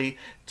hysterically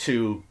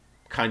to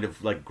kind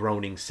of like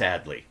groaning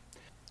sadly.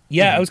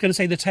 Yeah, I was going to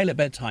say the tale at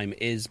bedtime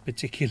is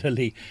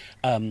particularly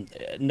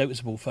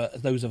noticeable for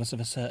those of us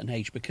of a certain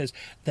age because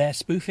they're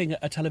spoofing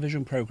a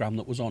television program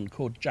that was on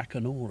called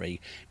Jackanory,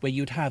 where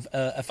you'd have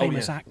a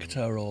famous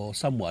actor or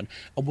someone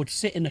and would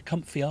sit in a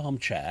comfy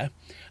armchair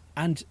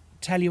and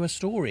tell you a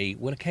story.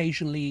 Well,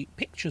 occasionally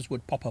pictures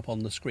would pop up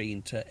on the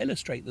screen to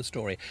illustrate the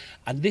story.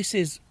 And this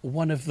is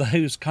one of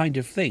those kind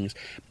of things,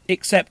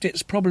 except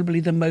it's probably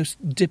the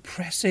most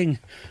depressing,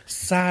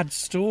 sad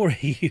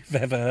story you've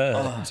ever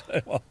heard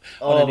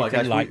on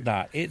anything like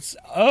that. It's,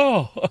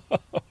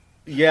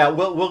 Yeah,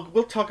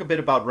 we'll talk a bit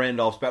about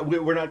Randolph's, but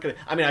we're not going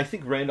to... I mean, I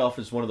think Randolph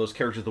is one of those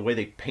characters, the way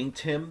they paint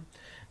him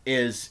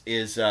is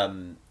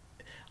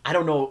I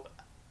don't know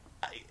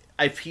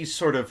if he's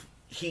sort of...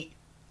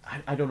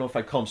 I don't know if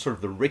I'd call him sort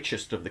of the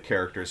richest of the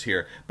characters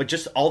here, but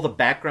just all the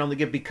background they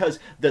give, because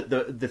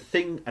the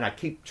thing, and I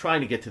keep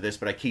trying to get to this,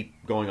 but I keep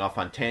going off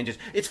on tangents.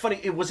 It's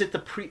funny,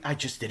 I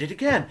just did it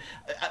again.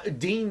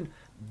 Dean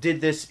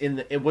did this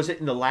was it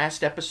in the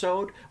last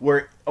episode,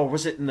 or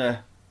was it in the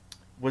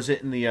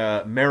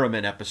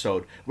Merriman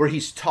episode, where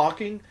he's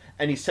talking,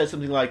 and he says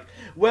something like,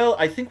 well,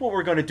 I think what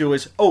we're going to do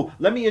is,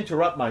 let me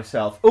interrupt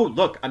myself. Oh,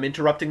 look, I'm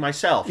interrupting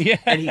myself. Yes.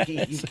 And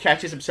he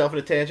catches himself in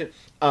a tangent.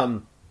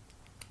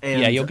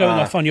 And, you're going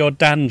off on your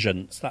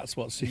tangents. That's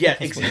what's what you're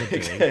doing.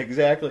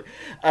 Exactly.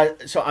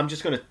 So I'm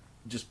just going to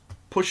just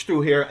push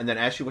through here and then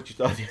ask you what you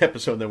thought of the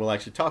episode, and then we'll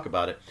actually talk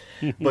about it.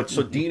 But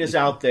so Dean is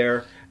out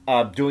there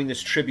doing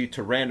this tribute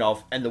to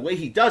Randolph, and the way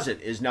he does it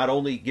is not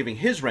only giving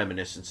his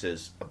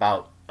reminiscences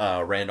about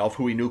Randolph,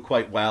 who he knew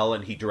quite well,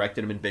 and he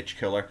directed him in Bitch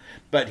Killer,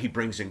 but he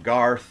brings in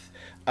Garth.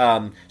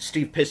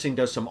 Steve Pissing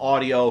does some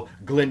audio.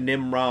 Glenn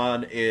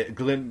Nimrod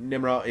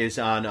is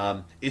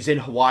in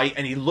Hawaii,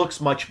 and he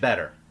looks much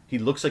better. He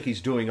looks like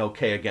he's doing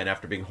okay again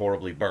after being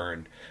horribly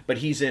burned. But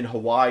he's in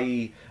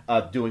Hawaii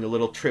doing a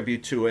little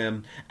tribute to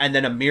him. And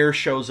then Amir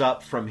shows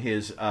up from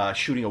his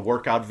shooting a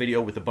workout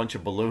video with a bunch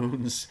of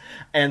balloons.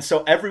 And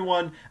so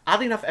everyone,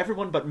 oddly enough,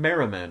 everyone but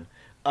Merriman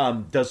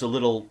does a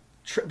little...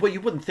 well, you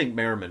wouldn't think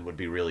Merriman would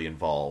be really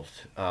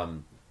involved.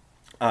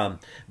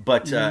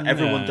 But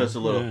everyone does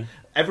a little...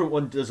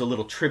 Everyone does a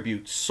little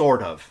tribute,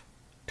 sort of,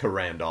 to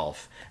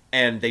Randolph,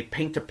 and they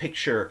paint a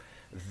picture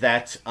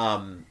that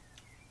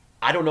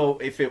I don't know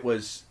if it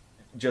was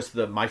just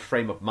my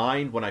frame of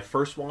mind when I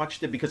first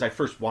watched it, because I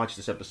first watched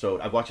this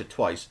episode. I watched it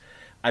twice.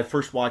 I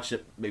first watched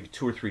it maybe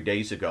 2 or 3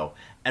 days ago,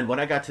 and when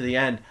I got to the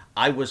end,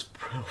 I was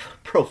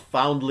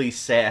profoundly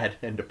sad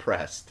and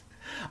depressed.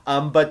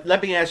 But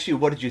let me ask you,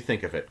 what did you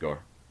think of it,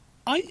 Gore?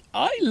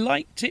 I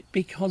liked it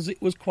because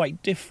it was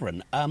quite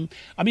different. I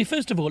mean,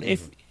 first of all,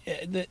 if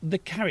the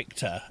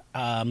character,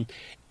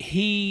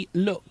 he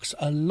looks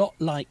a lot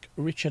like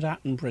Richard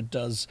Attenborough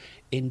does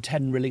in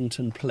 10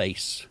 Rillington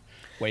Place,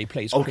 where he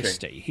plays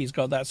Christie. He's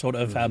got that sort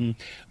of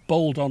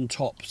bald on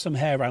top, some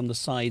hair around the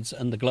sides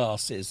and the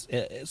glasses,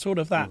 sort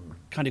of that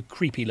kind of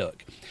creepy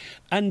look.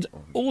 And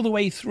all the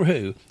way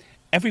through,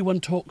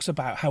 everyone talks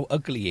about how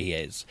ugly he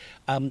is.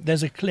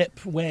 There's a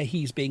clip where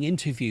he's being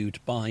interviewed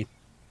by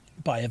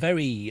a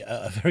very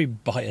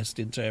biased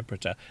interviewer,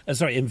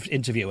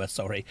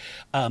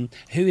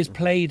 who is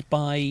played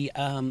by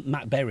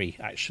Matt Berry,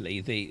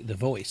 actually, the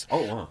voice.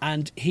 Oh, wow.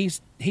 And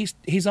he's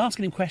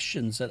asking him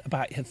questions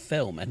about his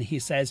film, and he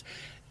says,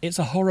 "It's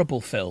a horrible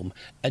film,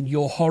 and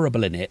you're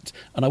horrible in it,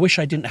 and I wish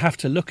I didn't have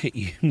to look at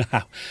you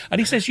now." And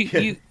he says,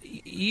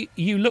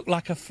 you look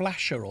like a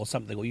flasher or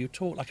something, or you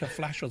talk like a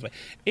flasher or something.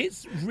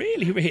 It's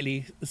really,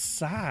 really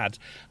sad.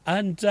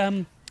 And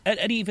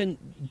even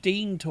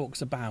Dean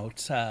talks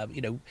about,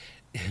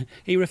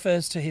 he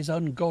refers to his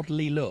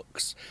ungodly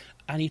looks,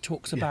 and he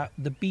talks about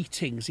the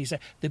beatings. He said,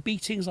 "The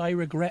beatings I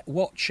regret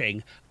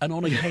watching, and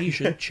on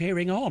occasion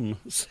cheering on."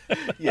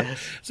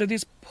 So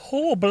this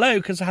poor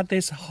bloke has had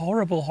this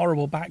horrible,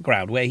 horrible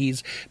background where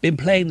he's been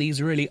playing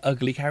these really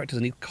ugly characters,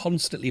 and he's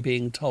constantly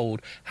being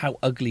told how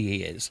ugly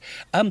he is.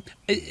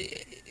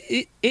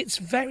 It's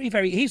very,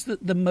 very... He's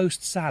the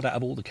most sad out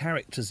of all the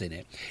characters in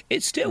it.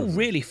 It's still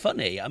really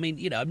funny. I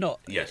mean, I'm not...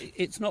 Yes.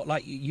 It's not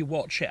like you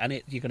watch it and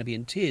you're going to be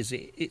in tears.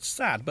 It's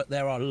sad, but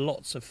there are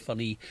lots of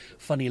funny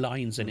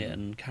lines in it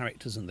and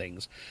characters and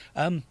things.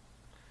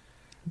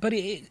 But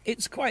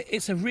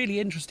it's a really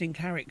interesting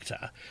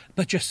character,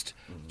 but just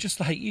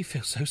like you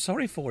feel so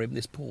sorry for him,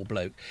 this poor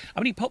bloke. I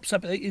mean, he pops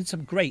up in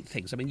some great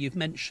things. I mean, you've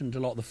mentioned a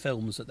lot of the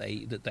films that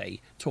they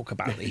talk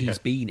about that he's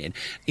been in.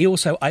 He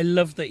also, I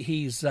love that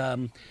he's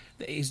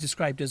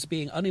described as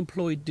being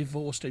unemployed,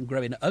 divorced, and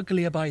growing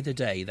uglier by the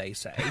day. They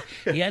say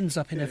he ends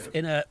up in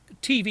a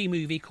TV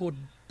movie called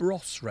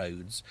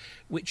Brossroads,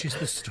 which is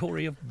the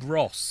story of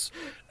Bros.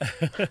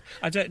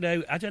 I don't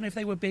know if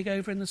they were big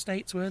over in the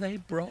States, were they,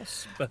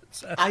 Bros? But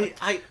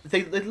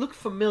they look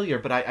familiar,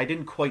 but I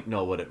didn't quite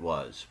know what it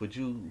was. Would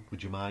you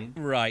mind?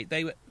 Right,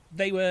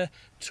 they were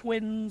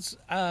twins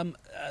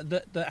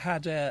that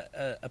had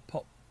a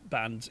pop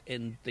band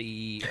in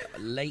the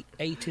late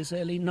 80s,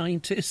 early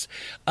 90s.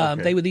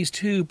 They were these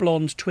two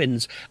blonde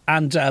twins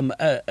and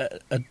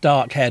a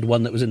dark-haired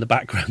one that was in the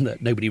background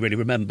that nobody really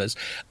remembers.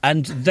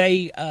 And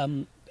they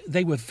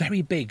were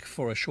very big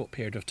for a short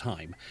period of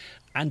time.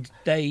 And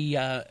they've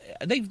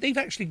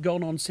actually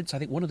gone on since. I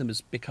think one of them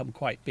has become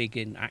quite big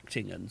in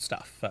acting and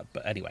stuff.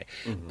 But anyway,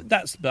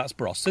 that's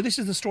Bros. So this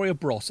is the story of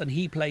Bros, and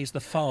he plays the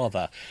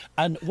father.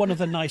 And one of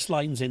the nice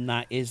lines in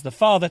that is the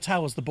father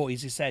tells the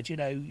boys, he said,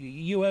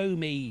 "You owe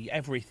me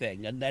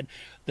everything." And then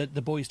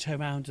the boys turn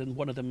around and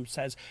one of them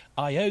says,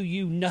 "I owe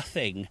you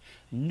nothing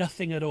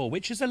at all,"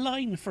 which is a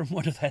line from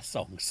one of their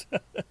songs.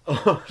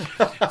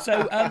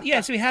 So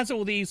he has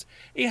all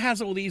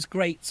these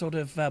great sort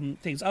of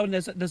things. Oh, and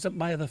there's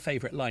my other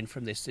favourite line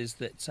from this is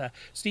that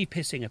Steve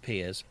Pissing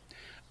appears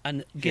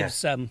and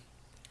gives and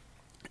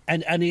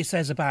he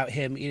says about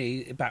him,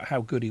 about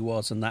how good he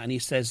was and that, and he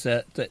says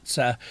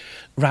that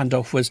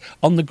Randolph was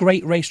on the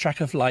great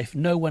racetrack of life.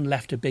 No one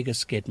left a bigger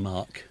skid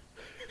mark.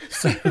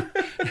 So.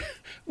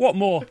 What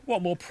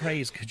more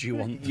praise could you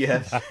want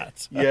than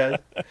that? Yeah.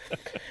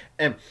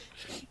 And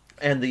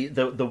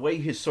the way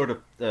his sort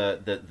of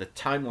the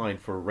timeline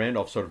for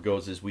Randolph sort of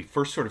goes is we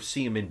first sort of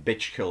see him in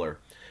Bitch Killer,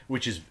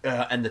 which is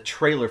and the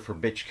trailer for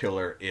Bitch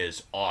Killer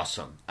is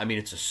awesome. I mean,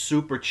 it's a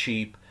super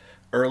cheap,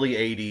 early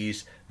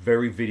 80s,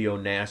 very video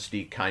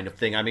nasty kind of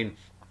thing. I mean,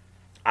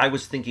 I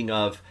was thinking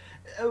of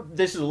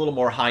this is a little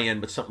more high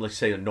end, but something like,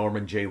 say, a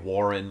Norman J.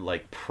 Warren,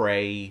 like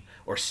Prey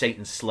or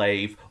Satan's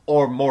Slave,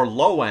 or more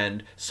low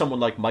end, someone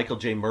like Michael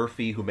J.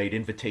 Murphy, who made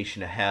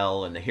Invitation to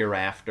Hell and The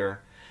Hereafter,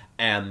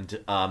 and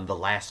The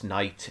Last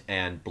Night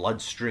and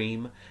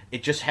Bloodstream.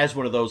 It just has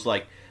one of those,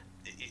 like,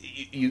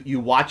 you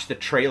watch the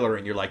trailer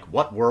and you're like,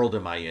 what world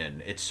am I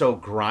in? It's so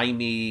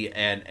grimy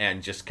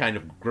and just kind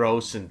of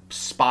gross and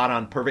spot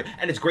on perfect.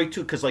 And it's great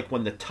too, because like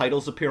when the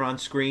titles appear on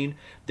screen,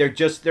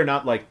 they're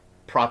not like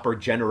proper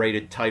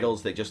generated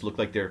titles. They just look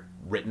like they're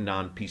written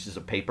on pieces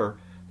of paper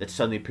that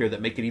suddenly appear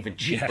that make it even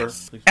cheaper.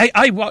 Yes.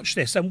 I watched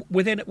this, and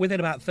within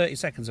about 30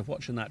 seconds of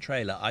watching that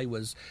trailer, I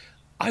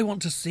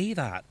want to see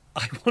that.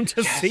 I want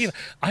to see that.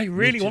 I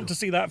really want to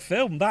see that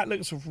film. That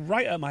looks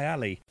right up my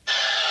alley.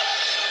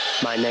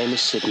 My name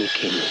is Sidney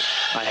King.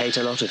 I hate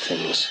a lot of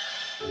things.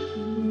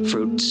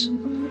 Fruits,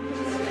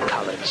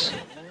 colours,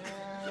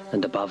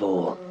 and above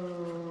all,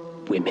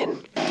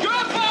 women.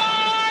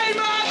 Goodbye,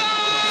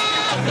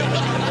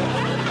 Mother!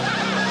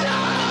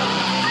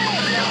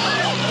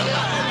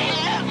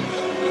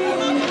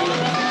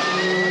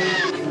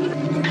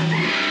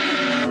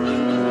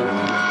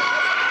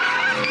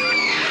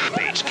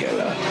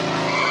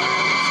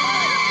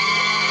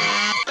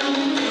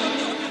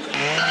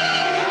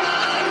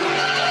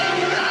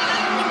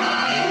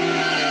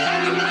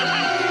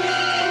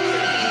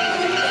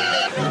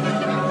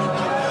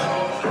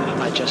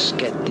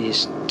 folks get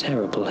these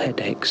terrible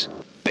headaches.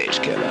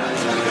 Bitch Killer.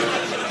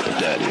 The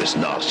dirtiest,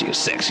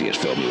 nastiest, sexiest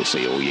film you'll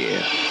see all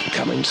year.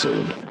 Coming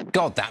soon.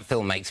 God, that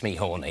film makes me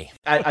horny.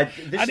 And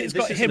it's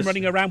got him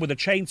running around with a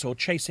chainsaw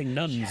chasing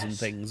nuns and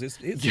things.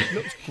 It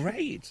looks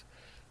great.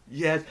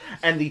 Yes,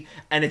 and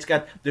it's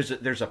got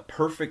there's a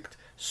perfect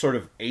sort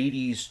of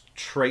 80s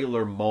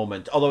trailer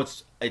moment. Although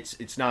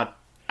it's not.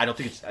 I don't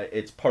think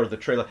it's part of the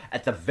trailer.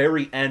 At the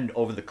very end,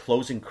 over the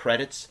closing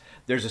credits,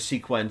 there's a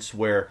sequence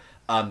where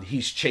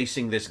he's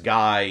chasing this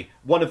guy,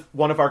 one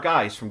of our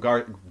guys from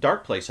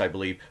Dark Place, I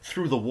believe,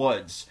 through the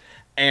woods,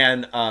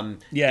 and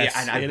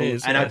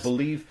I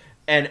believe.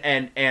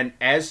 And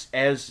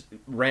as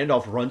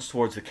Randolph runs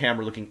towards the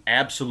camera looking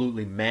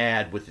absolutely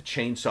mad with the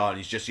chainsaw, and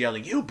he's just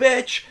yelling, "You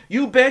bitch!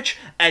 You bitch!"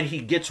 And he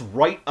gets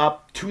right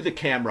up to the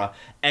camera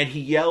and he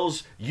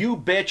yells, "You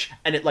bitch!"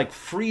 And it like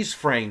freeze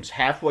frames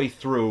halfway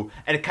through,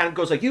 and it kind of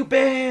goes like, "You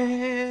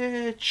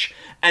bitch!"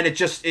 And it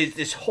just is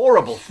this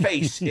horrible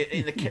face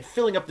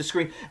filling up the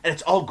screen, and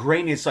it's all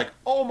grainy. It's like,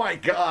 oh my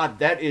God,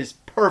 that is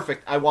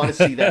perfect. I want to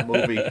see that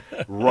movie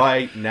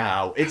right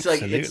now. It's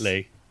absolutely.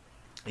 Like,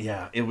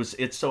 yeah,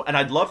 it's so, and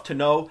I'd love to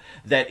know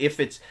that if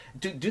it's,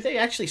 do they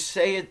actually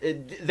say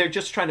it? They're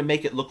just trying to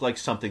make it look like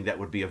something that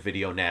would be a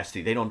video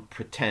nasty. They don't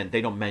pretend,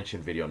 they don't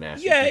mention video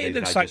nasty. Yeah, it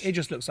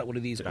just looks like one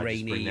of these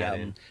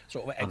grainy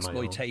sort of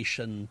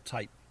exploitation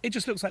type. It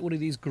just looks like one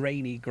of these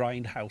grainy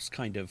grindhouse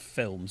kind of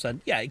films,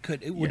 and yeah,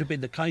 it would have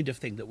been the kind of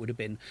thing that would have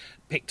been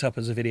picked up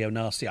as a video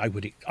nasty. I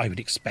would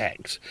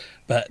expect,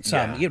 but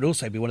it would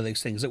also be one of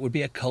those things that would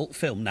be a cult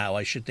film now,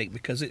 I should think,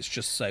 because it's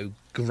just so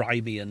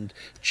grimy and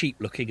cheap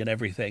looking and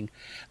everything.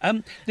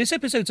 This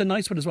episode's a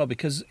nice one as well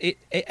because it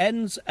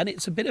ends, and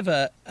it's a bit of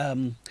a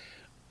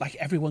like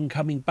everyone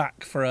coming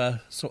back for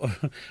a sort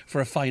of for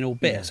a final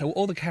bit. Yeah. So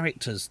all the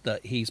characters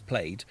that he's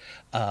played.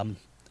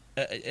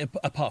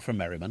 Apart from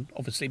Merriman,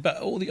 obviously, but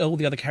all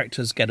the other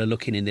characters get a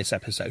look in this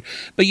episode.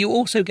 But you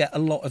also get a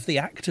lot of the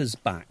actors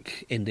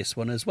back in this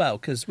one as well,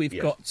 because we've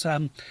got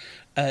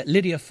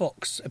Lydia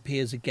Fox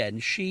appears again.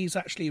 She's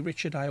actually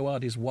Richard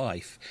Ayoade's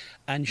wife,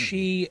 and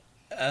she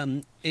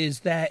is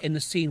there in the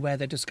scene where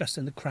they're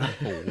discussing the crab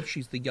ball.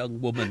 She's the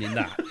young woman in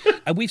that.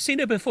 And we've seen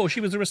her before.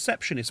 She was a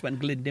receptionist when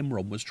Glyn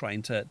Nimron was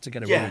trying to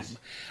get a room.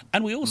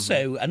 And we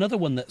also, another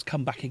one that's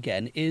come back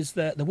again is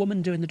the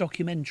woman doing the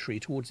documentary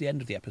towards the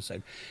end of the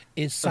episode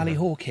is Sally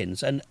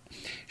Hawkins. And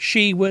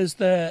she was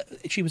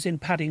in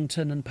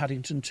Paddington and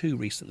Paddington 2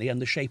 recently,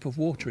 and The Shape of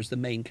Water is the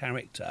main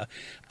character.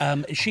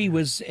 She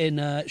was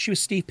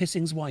Steve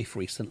Pissing's wife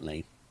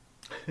recently.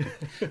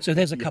 So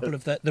there's a couple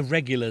of the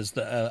regulars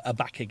that are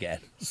back again.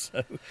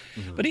 So,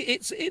 but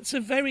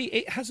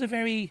it has a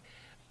very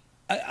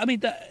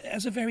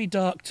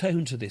dark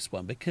tone to this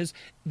one, because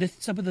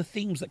some of the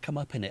themes that come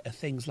up in it are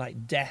things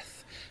like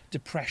death,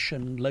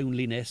 depression,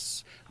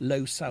 loneliness,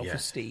 low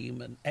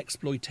self-esteem, and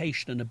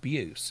exploitation and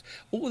abuse.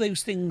 All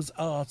those things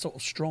are sort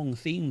of strong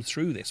themes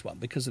through this one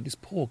because of this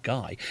poor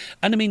guy.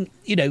 And I mean,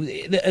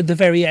 at the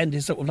very end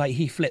is sort of like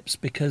he flips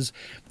because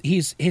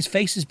his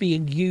face is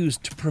being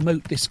used to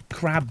promote this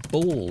crab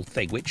ball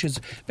thing, which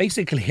is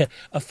basically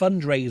a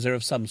fundraiser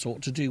of some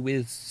sort to do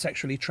with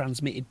sexually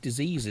transmitted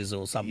diseases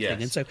or something.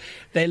 Yes. And so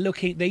they're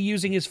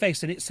using his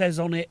face, and it says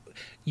on it,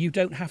 "You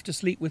don't have to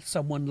sleep with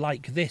someone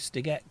like this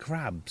to get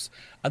crabs."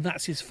 And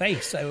that's his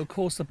face. So, of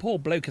course, the poor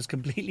bloke is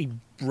completely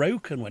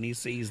broken when he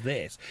sees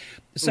this.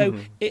 So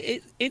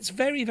it's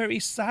very, very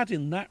sad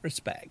in that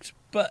respect.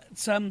 But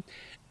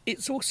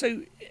it's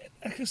also,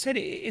 like I said,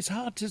 it's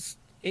hard to...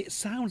 It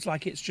sounds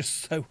like it's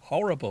just so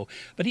horrible,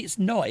 but it's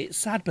not. It's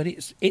sad, but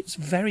it's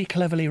very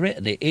cleverly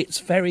written. It's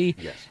very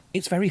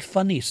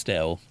funny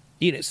still.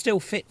 It still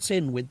fits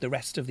in with the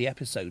rest of the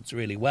episodes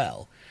really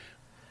well.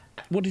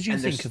 What did you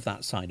think of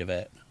that side of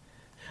it?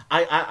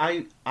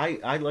 I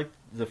like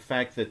the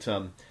fact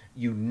that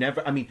you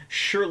never... I mean,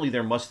 surely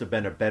there must have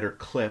been a better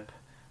clip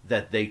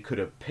that they could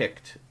have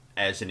picked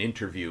as an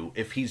interview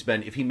if he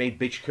made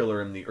Bitch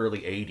Killer in the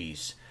early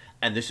 80s,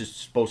 and this is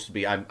supposed to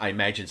be, I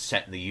imagine,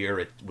 set in the year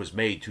it was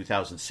made,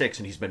 2006,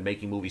 and he's been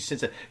making movies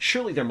since then.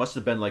 Surely there must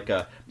have been like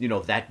a,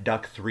 that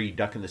Duck 3,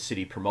 Duck in the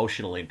City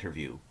promotional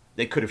interview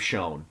they could have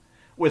shown.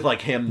 With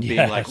like him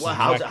being like, "Well,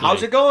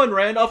 how's it going,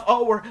 Randolph?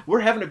 Oh, we're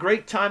having a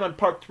great time on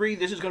part 3.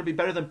 This is going to be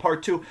better than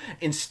part 2."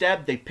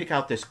 Instead, they pick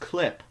out this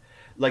clip,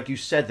 like you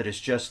said, that is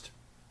just,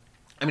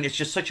 I mean, it's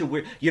just such a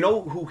weird. You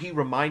know who he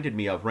reminded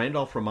me of?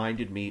 Randolph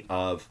reminded me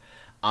of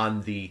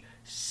on the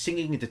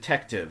Singing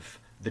Detective,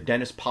 the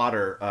Dennis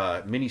Potter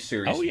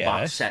miniseries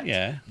box set.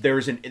 Yeah.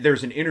 There's an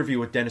interview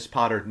with Dennis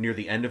Potter near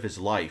the end of his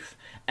life,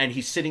 and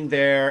he's sitting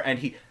there, and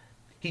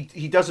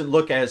he doesn't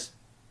look as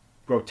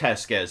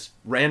grotesque as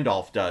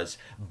Randolph does,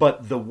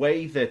 but the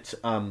way that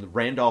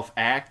Randolph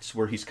acts,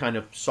 where he's kind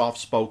of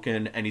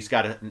soft-spoken and he's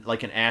got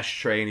an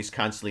ashtray and he's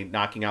constantly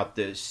knocking out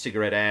the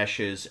cigarette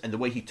ashes, and the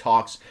way he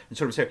talks and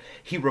sort of,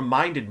 he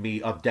reminded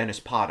me of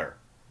Dennis Potter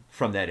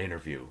from that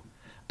interview.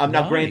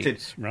 Now,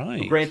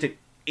 granted,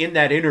 in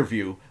that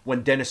interview,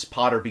 when Dennis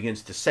Potter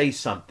begins to say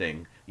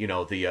something,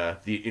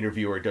 the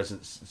interviewer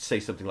doesn't say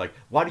something like,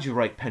 "Why did you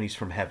write Pennies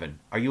from Heaven?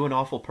 Are you an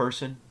awful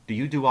person? Do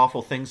you do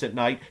awful things at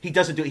night?" He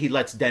doesn't do it. He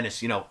lets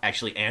Dennis,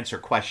 actually answer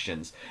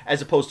questions,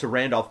 as opposed to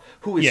Randolph,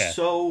 who is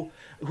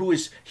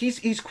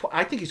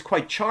I think he's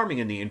quite charming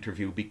in the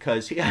interview,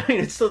 because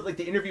it's so, like,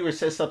 the interviewer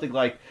says something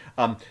like,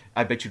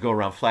 "I bet you go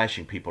around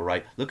flashing people,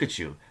 right? Look at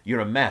you. You're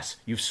a mess.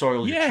 You've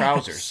soiled your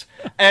trousers."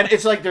 And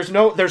it's like there's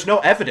no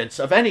evidence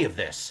of any of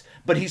this.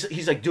 But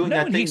he's like doing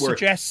that thing where he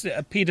suggests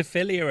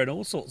paedophilia and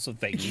all sorts of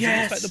things.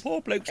 Yes. It's like the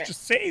poor bloke's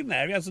just sitting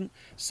there. He hasn't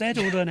said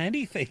or done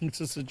anything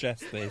to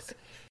suggest this.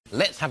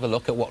 Let's have a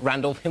look at what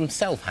Randolph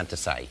himself had to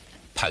say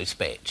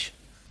post-bitch.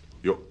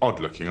 You're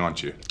odd-looking,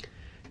 aren't you?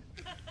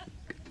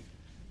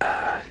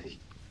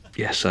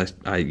 Yes, I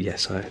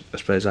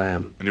suppose I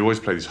am. And you always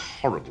play these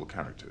horrible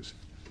characters.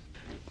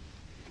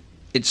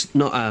 It's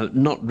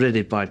not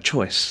really by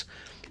choice.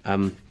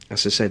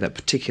 As I say, that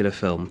particular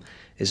film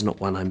is not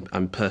one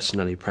I'm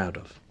personally proud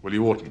of. Well,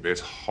 you oughtn't be.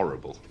 It's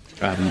horrible.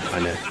 I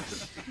know.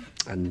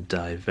 And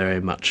I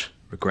very much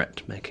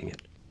regret making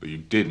it. But you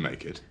did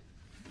make it.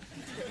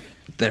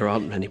 There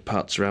aren't many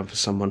parts around for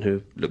someone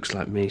who looks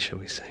like me, shall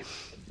we say.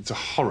 It's a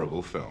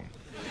horrible film.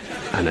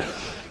 I know.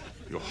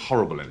 You're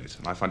horrible in it,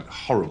 and I find it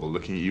horrible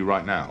looking at you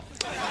right now.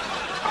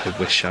 I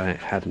wish I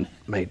hadn't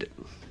made it.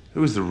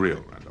 Who is the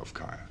real Randolph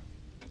Kaya?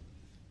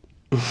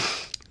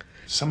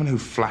 Someone who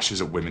flashes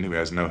at women who he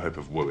has no hope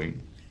of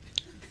wooing?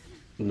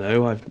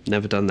 No, I've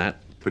never done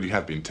that. But you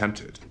have been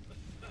tempted?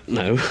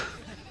 No.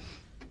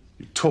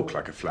 You talk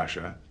like a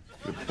flasher.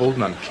 You're bald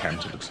and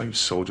unkempt. It looks like you've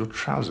soiled your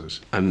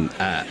trousers. I'm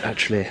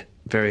actually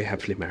very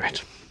happily married.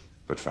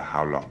 But for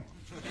how long?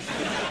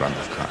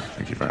 Randolph Kaya,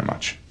 thank you very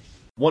much.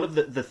 One of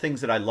the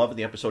things that I love in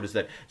the episode is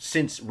that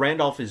since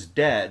Randolph is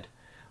dead,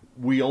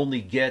 we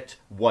only get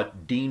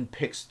what Dean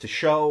picks to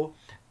show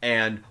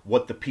and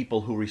what the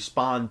people who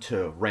respond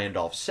to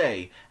Randolph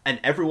say. And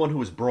everyone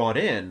who is brought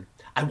in,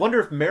 I wonder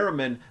if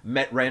Merriman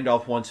met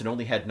Randolph once and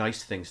only had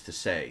nice things to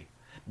say.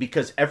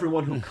 Because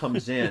everyone who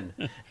comes in,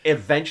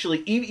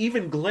 eventually,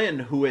 even Glenn,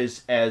 who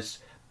is as,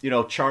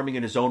 charming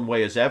in his own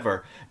way as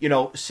ever,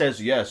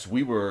 says, "Yes,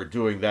 we were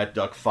doing that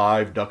Duck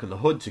 5, Duck in the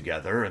Hood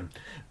together, and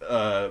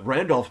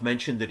Randolph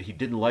mentioned that he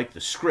didn't like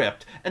the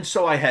script, and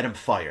so I had him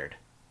fired."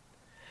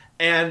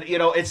 And,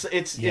 it's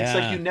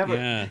like you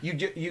never, you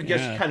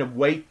just kind of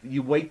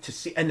wait to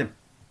see. And then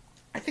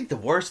I think the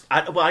worst,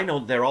 I know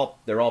they're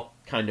all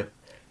kind of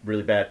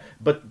really bad,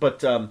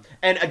 but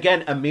and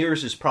again,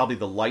 Amir's is probably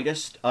the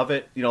lightest of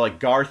it. Like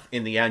Garth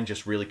in the end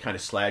just really kind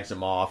of slags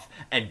him off,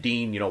 and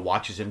Dean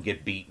watches him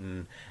get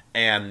beaten,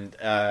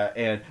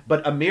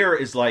 but Amir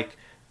is like,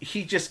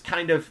 he just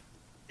kind of,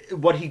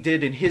 what he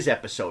did in his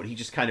episode, he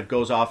just kind of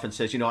goes off and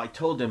says, "I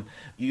told him,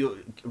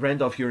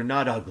 Randolph, you're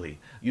not ugly,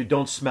 you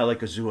don't smell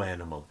like a zoo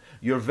animal,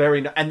 you're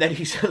very," and then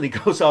he suddenly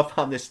goes off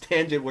on this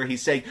tangent where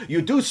he's saying,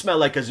 "You do smell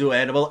like a zoo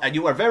animal and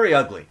you are very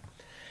ugly."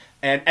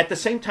 And at the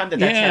same time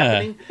that's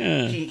happening,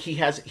 he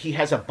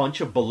has a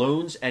bunch of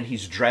balloons, and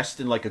he's dressed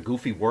in like a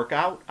goofy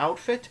workout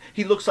outfit.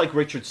 He looks like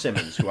Richard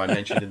Simmons, who I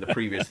mentioned in the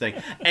previous thing.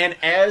 And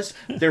as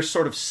they're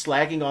sort of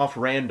slagging off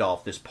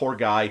Randolph, this poor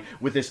guy,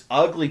 with this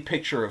ugly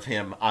picture of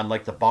him on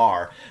like the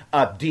bar,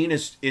 Dean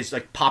is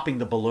like popping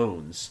the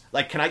balloons.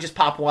 Like, "Can I just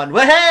pop one?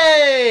 Well,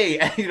 hey!"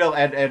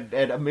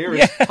 And Amir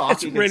is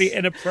talking. Really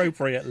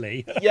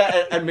inappropriately.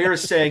 And Amir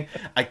is saying,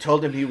 "I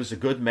told him he was a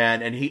good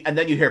man," and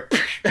then you hear,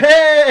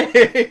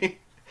 "Hey!"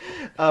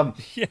 But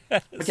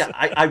yeah,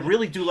 I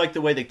really do like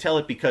the way they tell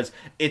it, because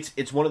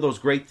it's one of those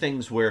great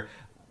things where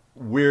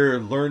we're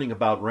learning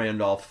about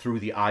Randolph through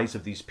the eyes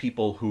of these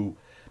people who,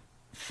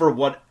 for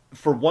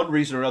one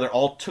reason or another,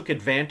 all took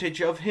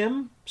advantage of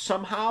him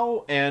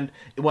somehow. And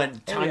when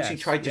times he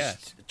tried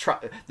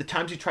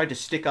to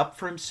stick up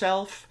for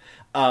himself,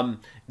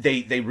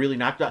 they really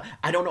knocked out.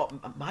 I don't know,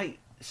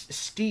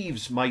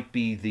 Steve's might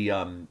be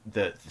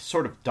the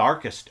sort of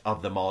darkest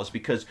of them all, is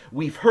because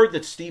we've heard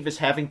that Steve is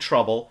having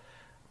trouble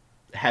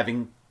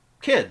having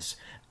kids,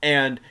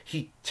 and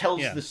he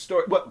tells the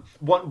story.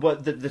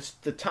 What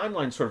the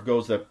timeline sort of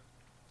goes that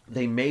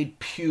they made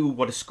Pew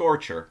what a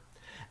scorcher,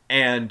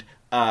 and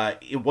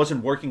it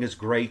wasn't working as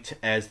great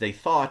as they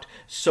thought.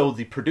 So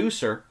the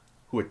producer,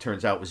 who it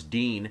turns out was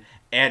Dean,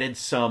 added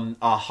some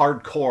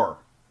hardcore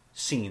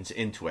scenes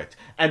into it,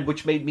 and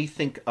which made me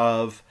think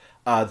of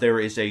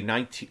there is a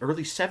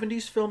early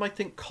 70s film, I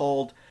think,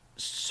 called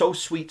So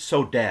Sweet,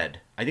 So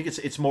Dead. I think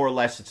it's more or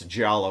less, it's a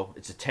giallo,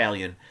 it's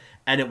Italian.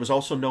 And it was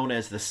also known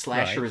as The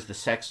Slasher is the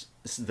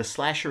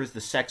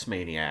Sex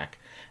Maniac.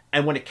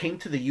 And when it came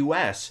to the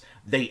U.S.,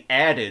 they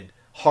added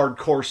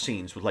hardcore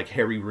scenes with like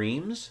Harry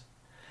Reams.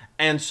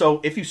 And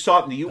so if you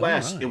saw it in the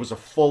U.S., it was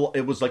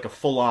like a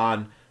full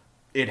on.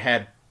 It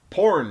had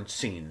porn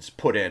scenes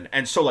put in,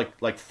 and so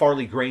like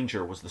Farley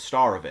Granger was the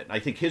star of it. And I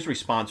think his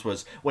response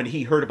was, when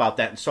he heard about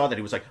that and saw that,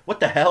 he was like, "What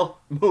the hell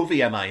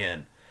movie am I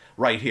in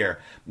right here?"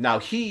 Now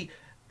he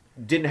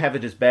didn't have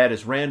it as bad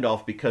as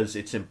Randolph, because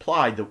it's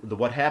implied that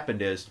what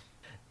happened is,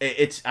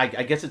 I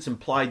guess it's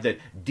implied that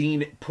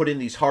Dean put in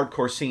these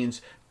hardcore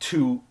scenes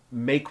to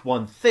make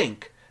one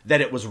think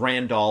that it was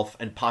Randolph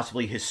and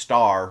possibly his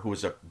star, who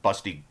was a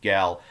busty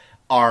gal,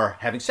 are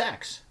having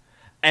sex.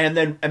 And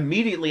then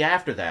immediately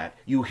after that,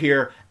 you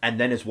hear, and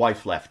then his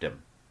wife left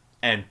him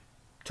and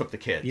took the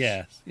kids.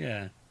 Yes,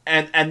 yeah.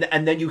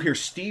 And then you hear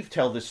Steve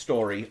tell this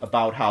story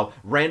about how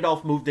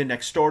Randolph moved in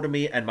next door to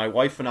me, and my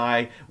wife and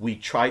I, we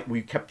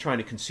kept trying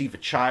to conceive a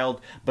child,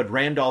 but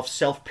Randolph's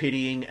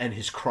self-pitying and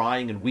his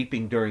crying and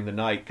weeping during the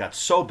night got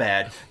so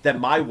bad that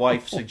my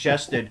wife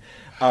suggested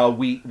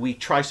we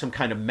try some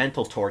kind of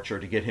mental torture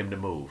to get him to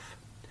move.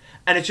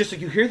 And it's just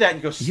like you hear that and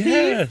you go, Steve,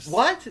 yes.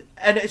 What?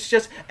 And it's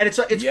just, and it's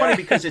funny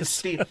because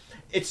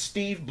it's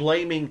Steve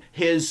blaming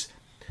his,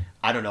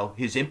 I don't know,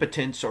 his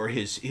impotence or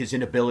his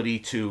inability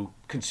to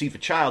conceive a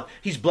child.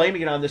 He's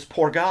blaming it on this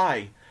poor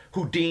guy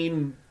who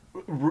Dean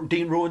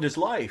ruined his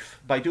life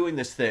by doing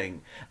this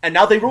thing. And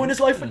now they ruin his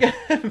life again.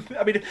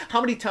 I mean, how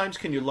many times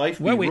can your life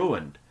be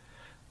ruined?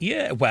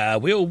 Yeah,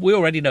 well, we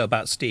already know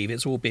about Steve.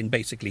 It's all been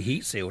basically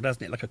heat sealed,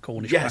 hasn't it? Like a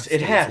Cornish Yes, pasty.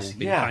 it has. It's all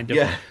been kind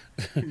of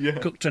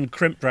cooked and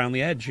crimped around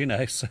the edge, you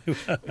know. So,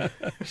 so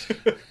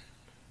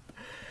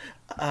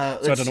I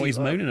don't know what he's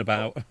moaning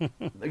about.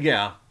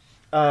 Yeah.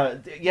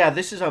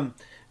 This is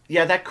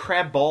that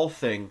crab ball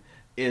thing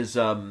is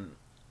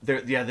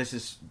this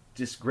is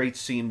this great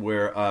scene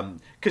where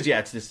because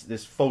it's this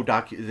this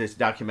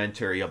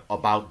documentary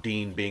about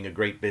Dean being a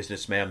great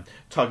businessman,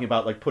 talking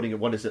about like putting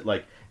what is it,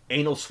 like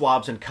anal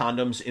swabs and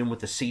condoms in with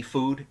the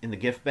seafood in the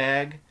gift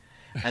bag,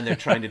 and they're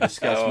trying to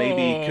discuss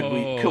maybe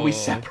could we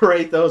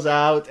separate those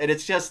out, and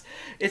it's just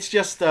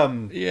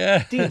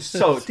Dean's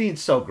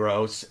so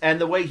gross,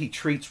 and the way he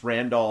treats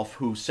Randolph,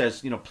 who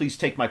says, please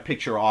take my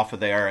picture off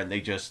of there, and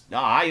they just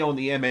I own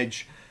the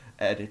image,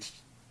 and it's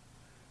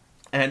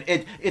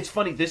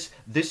funny,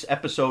 this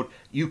episode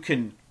you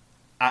can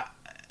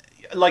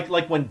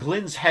like when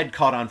Glenn's head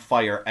caught on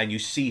fire and you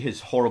see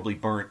his horribly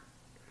burnt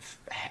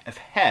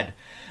head,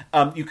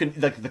 you can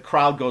the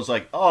crowd goes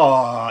like,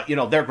 oh,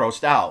 they're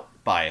grossed out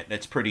by it.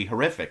 It's pretty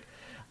horrific.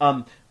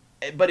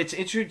 But it's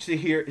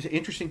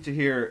interesting to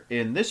hear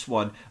in this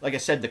one, like I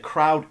said, the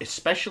crowd,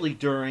 especially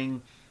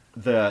during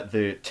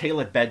the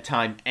tale at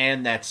bedtime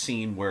and that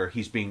scene where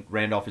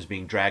Randolph is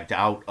being dragged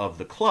out of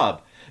the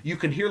club, you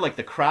can hear like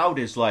the crowd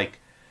is like,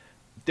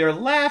 they're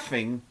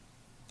laughing,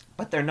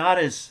 but they're not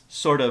as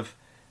sort of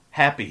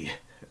happy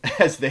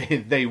as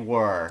they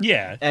were.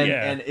 Yeah.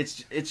 And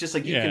it's just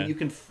like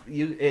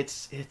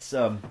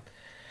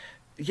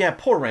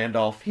poor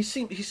Randolph. He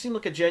seemed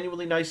like a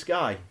genuinely nice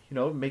guy,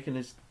 making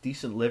his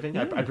decent living.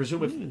 I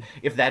presume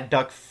if that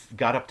duck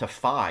got up to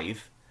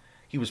 5,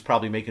 he was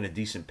probably making a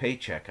decent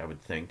paycheck, I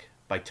would think,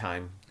 by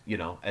time,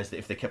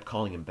 if they kept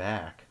calling him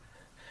back.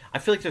 I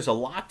feel like there's a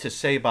lot to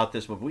say about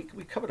this movie.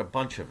 We covered a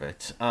bunch of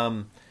it.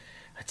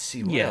 Let's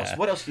see what else.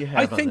 What else do you have?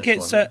 I think on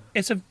this one?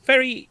 It's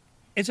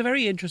a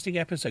very interesting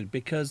episode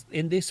because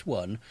in this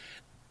one,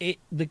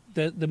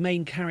 the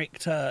main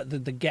character,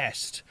 the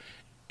guest,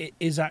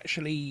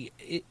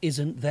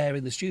 isn't there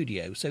in the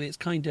studio, so it's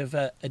kind of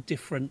a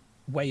different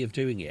way of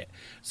doing it.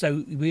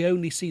 So we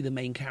only see the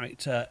main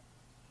character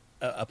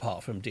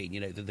apart from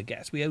Dean, the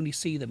guest. We only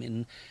see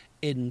them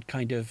in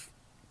kind of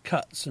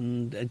cuts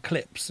and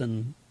clips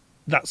and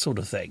that sort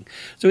of thing.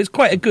 So it's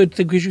quite a good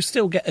thing because you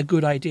still get a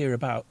good idea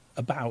about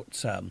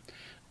the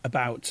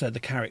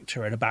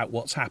character and about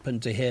what's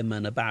happened to him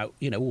and about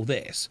all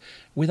this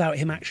without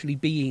him actually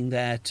being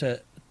there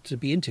to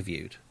be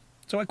interviewed.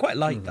 So I quite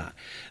like that.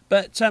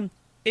 But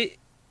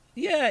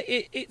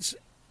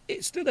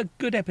it's still a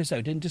good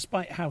episode, and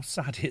despite how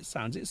sad it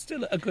sounds, it's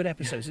still a good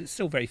episode. It's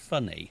still very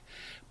funny,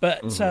 but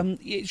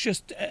it's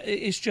just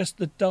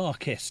the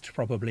darkest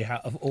probably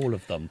out of all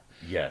of them.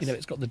 Yes,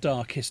 it's got the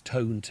darkest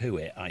tone to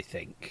it, I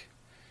think.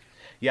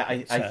 Yeah,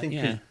 I think.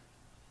 Yeah.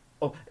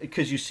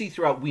 Because you see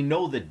throughout, we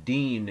know that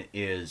Dean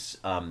is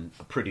a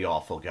pretty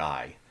awful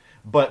guy,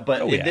 but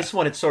in this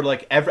one, it's sort of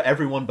like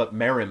everyone but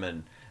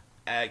Merriman.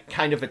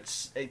 Kind of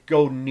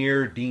go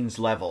near Dean's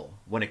level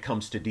when it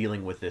comes to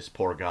dealing with this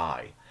poor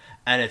guy,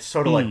 and it's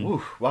sort of like,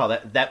 ooh, wow,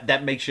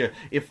 that makes you.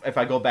 If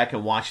I go back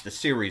and watch the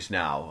series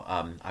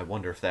now, I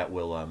wonder if that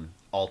will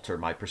alter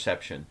my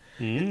perception.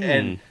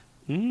 That's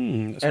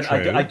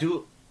true. I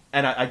do,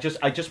 and I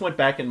just went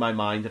back in my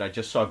mind and I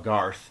just saw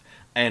Garth,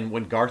 and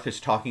when Garth is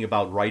talking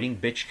about writing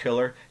Bitch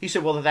Killer, he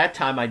said, well, at that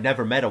time I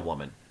never met a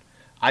woman.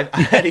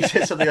 And he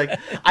said something like,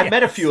 I've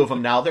met a few of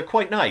them now. They're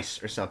quite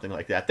nice, or something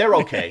like that. They're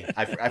okay.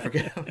 I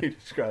forget how he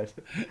describes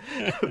it.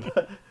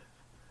 But,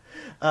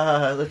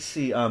 let's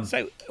see.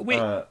 So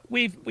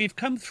we've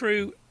come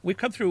through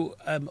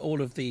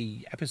all of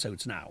the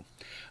episodes now.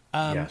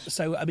 Yes.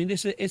 So I mean,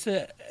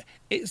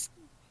 it's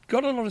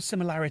got a lot of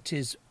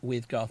similarities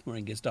with Garth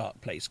Marenghi's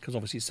Dark Place because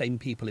obviously same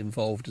people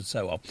involved and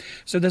so on.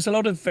 So there's a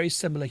lot of very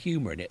similar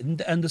humour in it,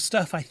 and the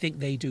stuff I think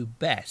they do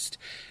best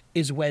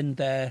is when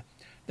they're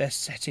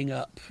setting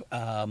up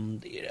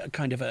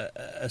kind of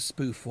a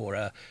spoof or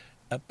a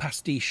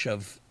pastiche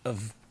of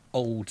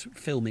old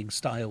filming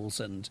styles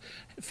and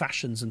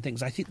fashions and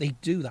things. I think they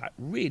do that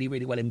really,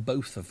 really well in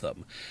both of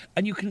them.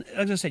 And you can,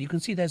 as I said, you can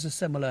see there's a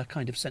similar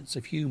kind of sense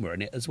of humour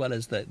in it, as well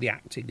as the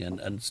acting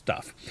and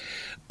stuff.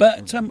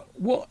 But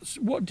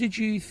what did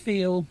you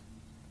feel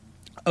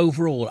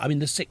overall? I mean,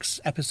 the 6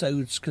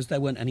 episodes, because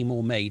there weren't any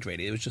more made,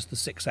 really. It was just the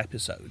 6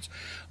 episodes.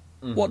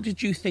 Mm-hmm. What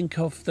did you think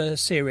of the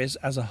series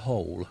as a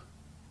whole?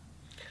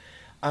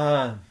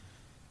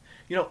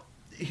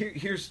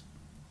 Here's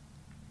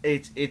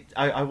it.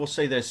 I will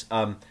say this.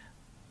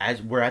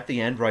 As we're at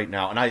the end right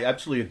now, and I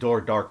absolutely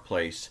adore Dark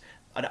Place.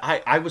 And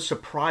I was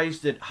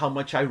surprised at how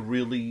much I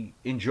really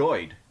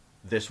enjoyed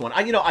this one.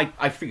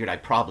 I figured I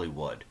probably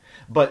would,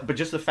 but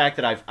just the fact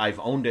that I've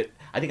owned it.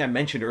 I think I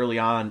mentioned early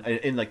on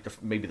in like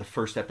maybe the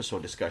first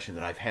episode discussion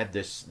that I've had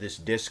this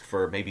disc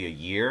for maybe a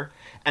year,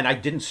 and I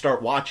didn't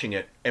start watching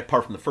it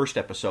apart from the first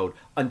episode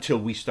until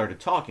we started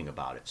talking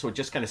about it. So it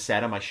just kind of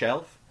sat on my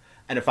shelf,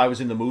 and if I was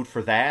in the mood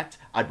for that,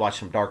 I'd watch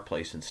some Dark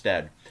Place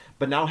instead.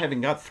 But now,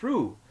 having got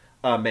through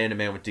Man to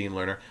Man with Dean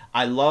Lerner,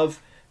 I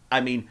love.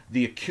 I mean,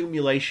 the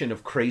accumulation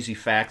of crazy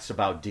facts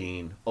about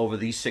Dean over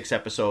these 6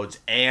 episodes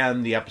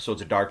and the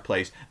episodes of Dark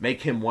Place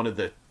make him one of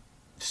the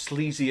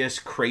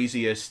sleaziest,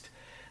 craziest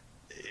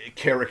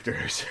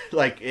characters.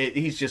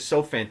 He's just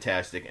so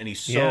fantastic, and he's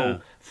so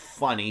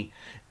funny,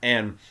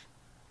 and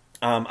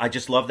I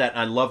just love that. And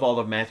I love all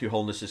of Matthew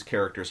Holness's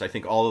characters. I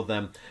think all of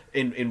them,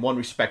 in one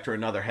respect or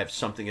another, have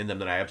something in them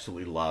that I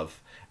absolutely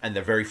love, and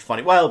they're very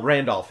funny. Well,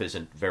 Randolph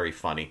isn't very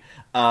funny,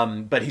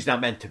 but he's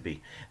not meant to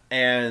be.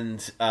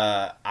 And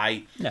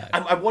I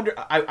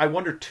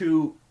wonder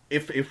too,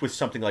 if with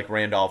something like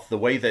Randolph, the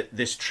way that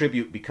this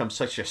tribute becomes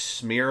such a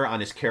smear on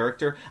his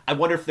character, I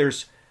wonder if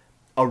there's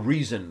a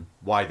reason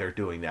why they're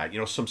doing that.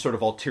 Some sort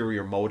of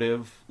ulterior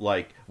motive,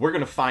 like we're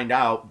going to find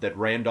out that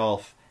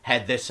Randolph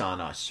had this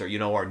on us, or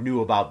or knew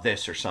about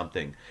this or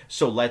something.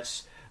 So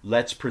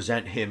let's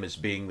present him as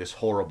being this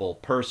horrible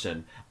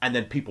person, and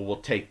then people will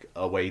take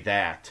away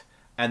that.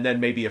 And then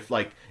maybe if,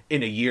 like,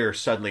 in a year,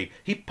 suddenly,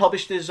 he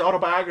published his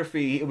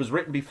autobiography, it was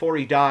written before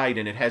he died,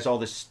 and it has all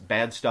this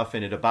bad stuff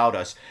in it about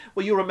us.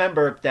 Well, you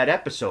remember that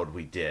episode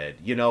we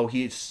did.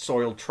 He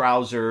soiled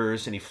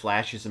trousers, and he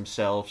flashes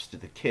himself to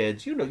the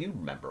kids. You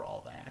remember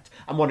all that.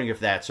 I'm wondering if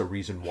that's a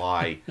reason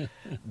why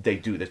they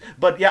do this.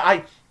 But,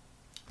 yeah,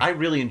 I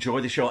really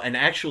enjoy the show. And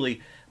actually,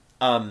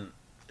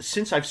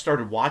 since I've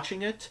started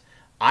watching it,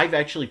 I've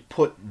actually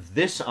put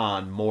this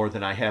on more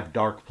than I have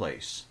Dark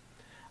Place.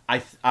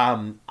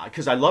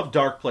 Because I love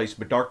Dark Place,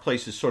 but Dark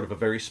Place is sort of a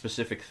very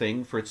specific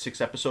thing for its 6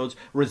 episodes,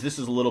 whereas this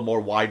is a little more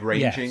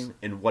wide-ranging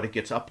in what it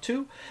gets up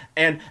to.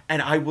 And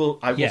I will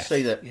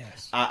say that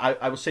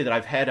I will say that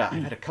I've had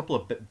a couple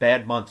of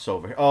bad months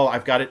over here. Oh,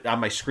 I've got it on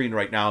my screen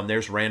right now, and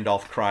there's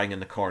Randolph crying in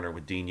the corner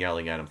with Dean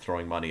yelling at him,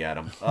 throwing money at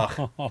him.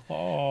 Ugh.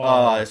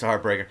 It's a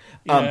heartbreaker.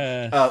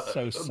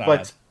 So sad.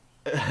 But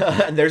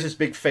and there's this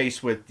big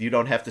face with "You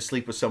don't have to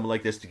sleep with someone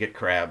like this to get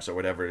crabs" or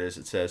whatever it is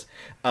it says.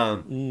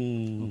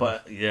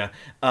 But yeah,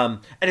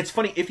 and it's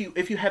funny if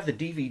you have the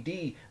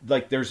DVD,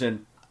 like there's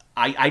an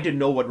I didn't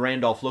know what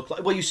Randolph looked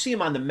like. Well, you see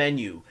him on the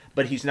menu,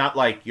 but he's not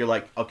like you're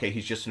like, okay,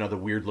 he's just another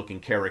weird looking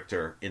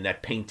character in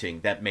that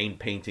painting, that main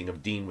painting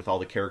of Dean with all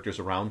the characters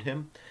around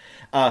him.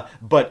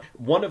 But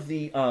one of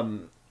the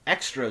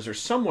extras are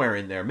somewhere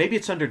in there. Maybe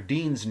it's under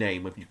Dean's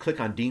name. If you click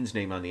on Dean's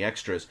name on the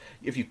extras,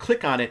 if you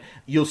click on it,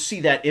 you'll see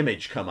that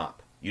image come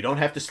up. You don't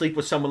have to sleep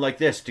with someone like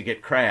this to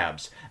get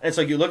crabs. And it's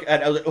like you look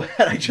at it,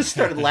 I just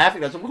started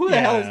laughing. I was like, who the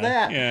hell is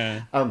that?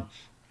 Yeah.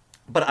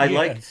 But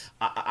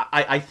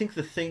I think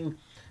the thing,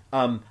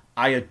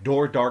 I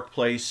adore Dark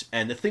Place.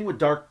 And the thing with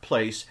Dark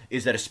Place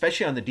is that,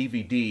 especially on the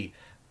DVD,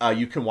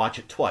 you can watch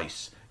it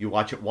twice. You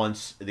watch it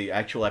once, the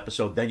actual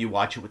episode, then you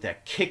watch it with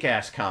that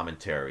kick-ass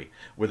commentary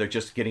where they're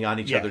just getting on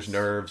each other's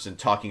nerves and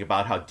talking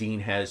about how Dean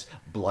has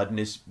blood in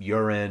his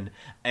urine,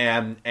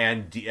 and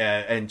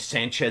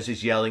Sanchez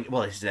is yelling.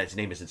 Well, his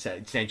name isn't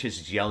Sanchez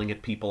is yelling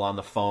at people on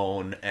the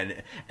phone,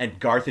 and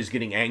Garth is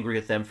getting angry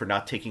at them for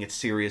not taking it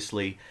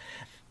seriously.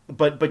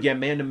 But yeah,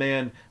 Man to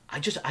Man, I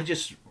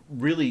just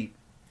really.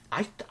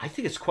 I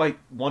think it's quite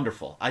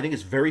wonderful. I think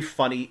it's very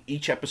funny.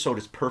 Each episode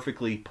is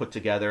perfectly put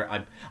together.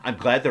 I'm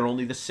glad they're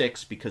only the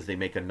 6 because they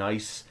make a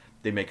nice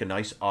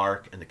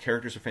arc, and the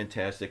characters are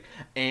fantastic.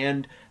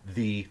 And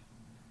the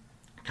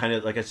kind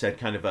of, like I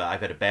said, I've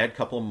had a bad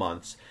couple of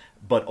months,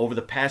 but over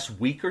the past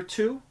week or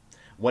two,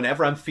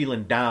 whenever I'm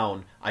feeling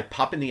down, I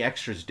pop in the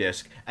extras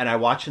disc and I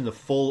watch in the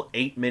full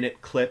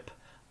 8-minute clip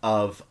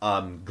of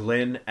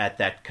Glenn at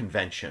that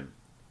convention.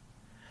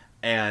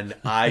 And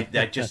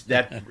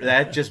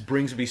that just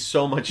brings me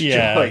so much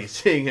joy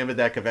seeing him at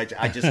that convention.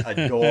 I just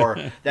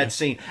adore that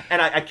scene, and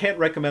I can't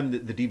recommend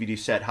the DVD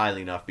set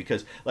highly enough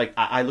because, like,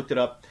 I looked it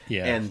up,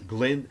 and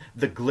Glenn's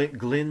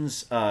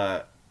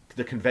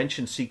the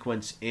convention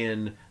sequence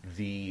in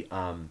the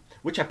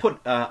which I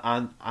put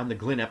on the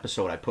Glenn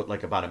episode. I put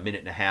like about a minute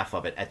and a half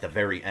of it at the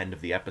very end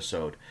of the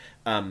episode.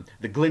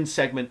 The Glenn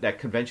segment, that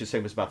convention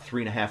segment, is about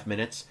 3.5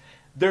 minutes.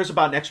 there's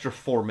about an extra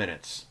 4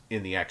 minutes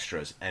in the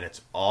extras, and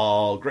it's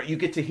all great. You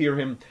get to hear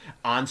him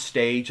on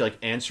stage, like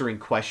answering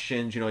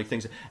questions, like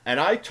things. And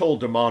I told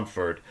de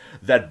Montfort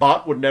that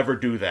Bott would never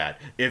do that.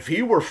 If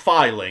he were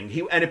filing,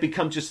 and it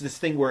becomes just this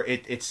thing where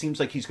it seems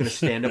like he's going to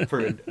stand up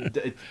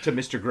to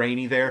Mr.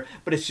 Graney there,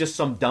 but it's just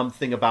some dumb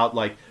thing about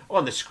like,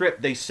 on the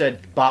script they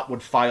said Bott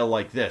would file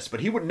like this,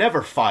 but he would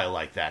never file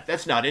like that.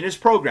 That's not in his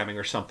programming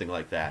or something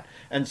like that.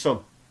 And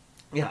so,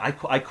 yeah,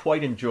 I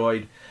quite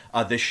enjoyed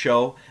this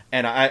show,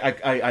 and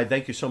I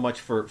thank you so much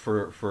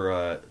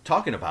for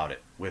talking about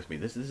it with me.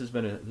 This has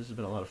been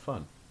a lot of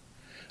fun.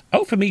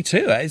 Oh, for me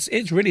too.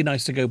 It's really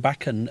nice to go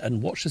back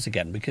and watch this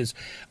again, because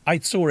I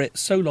saw it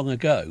so long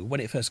ago when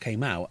it first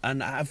came out,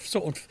 and I've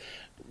sort of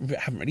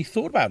haven't really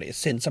thought about it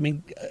since. I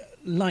mean,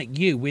 like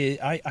you,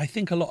 I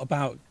think a lot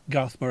about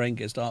Garth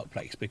Marenghi's Dark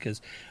Place, because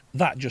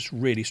that just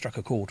really struck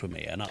a chord with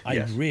me, and I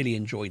really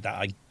enjoyed that.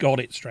 I got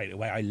it straight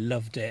away. I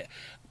loved it.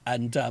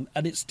 And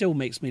it still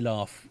makes me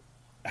laugh,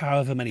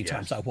 however many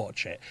times I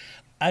watch it,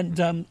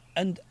 and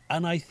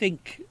I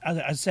think, as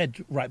I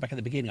said right back at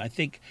the beginning, I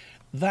think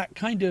that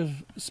kind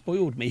of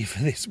spoiled me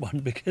for this one,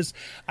 because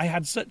I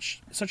had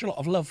such a lot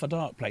of love for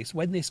Dark Place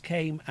when this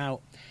came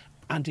out,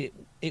 and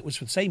it was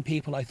for the same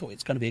people. I thought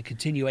it's going to be a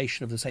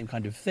continuation of the same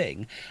kind of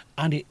thing,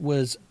 and it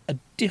was a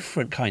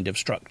different kind of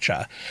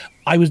structure.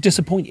 I was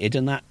disappointed,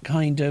 and that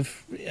kind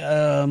of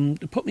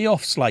put me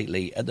off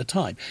slightly at the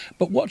time.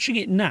 But watching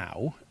it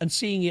now and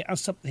seeing it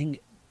as something,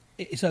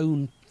 its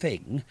own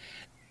thing,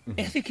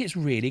 I think it's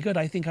really good.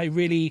 I think I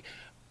really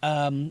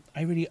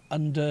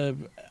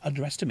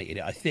underestimated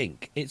it. I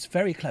think it's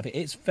very clever.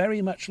 It's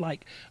very much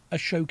like a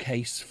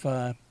showcase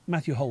for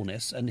Matthew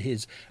Holness and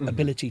his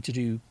ability to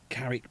do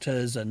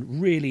characters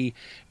and really,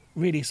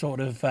 really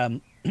sort of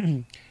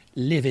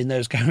live in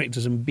those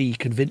characters and be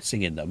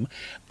convincing in them,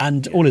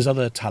 and all his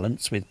other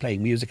talents with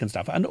playing music and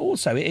stuff. And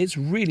also, it's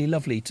really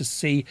lovely to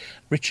see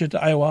Richard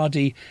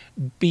Ayoade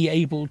be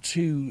able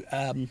to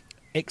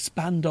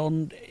expand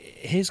on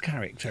his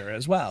character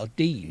as well,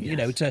 Dean,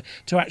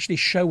 to actually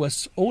show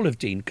us all of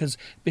Dean, because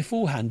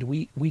beforehand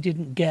we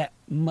didn't get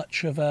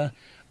much of a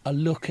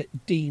look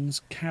at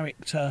Dean's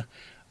character,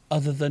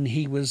 other than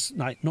he was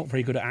like not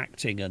very good at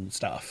acting and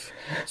stuff.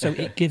 So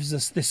it gives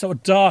us this sort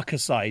of darker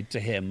side to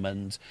him,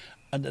 and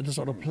the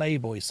sort of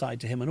playboy side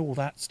to him, and all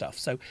that stuff.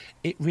 So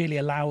it really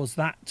allows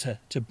that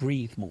to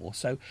breathe more.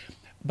 So,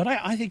 but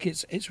I think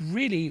it's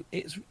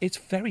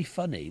very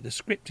funny. The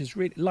script is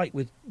really, like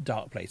with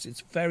Dark Place, it's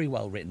very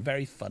well written,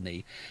 very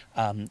funny.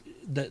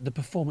 The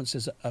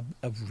performances are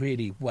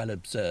really well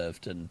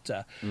observed, and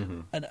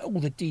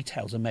all the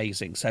details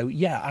amazing. So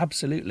yeah,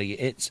 absolutely.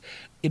 It's,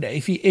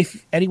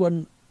 if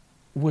anyone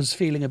was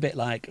feeling a bit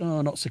like,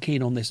 oh, not so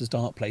keen on this as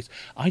Dark Place,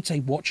 I'd say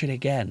watch it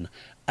again.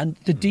 And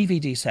the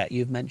DVD set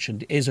you've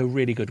mentioned is a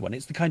really good one.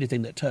 It's the kind of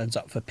thing that turns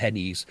up for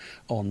pennies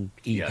on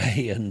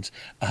eBay and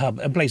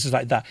places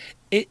like that.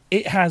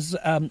 It has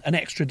an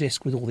extra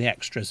disc with all the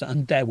extras,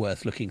 and they're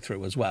worth looking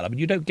through as well. I mean,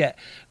 you don't get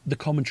the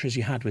commentaries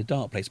you had with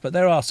Dark Place, but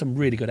there are some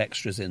really good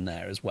extras in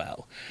there as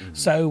well.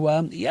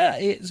 So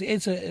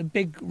it's a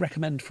big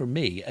recommend from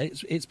me.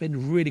 It's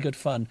been really good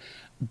fun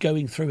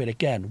going through it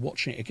again,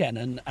 watching it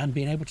again, and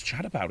being able to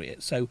chat about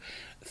it. So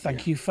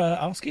thank you for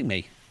asking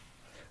me.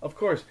 Of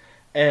course.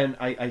 And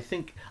I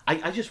think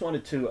I just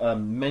wanted to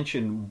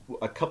mention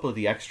a couple of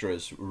the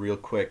extras real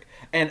quick.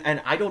 And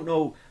I don't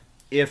know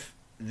if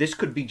this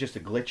could be just a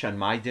glitch on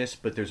my disc,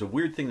 but there's a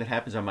weird thing that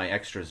happens on my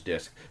extras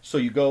disc. So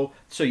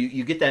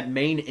you get that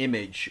main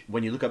image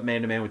when you look up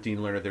Man to Man with Dean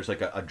Lerner. There's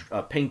like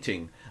a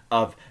painting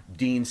of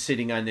Dean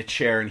sitting on the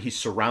chair, and he's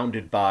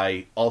surrounded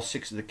by all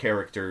 6 of the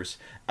characters,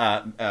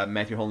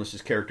 Matthew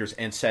Holness's characters,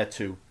 and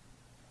Satu.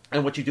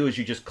 And what you do is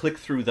you just click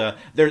through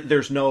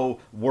there's no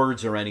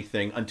words or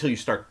anything until you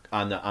start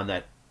on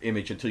that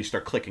image, until you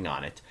start clicking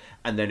on it.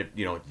 And then,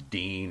 it's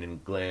Dean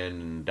and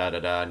Glenn and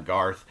and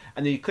Garth.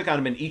 And then you click on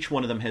them, and each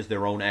one of them has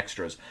their own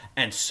extras.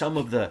 And some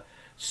of the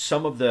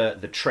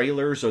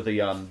trailers or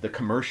the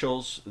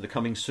commercials, the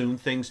coming soon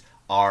things,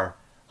 are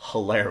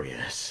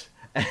hilarious.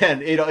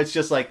 And it's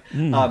just like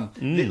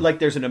like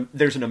there's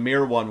an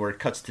Amir one where it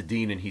cuts to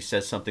Dean, and he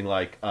says something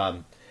like,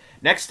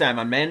 next time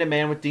on Man to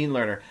Man with Dean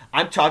Lerner,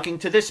 I'm talking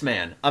to this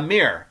man,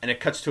 Amir. And it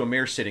cuts to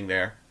Amir sitting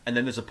there. And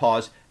then there's a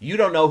pause. You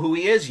don't know who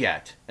he is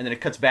yet. And then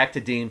it cuts back to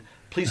Dean.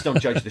 Please don't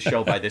judge the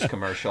show by this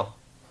commercial.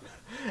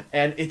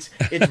 And it's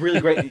really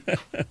great.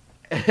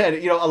 And,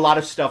 a lot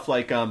of stuff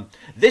like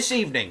this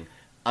evening,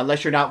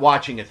 unless you're not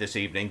watching it this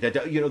evening,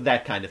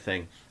 that kind of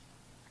thing.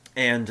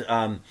 And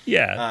there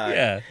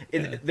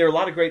are a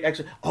lot of great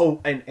extras. Oh,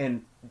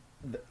 and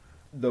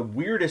the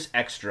weirdest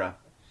extra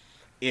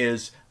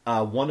is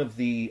one of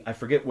the, I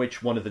forget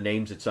which one of the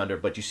names it's under,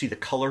 but you see the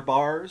color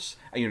bars,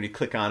 and you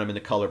click on them and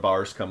the color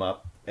bars come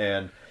up.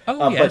 And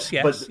yes.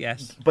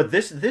 But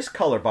this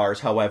color bars,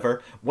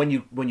 however, when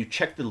you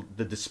check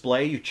the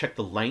display, you check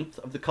the length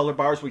of the color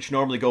bars, which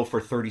normally go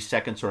for 30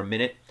 seconds or a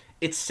minute.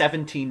 It's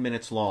 17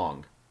 minutes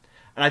long.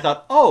 And I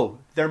thought, oh,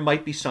 there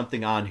might be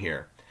something on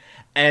here.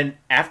 And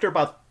after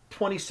about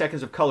 20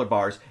 seconds of color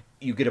bars,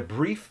 you get a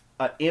brief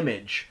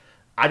image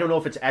I don't know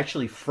if it's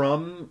actually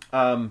from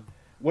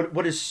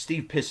what is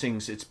Steve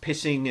Pissing's? It's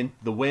Pissing in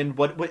the Wind.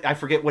 What I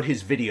forget what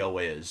his video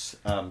is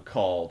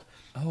called.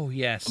 Oh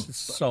yes, it's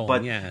song.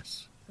 But,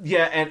 yes.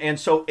 Yeah, and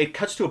so it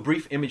cuts to a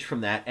brief image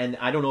from that, and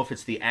I don't know if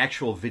it's the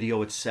actual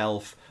video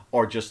itself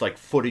or just like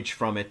footage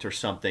from it or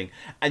something.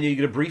 And you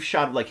get a brief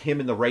shot of like him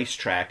in the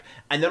racetrack,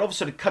 and then all of a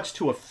sudden it cuts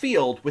to a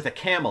field with a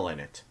camel in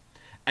it,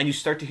 and you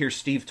start to hear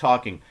Steve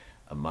talking.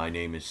 My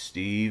name is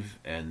Steve,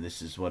 and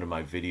this is one of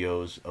my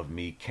videos of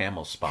me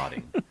camel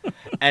spotting.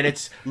 And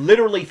it's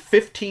literally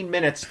 15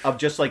 minutes of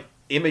just like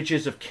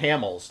images of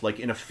camels, like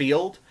in a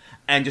field.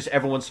 And just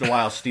every once in a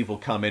while, Steve will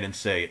come in and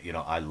say,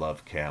 I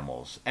love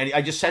camels. And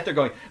I just sat there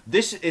going,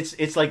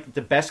 it's like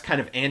the best kind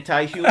of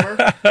anti-humor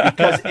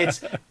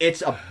because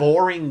it's a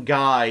boring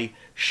guy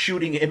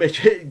shooting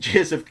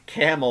images of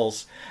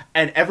camels.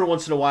 And every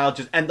once in a while,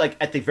 and like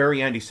at the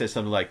very end, he says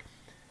something like,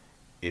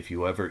 if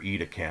you ever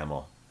eat a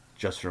camel,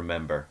 just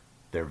remember,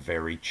 they're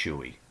very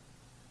chewy.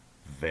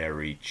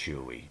 Very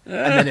chewy.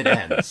 And then it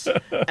ends.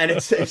 And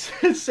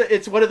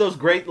it's one of those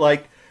great,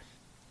 like,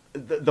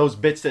 those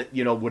bits that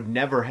would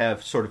never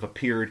have sort of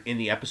appeared in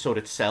the episode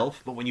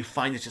itself, but when you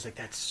find it's just like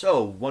that's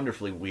so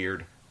wonderfully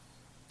weird.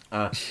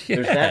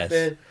 There's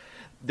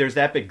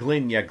that bit.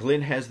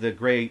 Glynn has the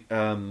great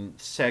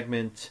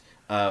segment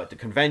at the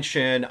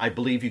convention. I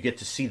believe you get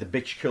to see the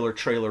Bitch Killer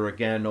trailer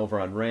again over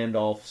on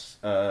Randolph's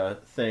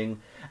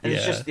thing, and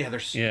it's just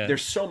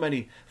there's so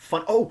many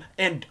fun. Oh,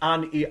 and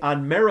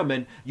on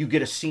Merriman you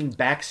get a scene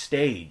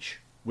backstage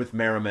with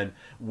Merriman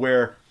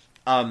where.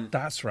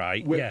 That's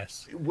right.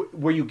 Yes,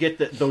 where you get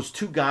those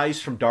two guys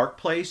from Dark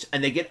Place,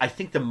 and they get, I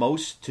think, the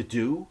most to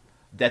do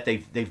that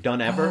they've done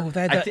ever. Oh,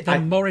 they're the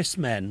Morris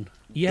men.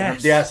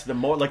 Yes, yes, the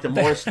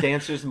Morris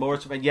dancers,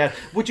 Morris men. Yeah.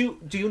 Do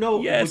you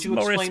know? Yes, would you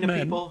Morris explain men.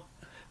 to people?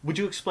 Would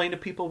you explain to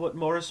people what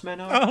Morris men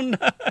are? Oh no.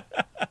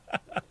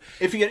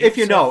 If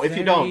you know, if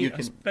you don't, you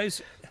can. I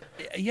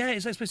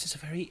suppose it's a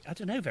very, I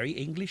don't know, very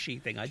Englishy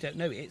thing. I don't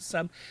know. It's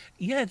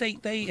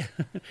they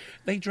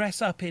they dress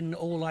up in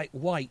all like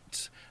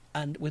white.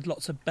 And with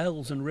lots of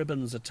bells and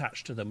ribbons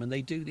attached to them, and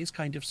they do this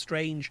kind of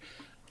strange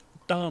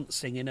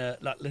dancing in a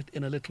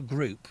little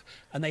group,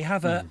 and they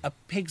have a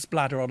pig's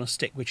bladder on a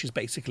stick, which is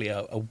basically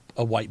a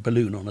white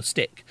balloon on a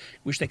stick,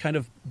 which they kind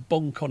of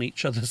bonk on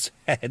each other's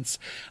heads.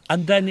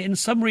 And then in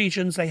some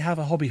regions they have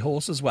a hobby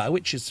horse as well,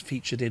 which is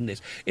featured in this.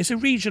 It's a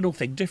regional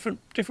thing. Different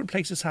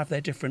places have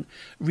their different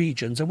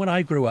regions, and when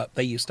I grew up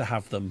they used to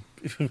have them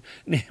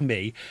near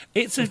me.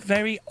 It's a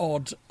very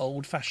odd,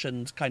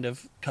 old-fashioned kind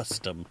of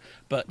custom,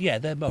 but yeah,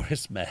 they're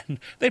Morris men.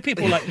 They're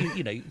people like you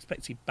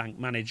expect to see bank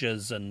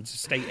managers and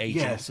estate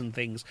agents and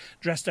things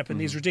dressed up in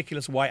these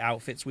ridiculous white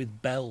outfits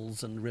with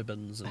bells and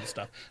ribbons and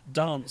stuff,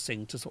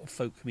 dancing to sort of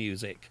folk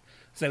music.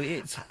 So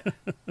it's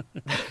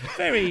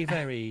very,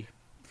 very,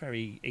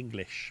 very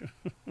English.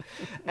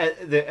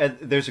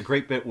 There's a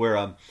great bit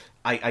where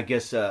I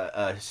guess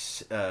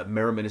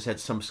Merriman has had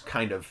some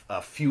kind of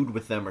feud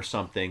with them or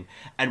something,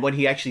 and when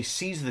he actually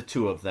sees the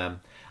two of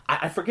them,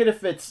 I forget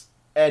if it's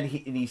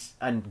Dean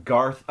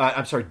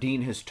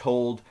has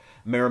told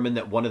Merriman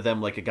that one of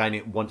them, like a guy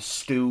named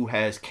Stu,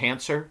 has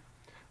cancer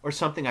or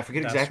something. I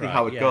forget exactly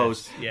how it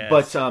goes,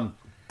 but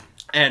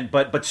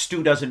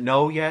Stu doesn't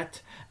know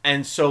yet,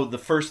 and so the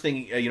first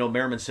thing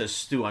Merriman says,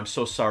 Stu, I'm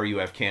so sorry you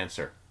have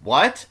cancer.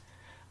 What?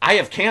 I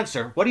have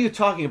cancer? What are you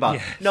talking about?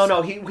 Yes.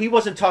 No, he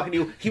wasn't talking to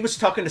you. He was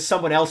talking to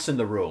someone else in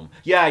the room.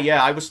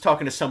 Yeah, I was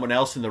talking to someone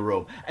else in the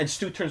room. And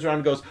Stu turns around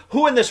and goes,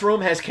 who in this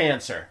room has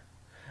cancer?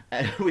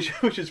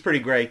 Which is pretty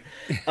great.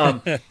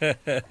 And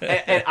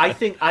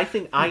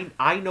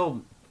I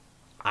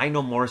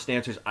know Morris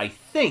dancers. I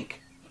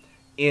think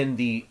in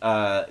the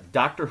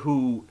Doctor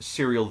Who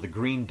serial The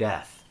Green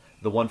Death,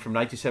 the one from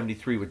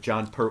 1973 with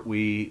John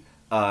Pertwee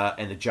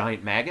and the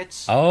giant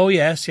maggots. Oh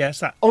yes.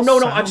 Oh no,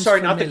 I'm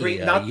sorry, not the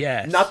green, not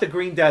the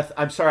Green Death.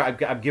 I'm sorry,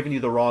 I'm giving you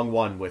the wrong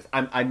one.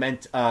 I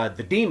meant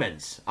the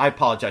demons. I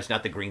apologize,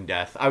 not the Green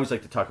Death. I always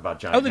like to talk about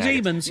giant. maggots.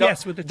 Demons,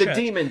 yes, with the church.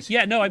 Demons.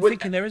 Yeah, no, I'm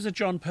thinking there is a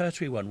John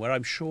Pertwee one where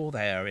I'm sure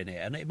they are in it,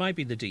 and it might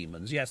be the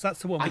demons. Yes,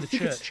 that's the one with the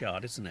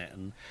churchyard, isn't it?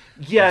 And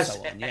yes,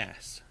 and so on.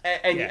 Yes.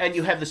 And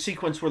you have the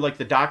sequence where like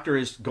the Doctor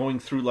is going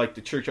through like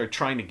the churchyard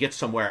trying to get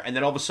somewhere, and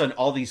then all of a sudden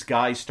all these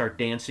guys start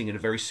dancing in a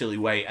very silly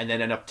way, and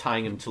then end up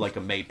tying him to like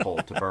a maypole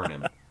to burn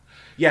him.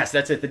 Yes,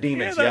 that's it. The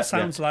demons. Yeah, that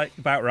sounds like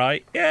about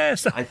right.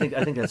 Yes, I think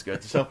that's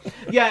good. So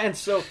and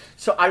so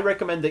I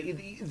recommend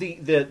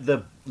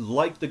the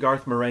like the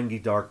Garth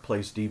Marenghi Dark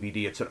Place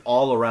DVD. It's an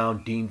all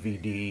around Dean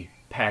VD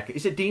package.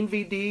 Is it Dean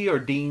VD or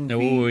Dean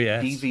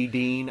DV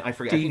Dean? I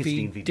forget. I think it's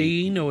Dean VD.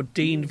 Dean or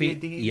Dean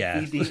VD.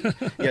 Yeah.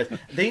 Yes.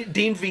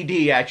 Dean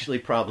VD actually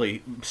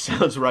probably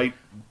sounds right.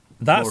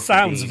 That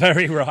sounds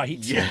very right.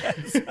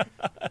 Yes.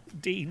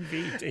 Dean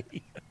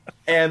VD.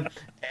 And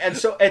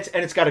so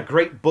it's got a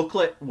great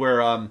booklet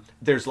where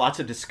there's lots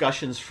of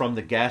discussions from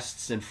the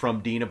guests and from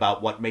Dean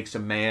about what makes a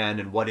man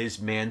and what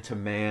is man to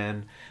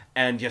man,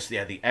 and just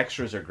the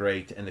extras are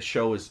great, and the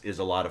show is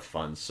a lot of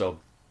fun. So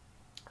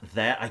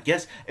that, I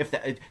guess,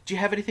 do you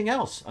have anything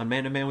else on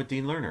Man to Man with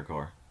Dean Lerner,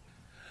 Gore?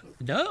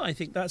 No, I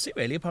think that's it,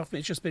 really. Apart from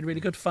it's just been really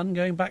good fun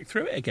going back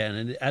through it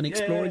again and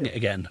exploring it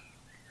again.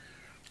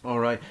 All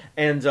right.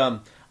 And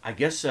I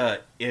guess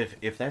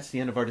if that's the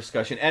end of our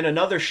discussion, and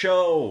another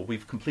show,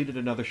 we've completed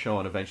another show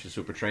on Avenged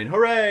Supertrain.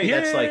 Hooray! Yay!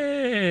 That's like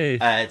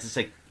it's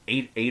like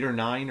eight or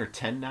 9 or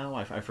 10 now.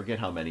 I forget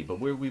how many, but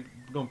we've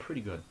going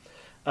pretty good.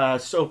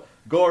 So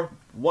Gore,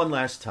 one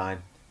last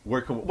time.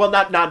 One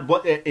last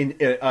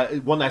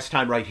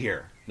time right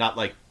here. Not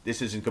like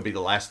this isn't going to be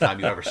the last time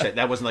you ever said.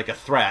 That wasn't like a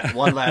threat.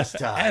 One last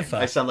time. Ever.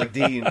 I sound like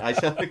Dean.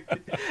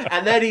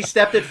 And then he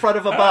stepped in front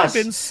of a bus.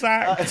 I've been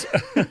sacked.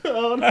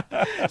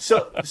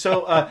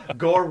 So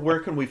Gore, where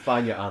can we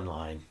find you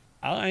online?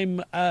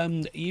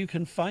 You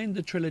can find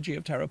the Trilogy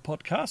of Terror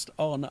podcast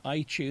on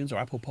iTunes or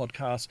Apple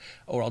Podcasts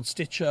or on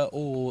Stitcher,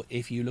 or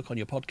if you look on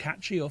your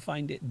podcatcher, you'll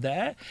find it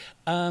there.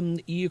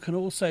 You can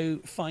also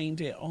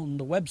find it on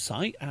the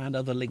website and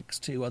other links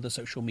to other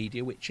social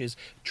media, which is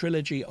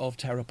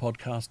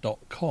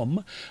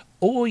trilogyofterrorpodcast.com.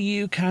 Or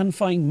you can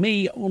find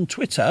me on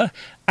Twitter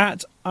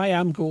at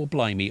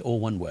IamGoreBlimey, all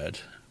one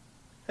word.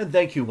 And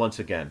thank you once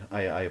again.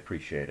 I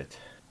appreciate it.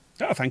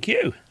 Oh, thank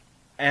you.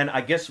 And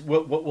I guess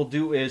what we'll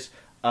do is,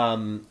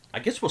 I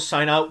guess we'll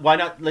sign out. Why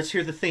not? Let's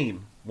hear the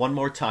theme one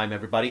more time,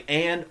 everybody.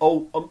 And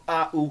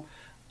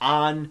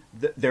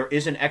there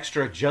is an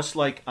extra, just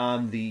like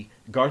on the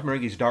Garth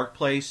Marenghi's Dark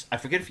Place. I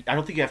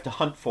don't think you have to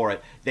hunt for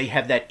it. They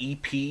have that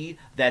EP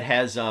that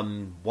has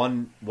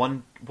one.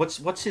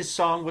 What's his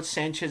song? What's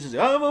Sanchez's?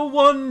 I'm a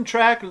one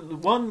track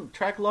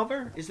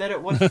lover. Is that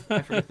it? What?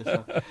 I forget the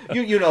song.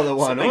 You know the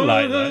one. Something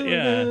like that.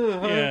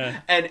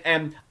 Yeah.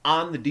 And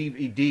on the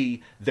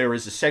DVD there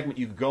is a segment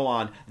you can go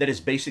on that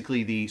is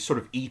basically the sort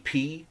of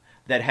EP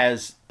that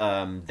has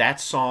that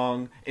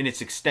song in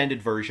its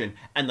extended version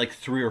and like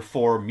 3 or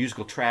 4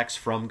 musical tracks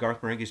from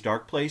Garth Marenghi's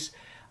Dark Place.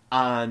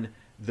 On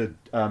the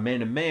Man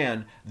to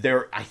Man,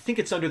 there, I think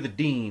it's under the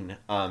Dean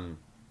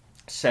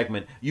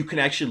segment, you can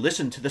actually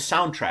listen to the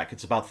soundtrack.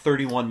 It's about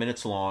 31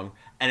 minutes long,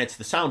 and it's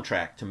the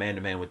soundtrack to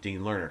Man with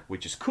Dean Lerner,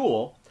 which is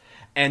cool,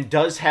 and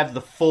does have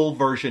the full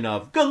version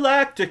of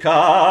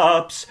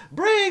Galacticops,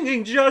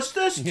 bringing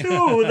justice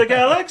to the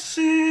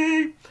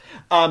galaxy.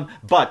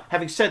 But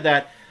having said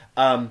that,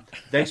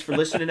 thanks for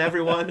listening,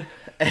 everyone,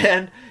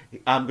 and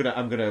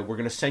we're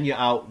gonna send you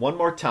out one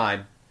more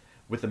time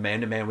with the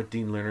Man with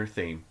Dean Lerner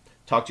theme.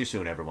 Talk to you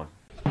soon, everyone.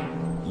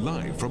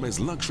 Live from his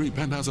luxury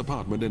penthouse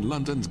apartment in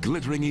London's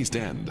glittering East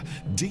End,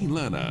 Dean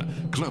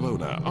Lerner, club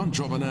owner,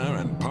 entrepreneur,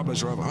 and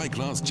publisher of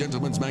high-class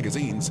gentlemen's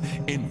magazines,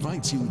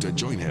 invites you to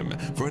join him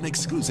for an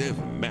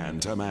exclusive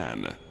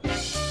man-to-man.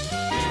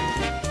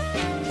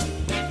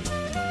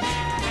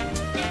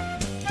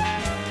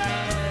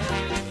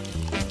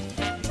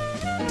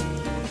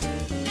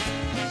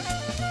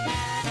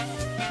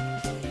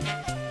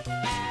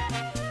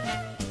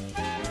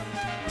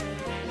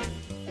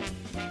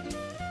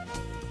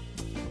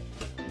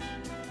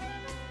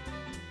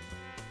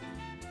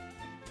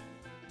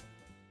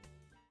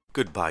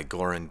 Goodbye,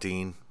 Gore and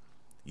Dean.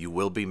 You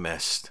will be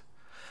missed.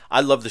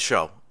 I love the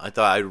show. I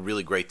thought I had a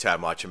really great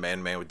time watching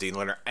Man with Dean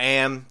Lerner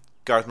and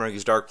Garth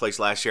Marenghi's Dark Place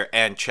last year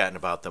and chatting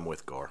about them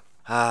with Gore.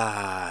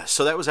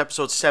 So that was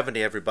episode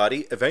 70,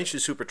 everybody.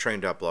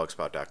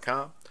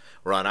 EventuallySupertrain.blogspot.com.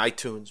 We're on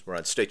iTunes. We're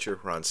on Stitcher.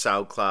 We're on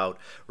SoundCloud.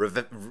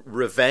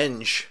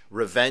 Revenge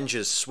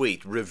is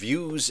sweet.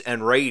 Reviews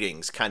and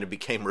ratings kind of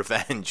became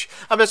revenge.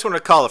 I'm just going to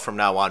call it from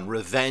now on.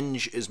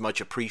 Revenge is much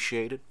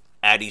appreciated.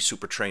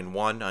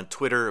 AddieSupertrain1 on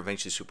Twitter,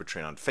 Eventually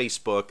Supertrain on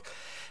Facebook.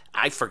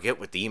 I forget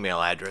what the email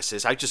address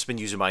is. I've just been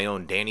using my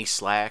own, Danny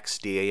Slacks,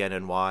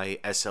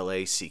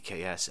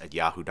 DANNYSLACKS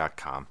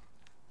 @yahoo.com.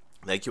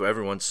 Thank you,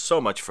 everyone, so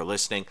much for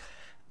listening.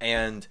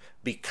 And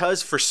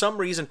because for some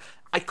reason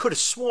I could have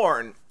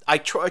sworn I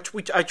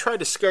tried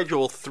to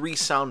schedule 3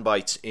 sound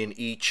bites in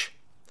each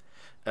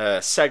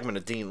segment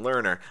of Dean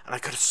Lerner, and I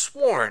could have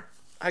sworn.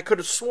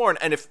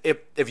 And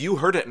if you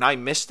heard it and I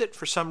missed it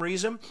for some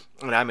reason,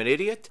 and I'm an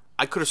idiot,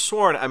 I could have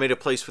sworn I made a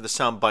place for the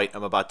sound bite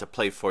I'm about to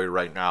play for you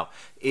right now.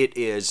 It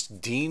is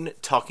Dean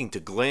talking to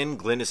Glenn.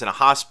 Glenn is in a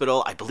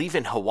hospital, I believe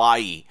in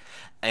Hawaii.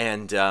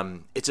 And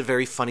it's a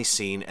very funny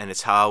scene, and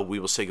it's how we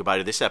will say goodbye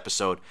to this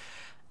episode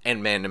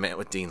and Man to Man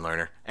with Dean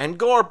Lerner. And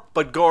Gore,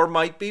 but Gore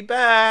might be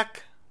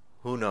back.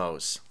 Who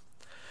knows?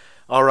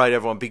 All right,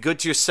 everyone, be good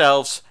to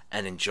yourselves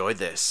and enjoy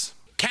this.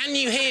 Can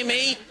you hear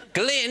me?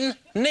 Glyn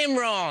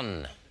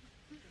Nimron.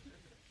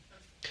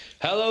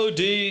 Hello,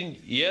 Dean.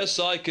 Yes,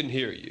 I can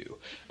hear you.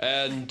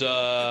 And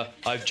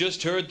I've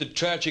just heard the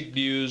tragic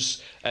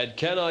news, and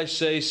can I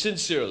say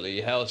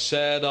sincerely how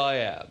sad I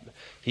am.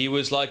 He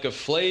was like a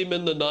flame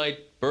in the night,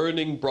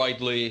 burning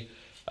brightly.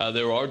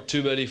 There aren't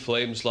too many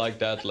flames like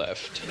that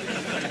left.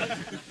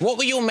 What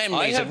were your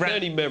memories of... I have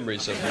many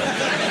memories of him.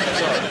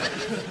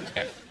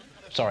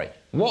 Sorry.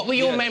 What were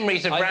your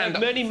memories of I have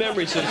many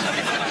memories of...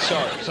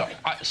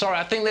 Sorry,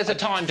 I think there's a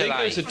time delay.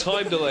 I think there's a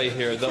time delay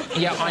here.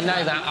 Yeah, I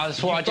know that.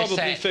 That's what I just said. You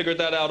probably figured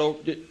that out.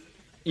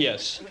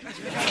 Yes.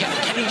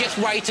 Can you just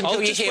wait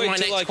until you hear my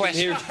next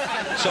question?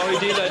 Sorry,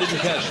 Dean, I didn't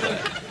catch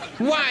that.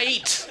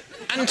 Wait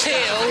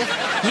until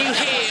you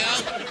hear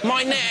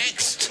my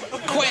next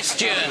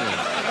Question.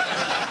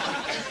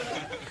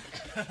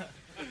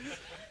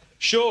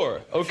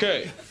 Sure,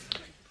 okay.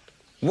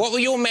 What were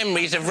your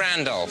memories of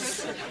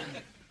Randolph?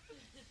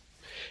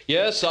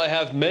 Yes, I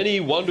have many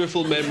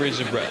wonderful memories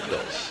of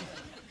Randolph.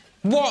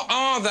 What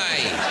are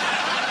they?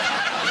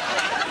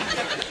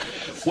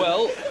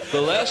 Well,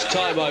 the last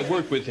time I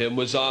worked with him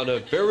was on a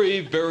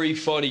very, very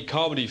funny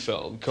comedy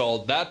film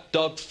called That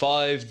Duck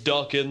 5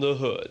 Duck in the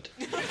Hood.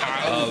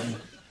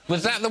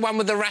 Was that the one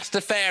with the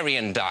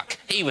Rastafarian duck?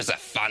 He was a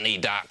funny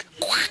duck.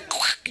 Quack,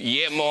 quack,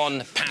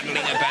 yim-on, paddling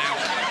about.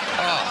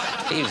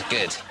 Oh, he was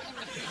good.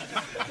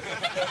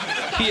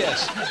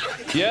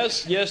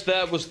 Yes,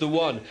 that was the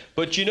one.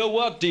 But you know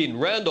what, Dean?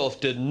 Randolph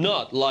did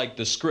not like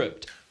the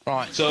script.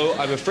 Right. So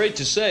I'm afraid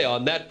to say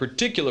on that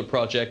particular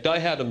project, I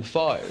had him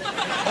fired.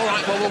 All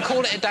right, well, we'll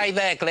call it a day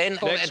there, Glenn.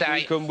 Call it a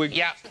day.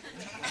 Yep.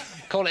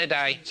 Call it a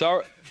day.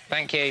 Sorry.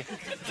 Thank you.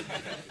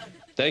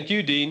 Thank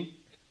you, Dean.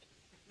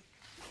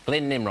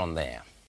 Glenn Nimron there.